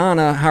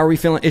Rihanna. How are we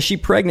feeling? Is she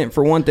pregnant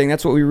for one thing?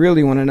 That's what we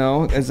really want to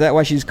know. Is that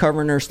why she's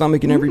covering her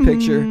stomach in every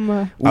picture? We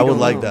I would don't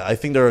like know. that. I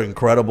think they're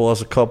incredible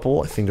as a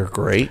couple. I think they're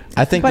great.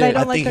 I think But I that-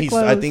 don't like the I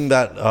clothes. think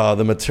that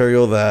the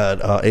material that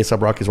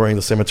ASAP Rocky is wearing,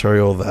 the same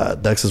material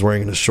that Dex is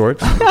wearing in his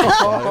shorts. And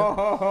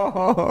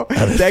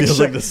it Dex, feels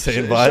like the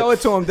same vibe. Show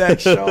it to him,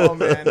 Dex. Show him,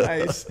 man.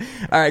 Nice.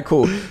 All right,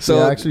 cool. So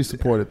yeah, I actually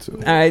support it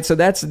too. All right, so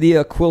that's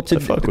the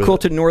quilted fuck with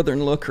quilted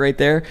northern look right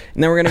there,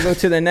 and then we're gonna go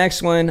to the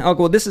next one. Oh,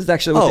 well, this is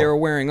actually what they were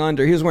wearing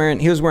under. He was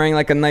wearing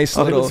like a nice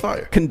he little looks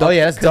fire.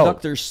 That's dope.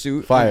 conductor's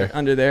suit Fire.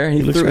 under there. He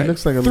He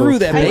looks like a threw little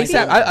that kid. baby.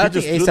 I think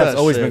just threw ASAP's that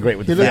always shit. been great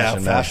with the Yeah,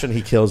 fashion. man. fashion,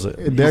 he kills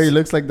it. There he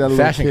looks like that little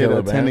Fashion kid killer,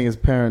 attending man. his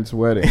parents'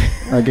 wedding.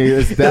 Like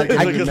is that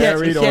I, getting you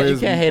married or can't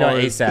is hate on or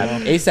is-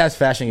 ASAP. ASAP's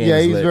fashion game. Yeah,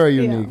 is he's lit. very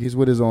unique. He's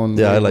with his own.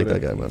 Yeah, I way like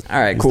with that it. guy, man. All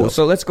right, He's cool. dope.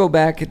 So let's go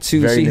back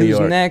to Very see New who's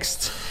York.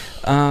 next.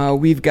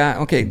 We've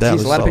got Damn, geez, a this lot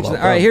of is all pictures. about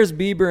All right, them. here's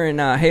Bieber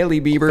and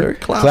Haley Bieber. Very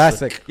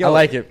Classic. Yo, I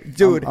like it.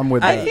 dude. I'm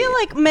with I that. feel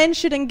like men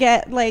shouldn't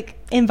get like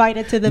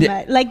invited to the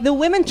Met. Like the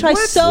women try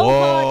so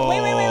hard.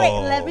 Wait.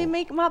 Let me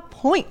make my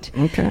point.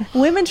 Okay.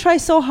 Women try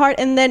so hard,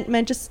 and then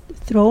men just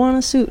throw on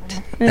a suit.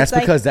 And That's it's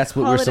like, because that's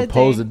what call we're it a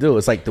supposed day. to do.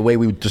 It's like the way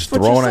we just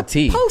What throw you're on a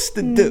tee. supposed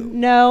to do.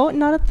 No,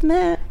 not at the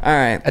Met. All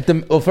right.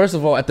 First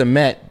of all, at the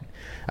Met,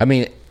 I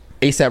mean,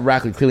 ASAP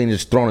Rocky clearly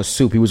just throwing a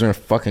soup. He was wearing a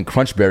fucking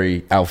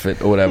Crunchberry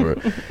outfit or whatever.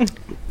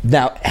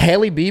 Now,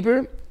 Hailey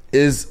Bieber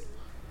is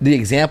the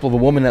example of a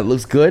woman that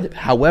looks good.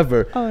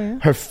 However,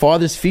 her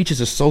father's features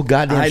are so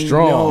goddamn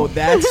strong. know,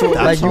 that's what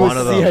like you would one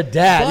of see them. her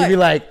dad. You'd be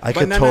like, I But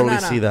could no, totally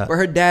see that. But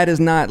her dad is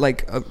not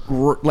like a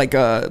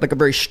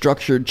very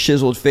structured,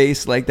 chiseled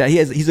face like that.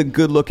 He's a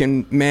good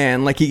looking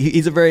man. Like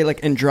he's a very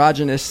like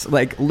androgynous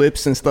like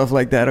lips and stuff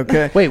like that.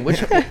 Okay. wait, which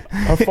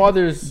her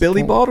father's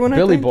Billy Baldwin.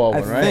 Billy I think?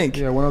 Baldwin, I right? think.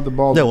 Yeah, one of the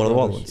Baldwin. Yeah, one of the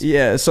Baldwins. brothers.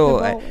 Yeah. So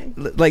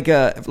The like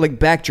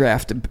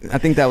Backdraft. I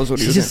think that was what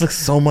he She was. just in. looks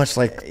so much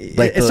like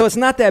So it's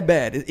not that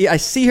bad. I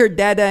see her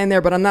dad in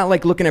there, but I'm not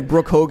like looking at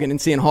Brooke Hogan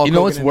and seeing Hulk. You know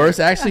Hogan what's in worse?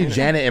 Actually,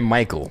 Janet and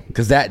Michael,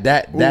 because that's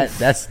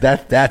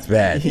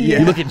bad. Yeah.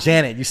 You look at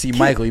Janet, you see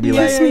Michael, you be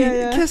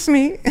there. like, Kiss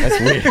me. that's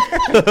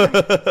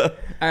weird.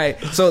 All right,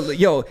 so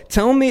yo,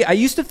 tell me. I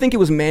used to think it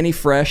was Manny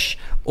Fresh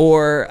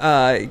or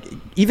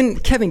even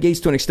Kevin Gates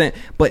to an extent,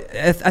 but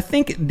I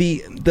think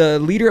the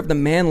leader of the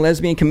Man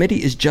Lesbian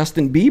Committee is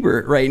Justin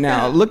Bieber right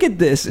now. Look at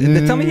this.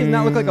 Tell me he does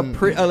not look like a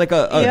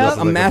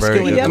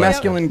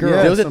masculine girl.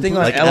 Yeah. There was a thing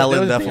on Like Ellen. Ellen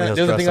There was definitely a has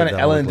thing on dressed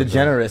like Ellen that,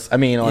 DeGeneres. I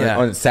mean,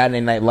 on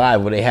Saturday Night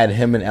Live, where they had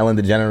him and Ellen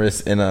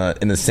DeGeneres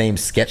in the same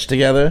sketch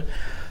together.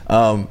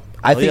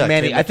 I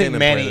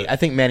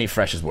think Manny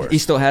Fresh is worse. He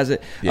still has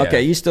it. Yeah.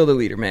 Okay, you're still the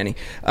leader, Manny.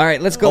 All right,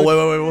 let's go.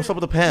 Oh, wait. What's up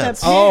with the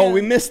pants? Oh,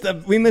 we missed the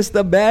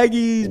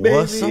baggies, baby.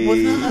 What's up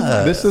with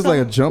that? This is like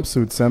a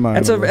jumpsuit semi.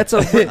 That's a.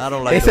 I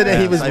don't like They the said that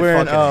he pants. was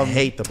wearing, I fucking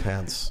hate the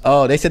pants.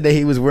 Oh, they said that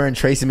he was wearing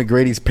Tracy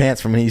McGrady's pants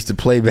from when he used to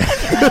play back.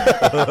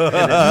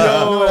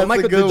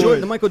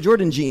 the Michael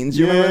Jordan jeans.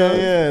 You remember those?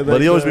 Yeah.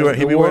 But he always be wearing,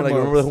 he'd be wearing like,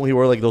 warm-ups. remember when he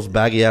wore like those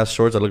baggy ass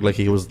shorts that looked like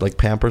he was like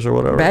Pampers or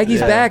whatever?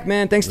 Baggy's back,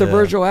 man. Thanks to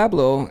Virgil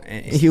Abloh,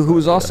 who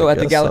was also at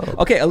the guess gala. so.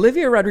 Okay,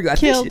 Olivia Rodrigo.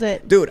 Killed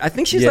it. Dude, I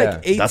think she's Yeah. like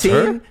 18. That's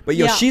her? But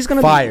yo, Yeah. she's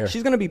gonna Fire.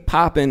 be be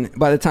popping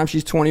by the time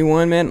she's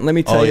 21, man. Let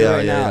me tell Oh, you yeah,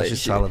 right yeah, now. yeah.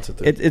 She's talented,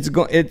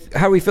 dude.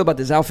 How do we feel about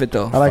this outfit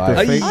though? I like the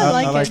Fire. face. I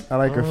like it. I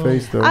like her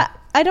face though.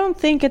 I don't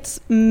think it's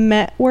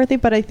Met worthy,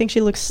 but I think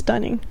she looks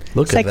stunning.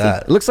 Look Sexy. at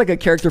that. It looks like a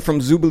character from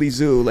Zoobly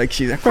Zoo. Like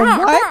she's like, From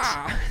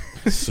what?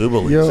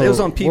 Subali. Yo, It was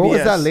on What was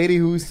PBS. that lady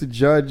who used to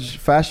judge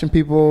fashion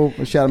people?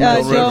 She had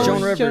a Joan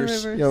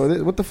Rivers.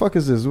 Yo, what the fuck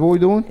is this? What we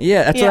doing?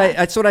 Yeah, Yeah.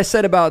 that's what I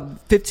said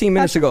about 15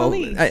 minutes Fashion ago.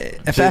 police.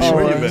 Fashion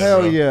where you police. been,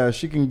 hell bro? yeah,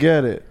 she can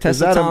get it. Tessa Is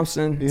that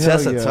Thompson. Hell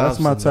Tessa yeah, that's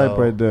my Thompson, type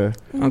though. right there.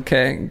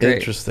 Okay, great.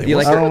 Interesting. You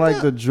like I her? don't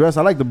like the dress.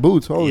 I like the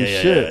boots. Holy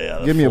Yeah, shit! yeah,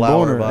 the Give me a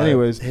flower boner. vibe.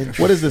 Anyways,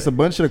 what is this? A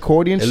bunch of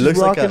accordions It she's looks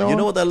like rocking a, on? you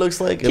know what that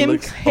looks like? It Kim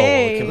looks,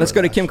 K. Let's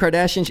go to Kim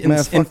Kardashian in, Man,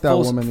 in fuck that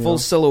full, woman, full yo.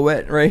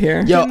 silhouette right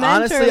here. Yo, Dementor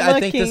honestly, I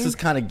think this looking. is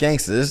kind of gangster.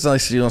 This is like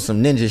she on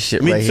some ninja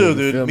shit Me right too,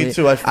 here. you dude. feel Me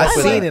too. I fuck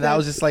with seen that. it. I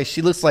was just like,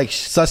 she looks like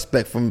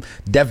Suspect from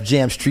Def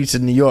Jam Streets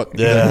of New York.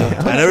 Yeah,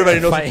 and everybody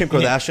knows who Fighting.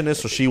 Kim Kardashian is,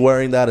 so she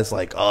wearing that. It's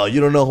like, oh, you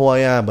don't know who I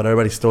am, but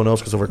everybody still knows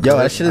because of her. Yo,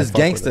 color. that shit I is fuck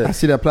with gangster. it. I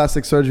see that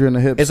plastic surgery in the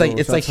hip. It's so like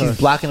that's she's her.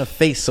 blocking her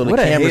face so the What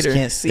a cameras hater.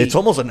 can't see. It's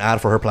almost an ad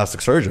for her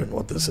plastic surgeon.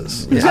 What this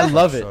is? I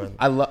love it.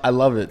 I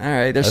love it. All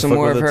right, there's I some fuck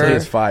more with of it her. too.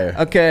 It's fire.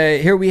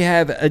 Okay, here we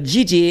have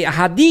Gigi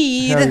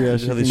Hadid. Hell yeah,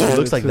 she She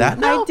looks like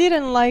that. I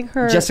didn't like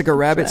her. Jessica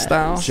Rabbit dress.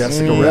 style.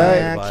 Jessica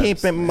Yeah, Rabbit. keep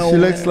it She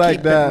moving. looks like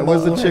keep that. it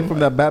What's the moving. chick from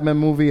that Batman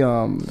movie?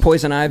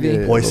 Poison Ivy.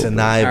 Yeah. Poison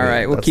Ivy. All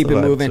right, we'll That's keep the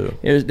it vibe, moving.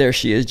 too. There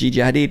she is, Gigi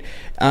Hadid.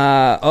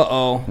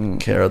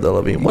 Cara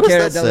Delevingne. What Cara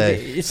does that say?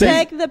 Delevingne. It says-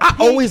 Take the I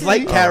always picture.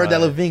 like Cara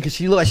Delevingne because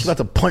she look like she's about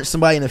to punch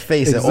somebody in the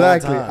face Exactly.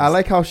 at all times. I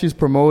like how she's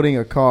promoting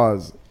a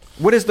cause.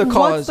 What is the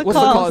cause? the What's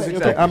the cause? cause Okay,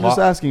 exactly? I'm just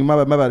asking.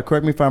 My bad.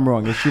 Correct me if I'm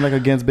wrong. Is she like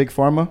against big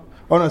pharma?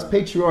 Oh no, it's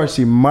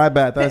patriarchy. My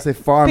bad. I say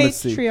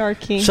pharmacy.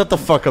 Patriarchy. Shut the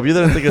fuck up. You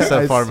didn't think it said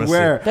I pharmacy.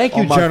 swear. Thank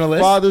you, on my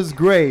journalist. father's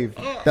grave.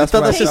 I That's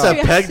thought what that shit said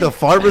Patriarchy. peg the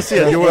pharmacy,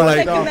 and you were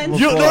like, Documentary.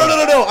 you,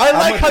 no. I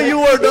like how you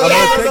were.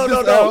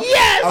 No, no.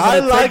 Yes! I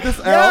like this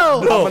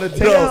out. No, I'm gonna take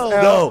this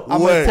L. I'm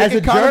gonna wait. take As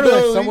a journalist,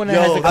 accountability. someone that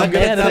Yo, has to I'm come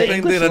gonna in type in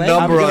English the language.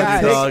 number on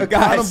Guys, it, dog.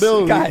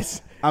 Accountability.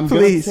 guys, I'm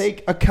Please. gonna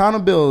take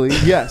accountability.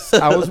 Yes,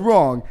 I was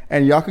wrong,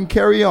 and y'all can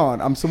carry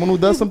on. I'm someone who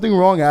does something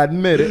wrong. I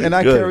admit it, and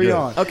I carry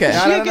on. Okay.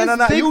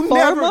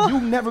 No.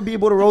 You never be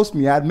able to roast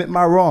me. I admit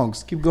my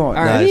wrongs. Keep going.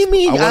 All right. What do you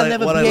mean? What I'll I-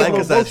 never what be I able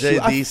like is to that roast you.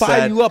 I JD fire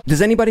said- you up.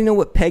 Does anybody know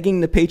what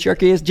pegging the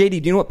patriarchy is? JD,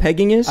 do you know what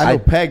pegging is? I know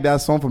Peg, that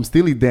song from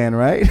Steely Dan,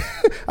 right?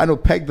 I know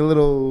Peg, the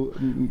little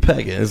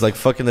Pegging is like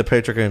fucking the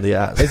patriarchy in the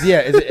ass.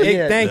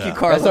 Thank you,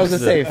 Carlos. That's what I was gonna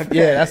say.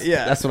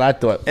 Yeah, that's what I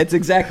thought. It's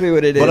exactly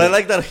what it is. But I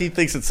like that he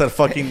thinks it said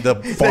fucking the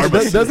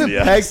pharmacy. Doesn't in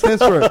the Peg ass. stand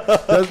for?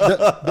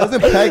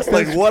 Doesn't Peg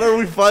stand Like, what are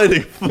we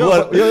fighting?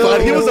 What? yo,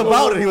 He was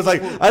about it. He was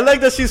like, I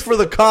like that she's for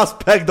the cost.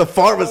 Peg the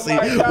pharmacy.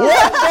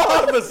 What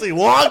pharmacy?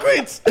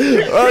 Walgreens?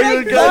 Are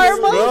you guys,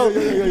 bro?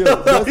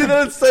 He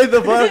didn't say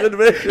the fucking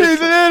He's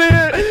an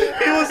idiot.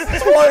 He was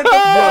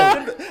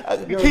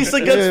smart. He's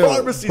against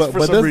pharmacies for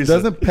some reason.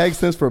 Doesn't Peg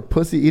stand for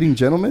pussy eating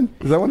gentleman?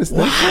 Is that what it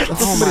stands for? That's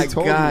what Oh somebody my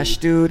told me. gosh,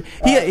 dude.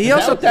 He Is that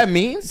also what that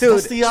means? dude.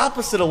 That's the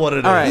opposite of what it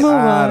is. All right.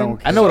 I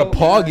don't. I know what a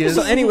pog is.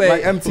 So anyway,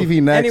 Like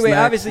MTV Next. Anyway,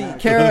 Next. obviously,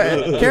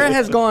 Kara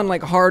has gone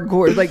like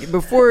hardcore. Like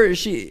before,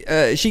 she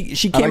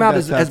came like out that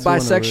as tattoo on her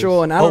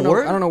bisexual, and I wrist. don't know.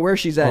 Word? I don't know where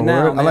she's at Oh,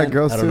 now. word? I like man.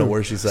 girls I too. don't know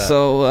where she's at.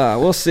 So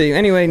we'll see.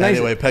 Anyway,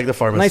 Peg the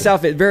pharmacy. nice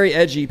outfit, very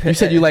edgy. You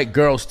said you like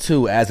girls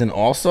too, as in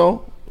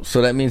also.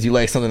 So that means you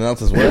like something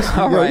else as well.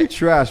 All Yo, you right.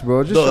 trash,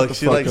 bro. Just No, shut like the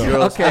she fuck likes up.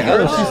 girls. Okay. I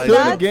heard Oh, She's she still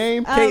likes- in the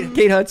game.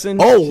 Kate Hudson.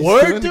 Oh, Still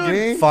word, in the dude.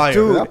 game. Fire.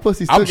 Dude, that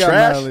pussy still I'm got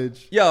trash.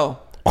 mileage. Yo.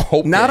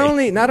 Okay. Not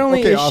only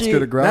Okay, is Oscar she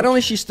the Grouch. not only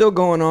is she still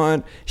going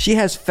on, she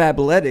has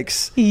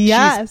Fabletics.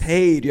 Yes. She's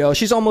paid, yo.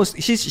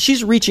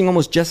 She's reaching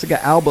almost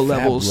Jessica Alba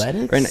levels.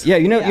 Fabletics? Right now. Yeah,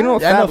 you know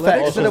what Yeah, I know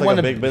Fabletics? Isn't it like one a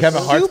of big Kevin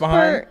business. Hart's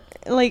behind? Super,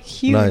 like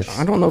huge. Nice.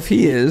 I don't know if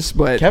he is,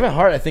 but Kevin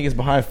Hart, I think, is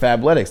behind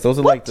Fabletics. Those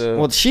are like the.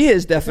 well, she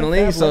is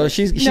definitely. So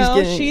she's No,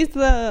 getting. she's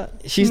the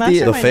she's the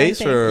mastermind, I face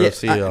think. or yeah,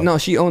 CEO? no,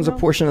 she owns a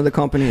portion of the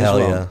company Hell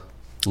as well. yeah.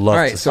 Love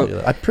All right, to so- see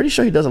that. I'm pretty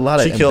sure he does a lot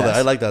of. She killed it. invest.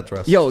 I like that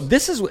dress. Yo,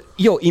 this is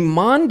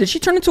Iman. Did she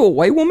turn into a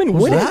white woman?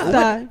 What is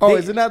that? Oh,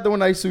 isn't that the one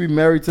that used to be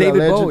married to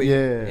David that legend? Bowie.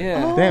 Yeah.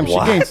 Yeah. Damn, she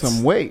What? gained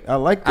some weight. I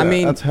like that. I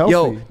mean, that's healthy.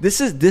 yo,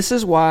 this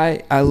is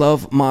why I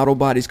love model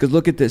bodies. Because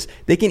look at this,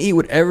 they can eat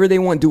whatever they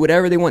want, do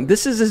whatever they want.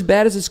 This is as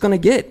bad as it's gonna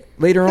get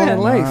later on in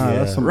life. Nah,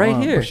 that's some- right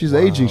here, But she's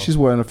aging. She's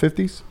what, in her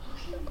 50s?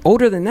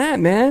 older than that,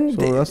 man.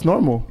 So that's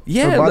normal.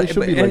 yeah, Her body like, should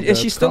be and, like and that.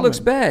 she It's still looks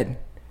common. bad.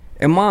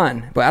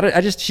 Iman, but I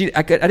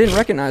didn't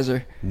recognize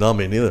her. No,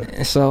 me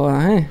neither. So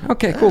hey,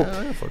 okay, cool.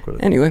 Fuck with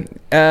it. Anyway,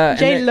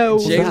 J-Lo.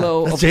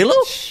 J-Lo, That's J-Lo?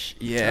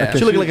 yeah,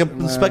 She looked like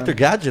an Inspector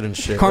Gadget and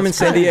shit. Carmen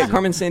That's crazy. Sandiego.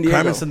 Carmen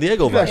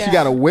Vibes. Yeah, she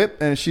got a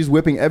whip, and she's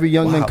whipping every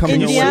young man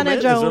coming Indiana in.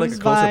 Is there like a Jones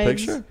closer vibes.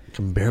 picture? I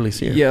can barely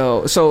see her.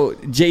 Yo, so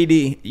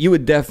JD, you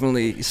would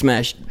definitely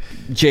smash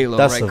J-Lo,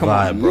 That's right? the Come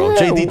vibe, on. bro. Yeah,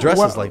 JD dresses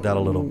why- like that a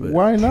little bit.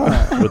 Why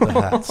not? With the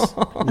hats.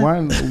 Why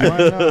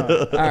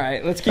not? All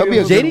right, let's keep That'd be it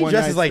a moving. good JD one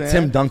dresses night like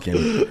stand. Tim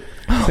Duncan.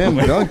 Tim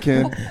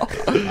Duncan.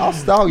 I'll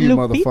style you,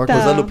 Lupita. motherfucker.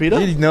 Is that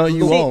Lupita? You know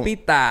you won't.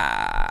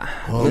 Lupita.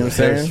 Oh, I'm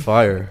saying? hair's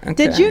fire.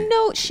 Did you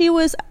know she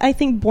was, I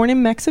think, born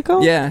in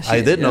Mexico? Yeah,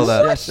 I did know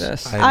that.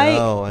 Yes. I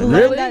know. I know.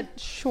 learned that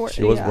shortly.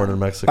 She was yeah. born in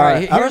Mexico. All All right,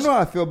 right, I don't here's- know how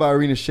I feel about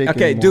Irina Shayk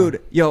Okay, anymore.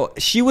 dude, yo,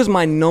 she was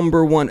my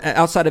number one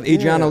outside of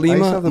Adriana I used to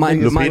Lima. have the My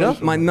biggest my,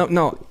 Lupita? my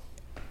no,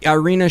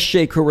 Irina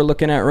Shayk, who we're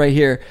looking at right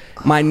here.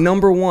 My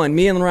number one.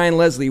 Me and Ryan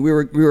Leslie, we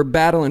were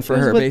battling for It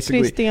was her with basically.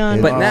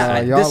 Christian. But now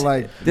y'all this,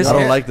 like- this I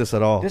don't hair- like this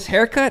at all. this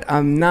haircut.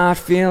 I'm not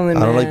feeling.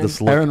 I don't man. like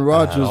this look. Aaron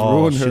Rodgers at all.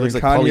 ruined She her. looks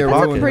like Kanye Polly ruined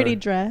Pocket. her. Pretty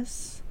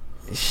dress.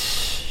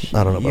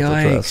 I don't know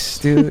about the dress.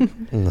 Yikes, dude.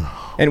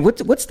 And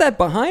what's that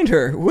behind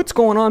her? What's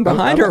going on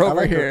behind her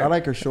over here? I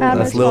like her shoulder.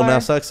 That's Lil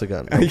Nas X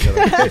again. I'm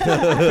kidding.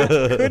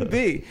 Could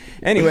be.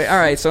 Anyway, all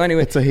right. So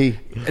anyway, It's a he.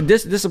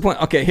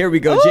 disappoint. Okay, here we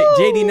go.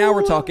 JD. Now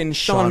we're talking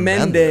Shawn Shawn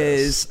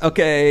Mendes.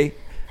 Okay.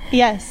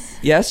 Yes.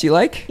 Yes, you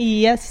like?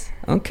 Yes.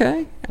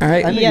 Okay. All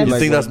right. I think Yes. you You like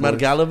think that's white Met boys.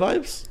 Gala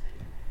vibes?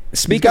 He's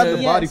Speaking got of,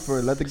 the body Yes. for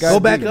it. Let the guy Go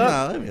do back it. up.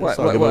 Nah, I mean, What- it's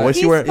all what- good, but what? what's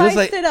He he wearing? spiced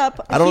like- it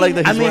up. I don't like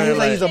that I he's mean, wearing he's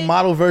like like. he's a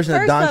model version of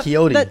First Don up,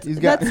 Quixote.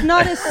 That's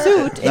not a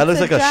suit. That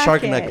looks like a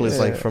shark jacket. necklace,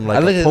 like from I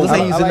like. look, a it looks like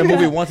pole- he's I in the like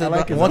movie it. Once I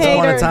like it. Upon a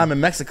Hater. Time in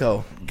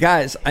Mexico.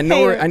 guys, I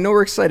know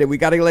we're excited. We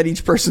got to let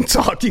each person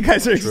talk. You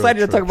guys are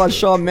excited to talk about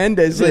Shawn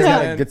Mendes. He's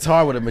got a man.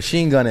 guitar with a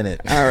machine gun in it.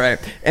 All right,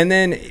 and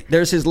then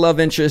there's his love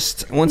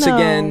interest. Once No.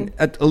 again,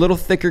 a little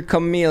thicker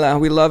Camila.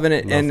 We loving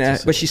it, Love to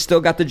see but she's still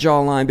got the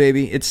jawline,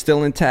 baby. It's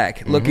still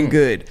intact, looking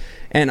good,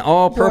 and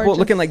all purple, Gorgeous.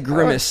 looking like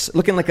Grimace,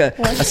 looking like a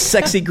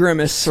sexy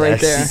Grimace right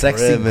there.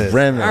 Sexy Grimace.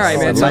 Grimace. All right,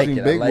 man. I like Using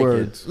it. I big like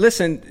words.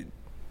 Listen,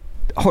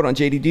 hold on,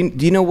 JD.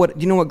 Do you know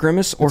what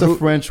Grimace or It's who? a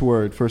French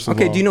word, first of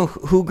all. Okay, do you know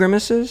who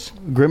Grimace is?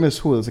 Grimace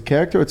who? It's a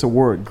character? It's a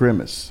word,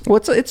 grimace. Well,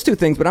 it's two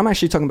things, but I'm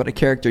actually talking about a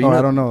character. You Oh, know,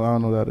 I don't know. I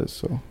don't know what that is,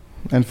 so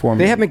inform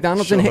me. They have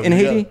McDonald's in Show him. in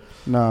You Haiti.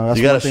 No, that's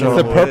You gotta one thing. show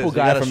It's him a who it purple is. You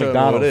guy gotta from show him who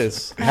it McDonald's.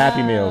 is.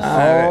 Happy Meals.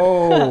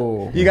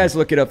 Oh. You guys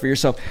look it up for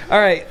yourself. All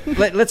right,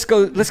 let's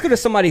go to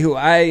somebody who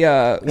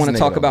I want to nigga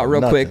talk don't about know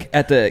real nothing. quick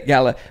at the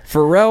gala.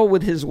 Pharrell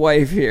with his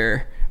wife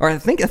here, or I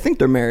think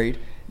they're married.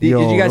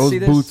 Did you guys those see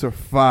this? boots are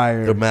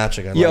fire. Good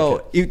matching. I Yo,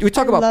 like it. we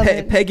talk I about love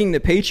it. pegging the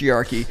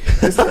patriarchy.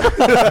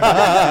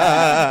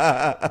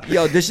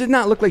 Yo, this did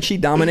not look like she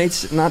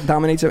dominates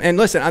him. And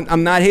listen,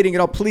 I'm not hating it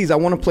all. Please, I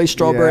want to play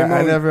Strawberry Yeah, Moon.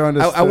 I never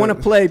understood. I want to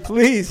play,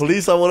 please.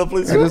 Police, I want to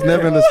I just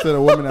never understood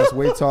a woman that's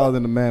way taller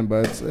than a man,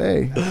 but it's,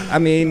 hey. I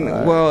mean,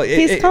 well,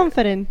 He's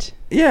confident.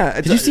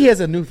 yeah. Did you see he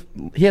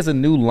has a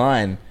new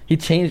line? He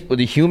changed.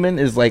 The human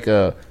is like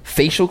a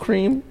facial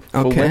cream for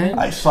Okay. women.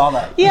 I saw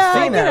that. Yeah,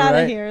 seen get that, out right?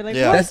 of here. Like,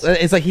 Yeah. what?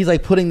 It's like he's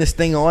like putting this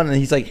thing on, and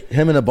he's like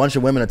him and a bunch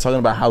of women are talking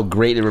about how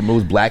great it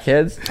removes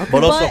blackheads.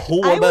 But also, But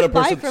who I a better would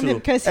buy person from him too?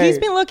 because Hey, he's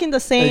been looking the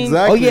same.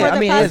 Exactly. For Oh, yeah, the I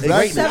mean, past it's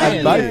great. Exactly.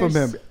 I buy years.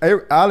 from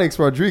him. Alex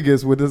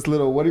Rodriguez with this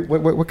little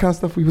what kind of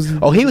stuff he was.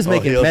 Oh, he was Oh,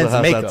 making he also men's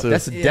has that makeup. too.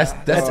 That's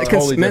That's a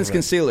totally men's different.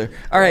 concealer.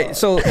 All right,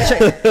 so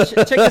check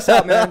this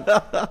out, man.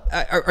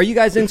 Are you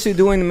guys into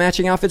doing the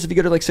matching outfits if you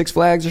go to like Six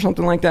Flags or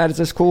something like that? Is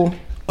this cool?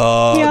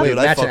 Yeah. Dude,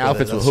 I Matching fuck with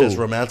outfits it. with It's just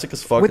who? romantic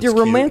as fuck. With your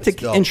It's cute. romantic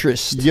It's dope.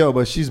 interest. Yo,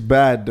 but she's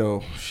bad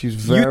though. She's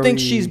very. You think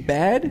she's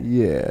bad?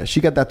 Yeah, she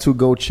got that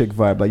to-go chick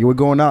vibe. Like, we're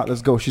going out,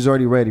 let's go. She's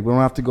already ready. We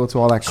don't have to go to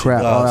all that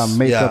crap, all that does.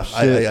 makeup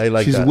Yeah, shit. I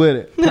like she's that. with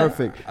it.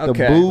 Perfect.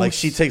 Okay. The boots. Like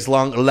she takes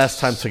less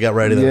time to get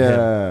ready than him.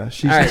 Yeah,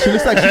 she All right. she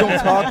looks like she don't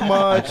talk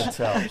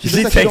much. She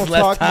She looks like she don't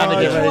talk much.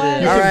 You ready.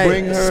 can All right.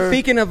 bring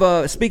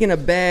her. Speaking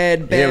of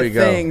bad Here we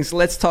go. things,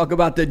 let's talk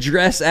about the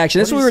dress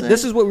action. What do you say?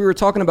 This is what we were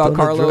talking about, Don't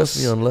Carlos.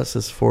 address me unless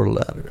it's 4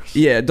 letters.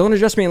 Yeah, don't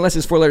address me unless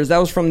it's 4 letters. That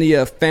was from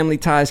the Family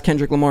Ties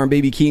Kendrick Lamar and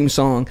Baby Keem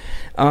song.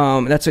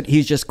 That's what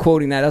he's just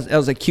quoting. That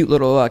was a cute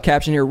little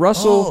caption here.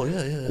 Russell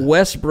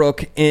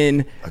Westbrook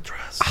in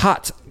Address.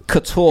 hot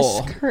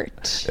couture.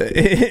 Skirt.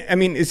 I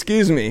mean,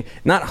 excuse me,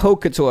 not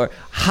haute couture,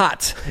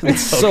 hot.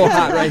 It's so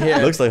hot right here.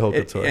 Looks like haute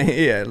couture.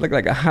 Yeah, it looked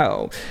like a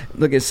hoe.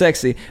 Looking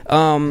sexy.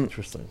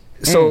 Interesting.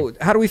 So,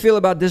 how do we feel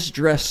about this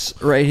dress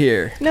right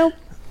here? Nope.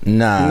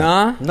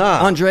 Nah.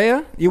 Nah.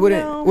 Andrea, you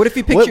wouldn't. No. What if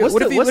he picked What- you? what's What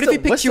the- if he, what's what if the- he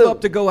picked what's you the-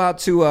 up to go out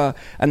to a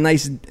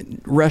nice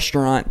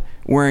restaurant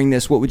wearing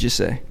this? What would you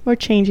say? We're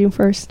changing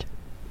first.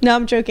 No,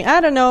 I'm joking.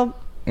 I don't know.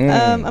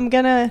 I'm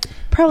gonna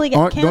probably get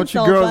canceled. Don't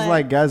you girls but-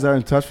 like guys that are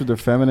in touch with their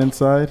feminine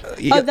side?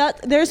 Oh,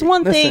 there's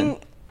one Listen. thing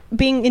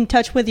being in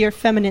touch with your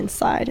feminine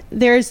side.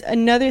 There's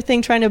another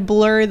thing trying to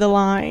blur the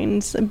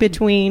lines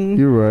between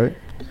You're right.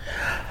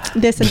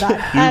 this and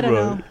that. I don't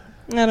know.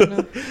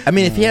 I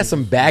mean, if he has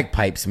some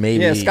bagpipes,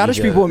 maybe. Yeah, Scottish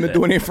people have been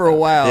doing it for a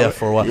while. Yeah,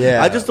 for a while.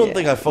 Yeah. I just don't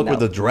think I fuck with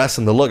the dress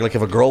and the look. Like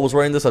if a girl was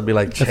wearing this, I'd be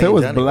like, If it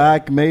was anyway.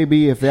 black,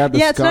 maybe. If it had the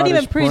Yeah, it's not even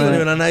Scottish pretty. It's not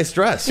print. even a nice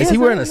dress. Is Yeah, he it's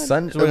wearing not a even-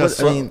 sun? He's wearing a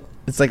I mean,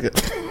 it's like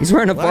He's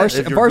wearing a What?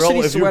 varsity, If your girl- if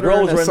your sweater girl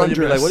and was a wearing that, you'd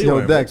be like, sundress. what are you Yo,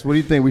 wearing, Dex, what do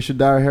you think? We should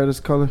dye our hair this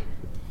color?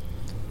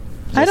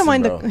 I don't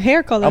mind bro. the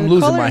hair color. I'm The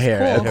losing color my is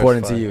hair, cool.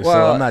 according to you. So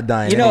Well, I'm not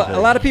dying. You know, anything. a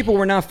lot of people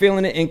were not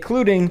feeling it,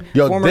 including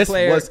Yo, former this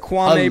player was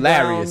Kwame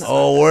hilarious. Brown.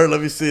 Oh, word.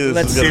 Let me see this.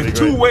 Let's This is gonna There's be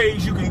two great.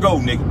 ways you can go,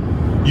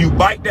 nigga. You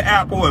bite the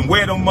apple and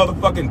wear them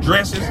motherfucking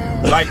dresses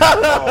like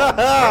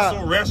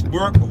Russell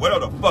Westbrook or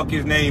whatever the fuck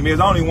his name is.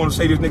 I don't even want to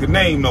say this nigga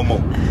name no more.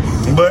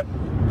 But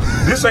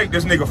this ain't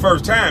this nigga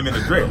first time in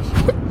a dress.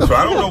 So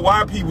I don't know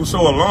why people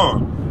so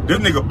alarmed. This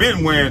nigga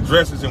been wearing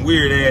dresses and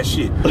weird ass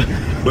shit.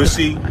 But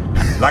see,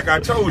 like I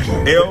told you,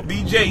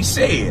 LBJ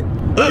said,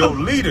 your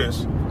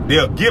leaders,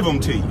 they'll give them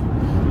to you.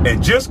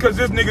 And just cause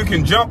this nigga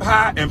can jump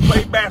high and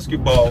play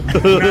basketball, not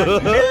every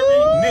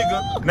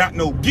nigga, not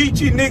no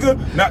Geechee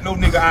nigga, not no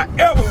nigga I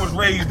ever was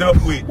raised up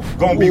with,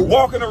 gonna be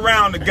walking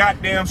around the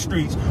goddamn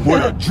streets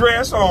with a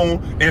dress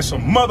on and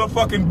some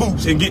motherfucking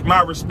boots and get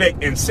my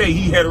respect and say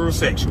he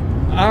heterosexual.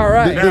 All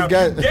right. Now,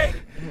 guy- if you gay,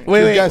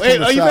 Wait. guy's from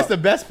the Oh, you South. missed the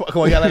best part.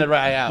 Come on, you gotta let it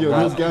ride out. Yo,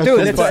 bro. this guy's Dude,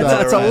 from it's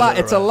the South. a lot.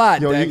 It's a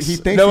lot, Yo, Dex. he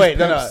thinks No, he's wait,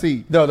 Pimp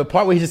C. no. The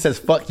part where he just says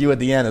 "fuck you" at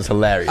the end is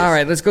hilarious. All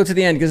right, let's go to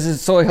the end because this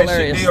is so that shit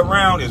hilarious. they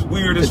around is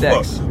weird as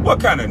fuck. Dex. What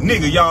kind of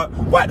nigga y'all,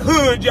 what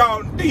hood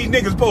y'all, these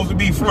niggas supposed to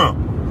be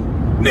from?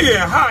 Nigga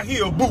in high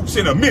heel boots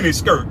and a mini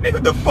skirt.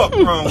 Nigga, the fuck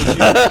wrong with you?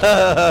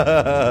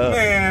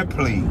 Man,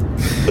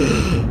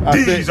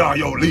 please. These are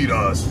your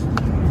leaders.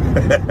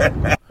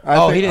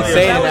 He didn't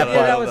say it in that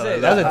part. that was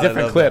it. That was a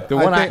different clip. The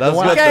one I, think- the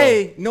one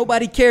Okay,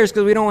 nobody cares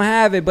because we don't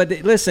have it. But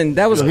listen,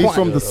 that was Yo, he's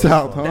from the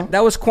South, huh?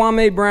 That was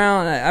Kwame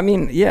Brown. I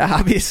mean, yeah,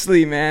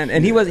 obviously, man,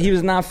 and he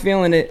was not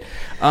feeling it.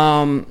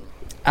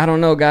 I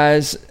don't know,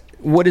 guys.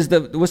 What's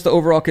the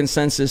overall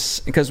consensus?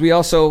 Because we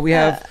have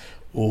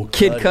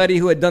Kid Cudi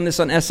who had done this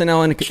on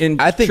SNL in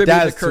I think tribute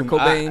that to is Kurt too-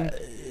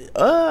 Cobain.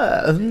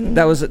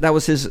 That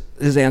was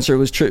his answer. It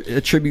was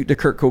a tribute to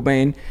Kurt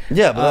Cobain.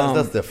 Yeah, but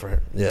that's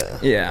different. Yeah.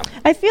 Yeah.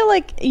 I feel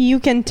like you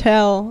can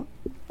tell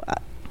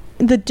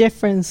the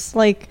difference,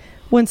 like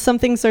when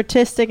something's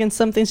artistic and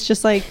something's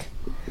just like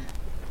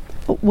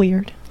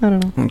weird. I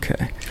don't know.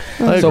 Okay.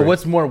 So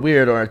what's more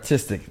weird or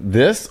artistic,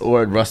 this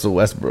or Russell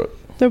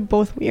Westbrook? They're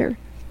both weird.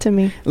 to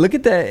me. Look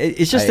at that.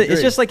 It's just I it's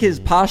agree. just like his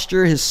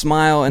posture, his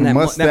smile, and that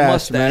Mustache,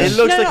 mustache. man. It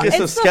looks No, like it's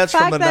a it's the sketch from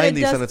fact the that it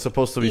 90s does- and it's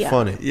supposed to be yeah.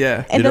 funny.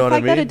 Yeah. And You know the what I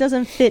fact that mean? it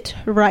doesn't fit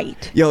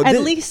right. Yo, At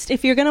this- least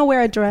if you're gonna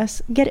wear a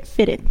dress, get it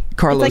fitted.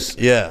 Carlos, It's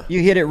like, Yeah.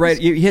 you hit it right.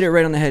 You hit it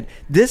right on the head.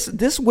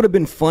 This would have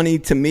been funny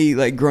to me,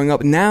 like growing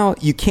up. Now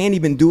you can't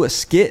even do a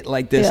skit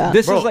like this. Yeah.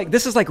 This Bro.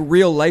 is like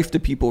real life to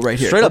people right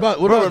here. Straight What up.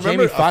 about, what Bro, about Jamie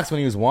remember- Foxx when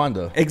he was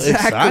Wanda?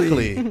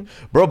 Exactly.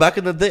 Bro, back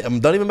in the day,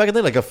 not even back in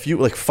the day,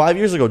 like 5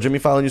 years ago, Jimmy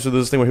Fallon used to do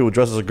this thing where he would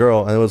dress as a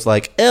girl and it was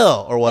like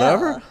ill or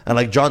whatever. And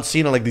like John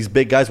Cena, like these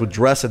big guys would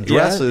dress in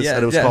dresses yeah,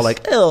 and it was yes. called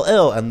like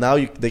ill. And now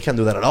they can't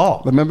do that at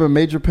all. Remember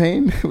Major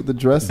Payne with the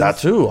dresses? That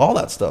too, all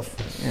that stuff.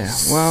 Yeah.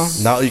 Well,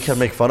 Now you can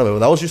make fun of it.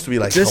 That was used to be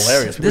like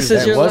hilarious. This People is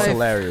That your was life,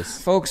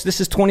 hilarious. folks. This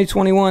is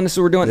 2021. This is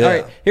what we're doing. Yeah. All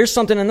right. Here's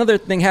something. Another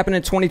thing happened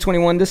in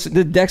 2021.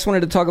 The Dex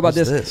wanted to talk about What's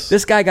this. this?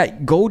 This guy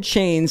got gold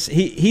chains.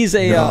 He's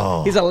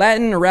a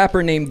Latin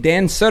rapper named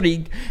Dan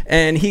Surig,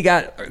 and he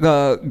got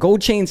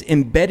gold chains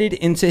embedded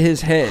into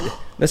his head.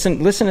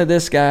 Listen to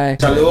this guy.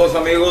 Saludos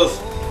amigos,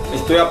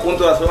 estoy a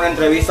punto de hacer una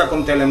entrevista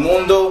con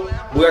Telemundo,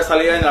 voy a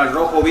salir en Al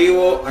Rojo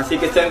Vivo, así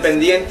que estén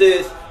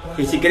pendientes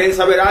y si quieren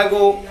saber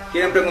algo,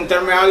 quieren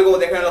preguntarme algo,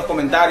 dejen en los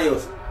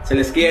comentarios, se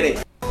les quiere.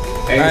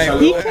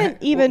 he can't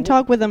even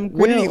talk with them.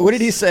 What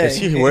did he say? Is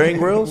he wearing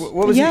grills?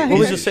 What was Yeah, he?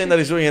 He's just saying that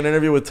he's doing an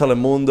interview with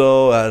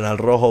Telemundo and Al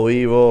Rojo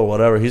Vivo or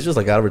whatever. He's just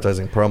like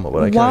advertising promo,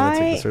 but I can't even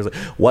take this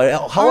seriously. Why?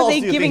 How How else are they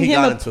do you giving think he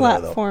him got a into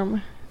that, though?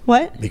 platform?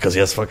 What? Because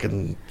he has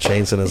fucking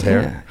chains in his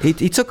hair. Yeah.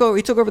 He took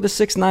over the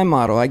 6ix9ine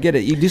model. I get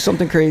it. You do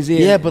something crazy.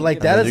 Yeah, and- but like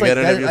And that then is you like,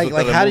 get that, interviews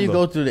like with how do you Telemundo.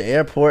 go through the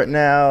airport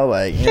now?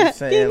 Like you know what I'm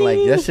saying? Like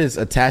that shit's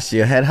attached to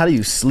your head. How do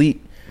you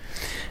sleep?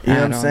 You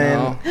know what I'm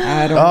saying?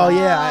 I don't Oh know.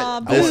 yeah,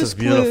 This Blue's is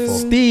beautiful. Clues.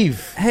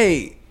 Steve.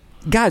 Hey,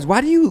 guys,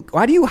 why do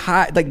you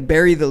hide, like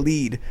bury the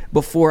lead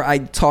before I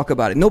talk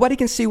about it? Nobody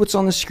can see what's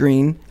on the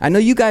screen. I know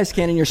you guys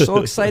can, and you're so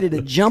excited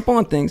to jump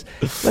on things.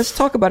 Let's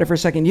talk about it for a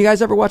second. You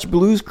guys ever watch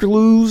Blue's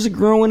Clues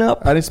growing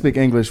up? I didn't speak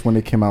English when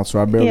it came out, so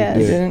I barely Yes.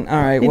 You did. didn't?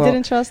 All right. You Well,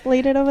 didn't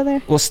translate it over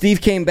there? well,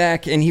 Steve came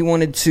back and he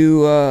wanted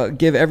to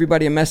give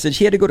everybody a message.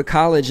 He had to go to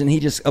college and he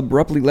just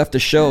abruptly left the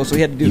show, so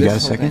he had to do You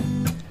this. got a whole second?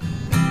 thing.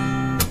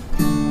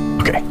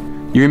 Okay.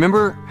 You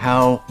remember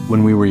how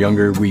when we were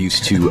younger we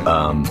used to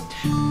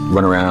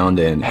run around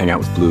and hang out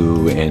with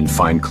Blue and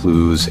find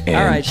clues and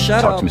All right,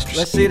 shut talk up. to Mr.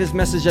 Let's Steen? see this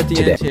message at the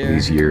Today, end here.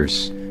 these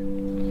years,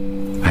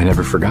 I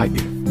never forgot you.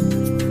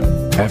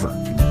 Ever.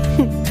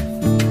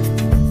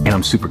 And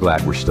I'm super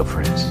glad we're still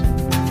friends.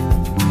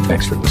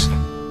 Thanks for listening.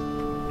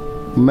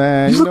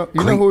 Man, You you look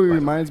know great, who he by the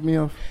reminds me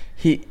of?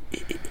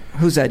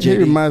 Who's that, He JD?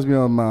 reminds me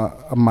of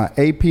my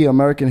AP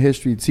American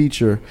history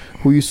teacher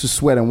who used to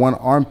sweat in one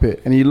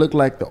armpit, and he looked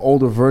like the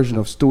older version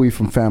of Stewie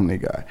from Family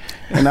Guy.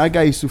 And that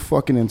guy used to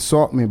fucking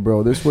insult me,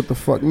 bro. This what the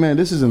fuck, man?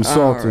 This is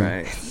insulting. All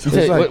right. It's You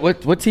said-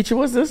 like- what teacher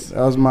was this?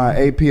 That was my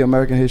AP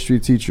American history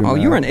teacher. Oh,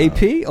 man. you were an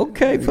AP?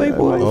 Okay,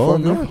 Playboy. Oh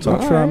no,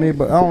 don't try me.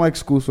 But I don't like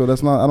school, so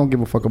that's not. I don't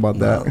give a fuck about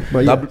that.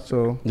 But yeah,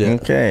 so Yeah.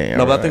 Okay.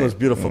 No, all that thing right. was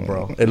beautiful,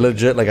 bro. It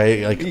legit, like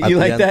I like. at You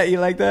the like end- that? You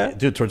like that?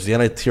 dude? Towards the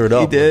end, I teared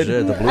up. He did.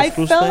 Legit, the Blue's I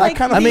Clues felt thing.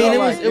 like I mean,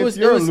 Like, it was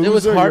if you're a it was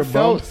loser, you're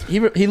heartfelt.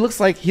 He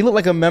looked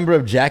like a member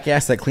of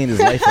Jackass that cleaned his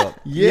life up.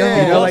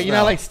 Yeah. you know,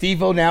 how like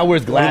Steve-O now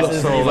wears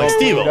glasses. so He's like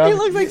Steve-O. He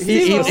looks like He,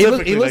 Steve-O. he, he, look- he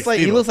Specifically looks like like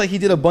he Steve-O. looks like he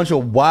did a bunch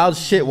of wild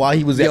shit while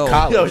he was Yo. at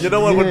college. Yo, you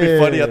know what would be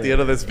funny at the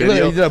end of this He looked like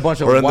video? he did a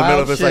bunch of or in the middle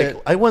wild of this, shit.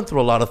 like I went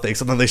through a lot of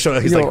things, and then they show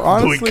he's Yo, like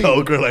honestly- doing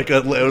coke or like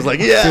it was like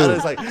yeah, and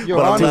it's like Yo,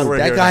 but I'm honestly, glad we're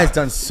that here guy now. has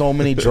done so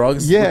many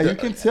drugs. yeah, you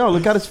can tell.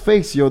 Look at his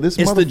face, yo. This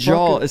It's the motherfucker-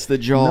 jaw. It's the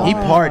jaw. He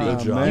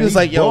partied. man. He was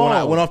like, yo, when I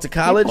Bald. went off to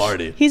college,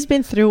 Party. He's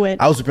been through it.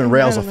 I was ripping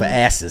rails I off don't for know.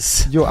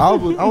 asses. Yo, I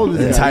was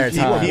The entire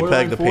time. He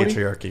pegged the 40?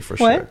 patriarchy for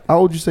What? sure. How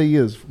old would you say he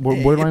is?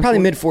 Borderline Probably 40?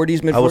 mid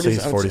 40s, mid 40s. I would say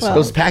he's 40. Well.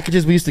 Those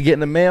packages we used to get in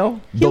the mail,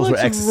 those were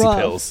looks ecstasy rough.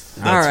 pills.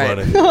 That's All right.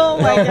 funny.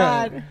 Oh my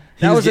god. He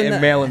That was was getting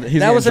enough. mail in- he was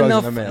That was getting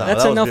drugs enough. in the mail.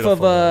 That's That was enough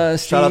beautiful, of man.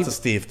 Steve. Shout out to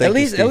Steve. Thank at you,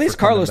 least, Steve, at least for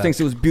coming Carlos back. thinks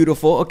it was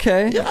beautiful.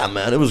 Okay. Yeah,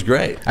 man, it was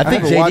great. I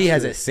think haven't watched JD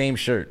has it. that same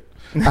shirt.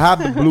 I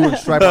have the blue and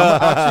stripe. I'm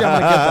gonna get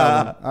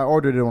that one. I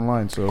ordered it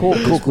online. So Cool.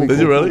 Did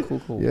you really?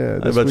 Yeah,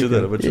 I this bet you weekend.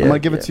 did. I bet you I'm gonna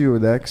did. give it to you,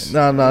 Dex.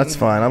 No, it's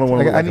fine. I don't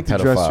want to look I like need a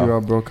to dress you pedophile.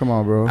 up, bro. Come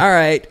on, bro. All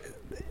right.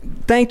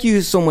 Thank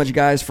you so much,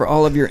 guys, for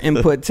all of your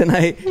input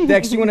tonight.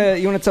 Dex, you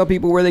wanna tell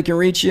people where they can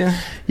reach you?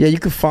 Yeah, you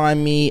can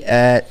find me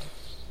at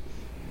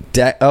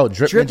Drip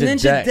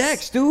Ninja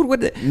Dex. dude.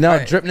 What the? No, All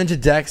right. Drip Ninja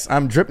Dex.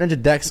 I'm Drip Ninja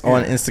Dex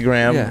on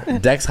Instagram. Yeah.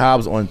 Dex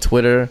Hobbs on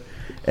Twitter.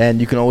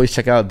 And you can always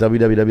check out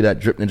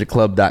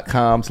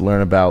www.dripninjaclub.com to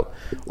learn about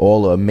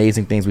all the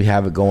amazing things we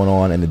have going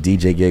on and the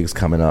DJ gigs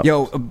coming up.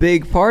 Yo, a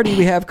big party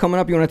we have coming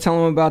up. You want to tell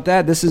them about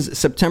that? This is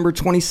September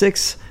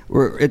 26th.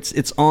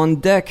 It's on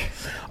deck.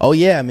 Oh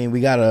yeah, I mean we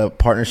got a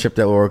partnership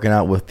that we're working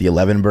out with the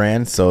 11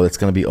 brand, so it's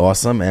going to be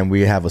awesome, and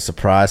we have a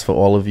surprise for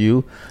all of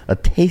you, a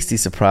tasty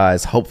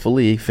surprise,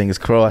 hopefully, fingers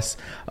crossed,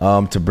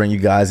 to bring you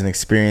guys an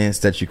experience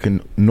that you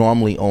can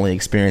normally only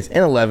experience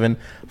in 11,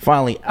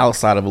 finally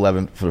outside of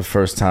 11 for the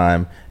first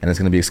time, and it's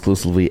going to be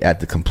exclusively at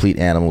the Complete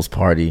Animals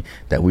party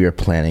that we are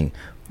planning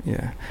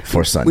Yeah.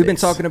 for Sundays. We've been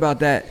talking about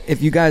that.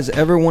 If you guys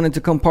ever wanted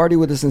to come party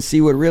with us and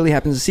see what really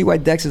happens, and see why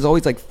Dex is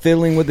always like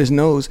fiddling with his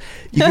nose,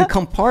 you can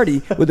come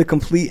party with the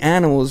Complete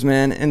Animals,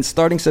 man. And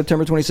starting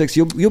September 26th,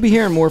 you'll be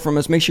hearing more from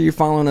us. Make sure you're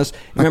following us.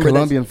 Remember,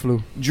 Colombian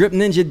flu. Drip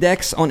Ninja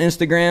Dex on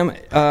Instagram.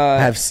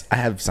 I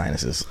have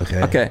sinuses.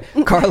 Okay. Okay.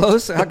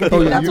 Carlos, how can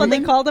people? That's what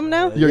they call them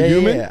now? You're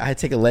human? Yeah, I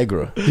take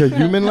Allegra. You're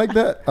human like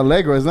that?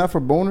 Allegra is not for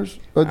boners?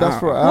 Or that's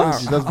for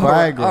allergies. That's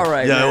Viagra. All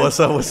right. Yeah, man. what's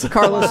up? What's up?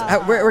 Carlos,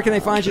 where can they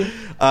find you?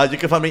 You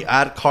can find me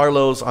at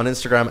Carlos on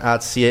Instagram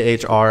at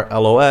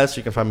CAHRLOS.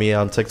 You can find me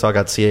on TikTok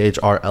at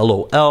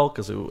CAHRLOL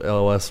because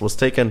LOS was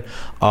taken.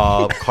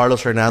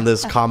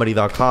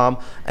 CarlosHernandezComedy.com.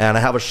 And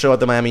I have a show at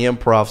the Miami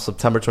Improv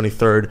September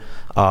 23rd,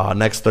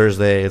 next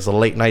Thursday. It's a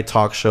late night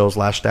talk show /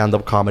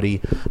 stand-up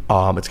comedy. It's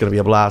going to be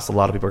a blast. A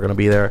lot of people are going to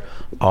be there.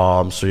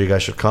 So you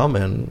guys should come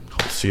and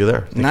hope to see you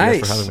there. Thank you guys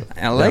for having me.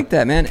 I like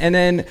that, man. And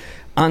then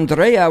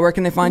Andrea, where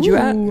can they find you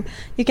at?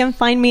 You can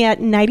find me at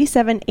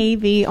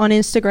 97AV on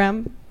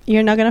Instagram.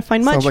 You're not gonna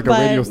find much. Sounds like a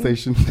radio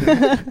station.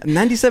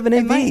 97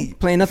 AV,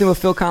 playing nothing with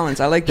Phil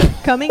Collins. I like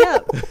that. Coming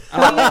up.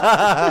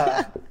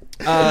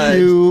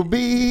 You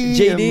be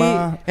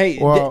JD. Hey,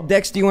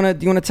 Dex, do you wanna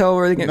tell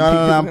where they can? No,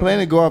 I'm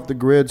planning to go off the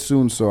grid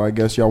soon, so I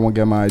guess y'all won't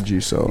get my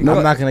IG. So I'm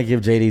not gonna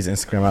give JD's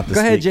Instagram out this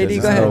Go ahead, week 'cause JD,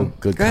 go there's ahead. no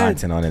good Go ahead.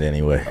 content on it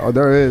anyway. Oh,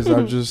 there is.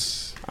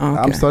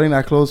 I'm starting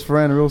that close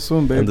friend real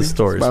soon, baby. And the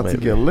stories, it's about to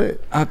maybe. get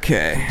lit.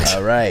 Okay.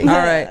 All right. All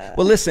right.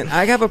 Well, listen,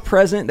 I have a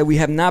present that we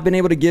have not been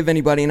able to give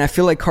anybody, and I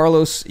feel like,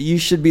 Carlos, you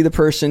should be the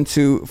person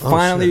to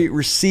finally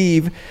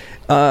receive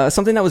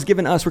something that was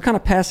given us. We're kind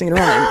of passing it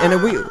around,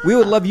 and we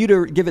would love you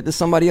to give it to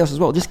somebody else as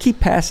well. Just keep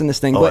passing this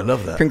thing. Oh, but I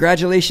love that.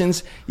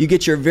 Congratulations. You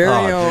get your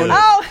very own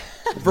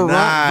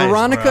Nice,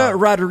 Veronica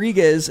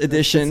Rodriguez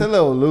edition. It's a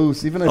little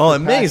loose, even if Oh,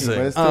 it's packing, amazing.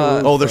 but it's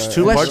still loose, there's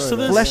two parts to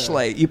this?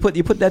 Fleshlight. You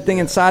put that thing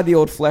inside the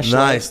old fleshlight.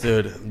 Nice,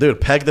 dude.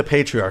 Peg the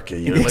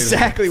patriarchy. You know,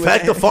 Exactly what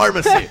Peg I- the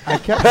pharmacy.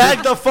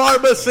 Peg the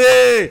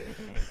pharmacy.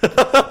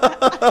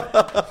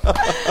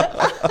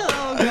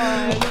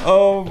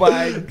 Oh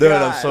my god. Dude,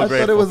 I'm so I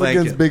grateful. thought it was Thank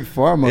against you. Big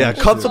Pharma. Yeah,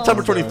 come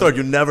September 23rd,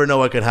 you never know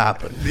what could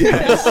happen.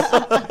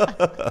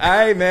 All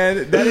right,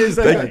 man. That is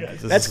Thank you,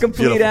 guys. This that's is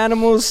Complete beautiful.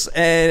 Animals.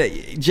 And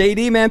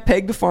JD, man,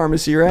 Peg the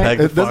Pharmacy, right? Peg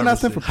the Doesn't that pharmacy.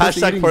 stand for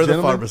pussy Hashtag eating part of the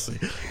gentleman? pharmacy.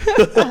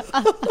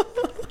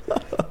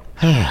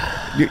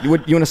 You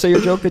want to say your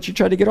joke that you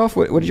tried to get off?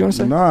 What did you want to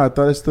say? No, I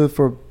thought it stood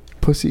for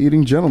pussy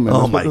eating gentleman.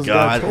 Oh That's what my this guy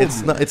god, told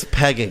it's me. not. It's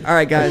pegging. All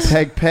right, guys.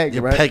 Peg,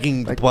 You're right?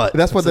 pegging butt.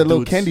 That's what the that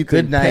little dudes. candy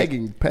Good thing.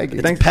 night.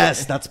 Pegging. It's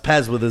Pez. That's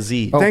Pez with a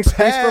Z. Oh, Thanks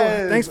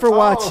Pez. for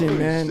watching, Oh,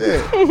 man.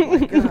 shit. Oh my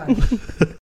god.